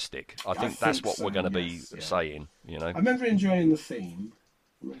fantastic? I think that's what we're going to be saying. You know. I remember enjoying the theme.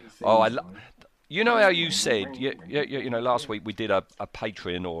 You know how you said, you know, last week we did a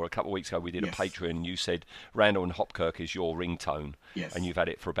Patreon, or a couple of weeks ago we did a Patreon. You said Randall and Hopkirk is your ringtone, and you've had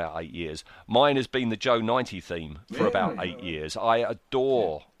it for about 8 years. Mine has been the Joe 90 theme for about 8 years. I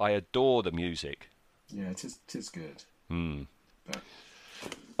adore the music. Yeah, it is good.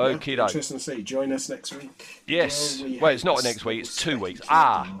 But, okay, interesting to see. Join us next week. Yes. Well, it's not next week. It's 2 weeks.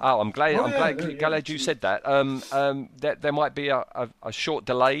 I'm glad you said that. There might be a short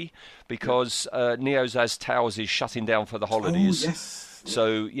delay because Neozaz Towers is shutting down for the holidays. Oh, yes.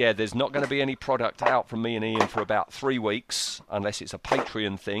 So there's not going to be any product out from me and Ian for about 3 weeks, unless it's a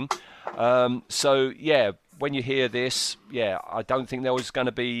Patreon thing. When you hear this, I don't think there was going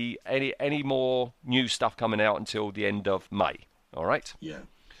to be any more new stuff coming out until the end of May. All right. Yeah.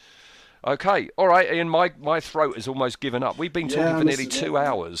 Okay, all right, Ian, my throat has almost given up. We've been talking for nearly 2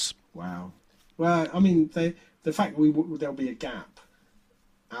 hours. Wow. Well, I mean, the fact there'll be a gap,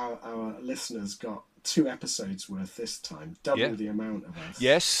 our listeners got 2 episodes worth this time, double the amount of us.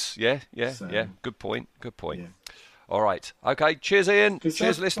 Yes, yeah. Good point. Yeah. All right. Okay, cheers, Ian. Good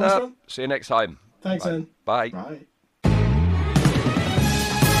cheers, stuff. listener. See you next time. Thanks, Ian. Bye. Bye.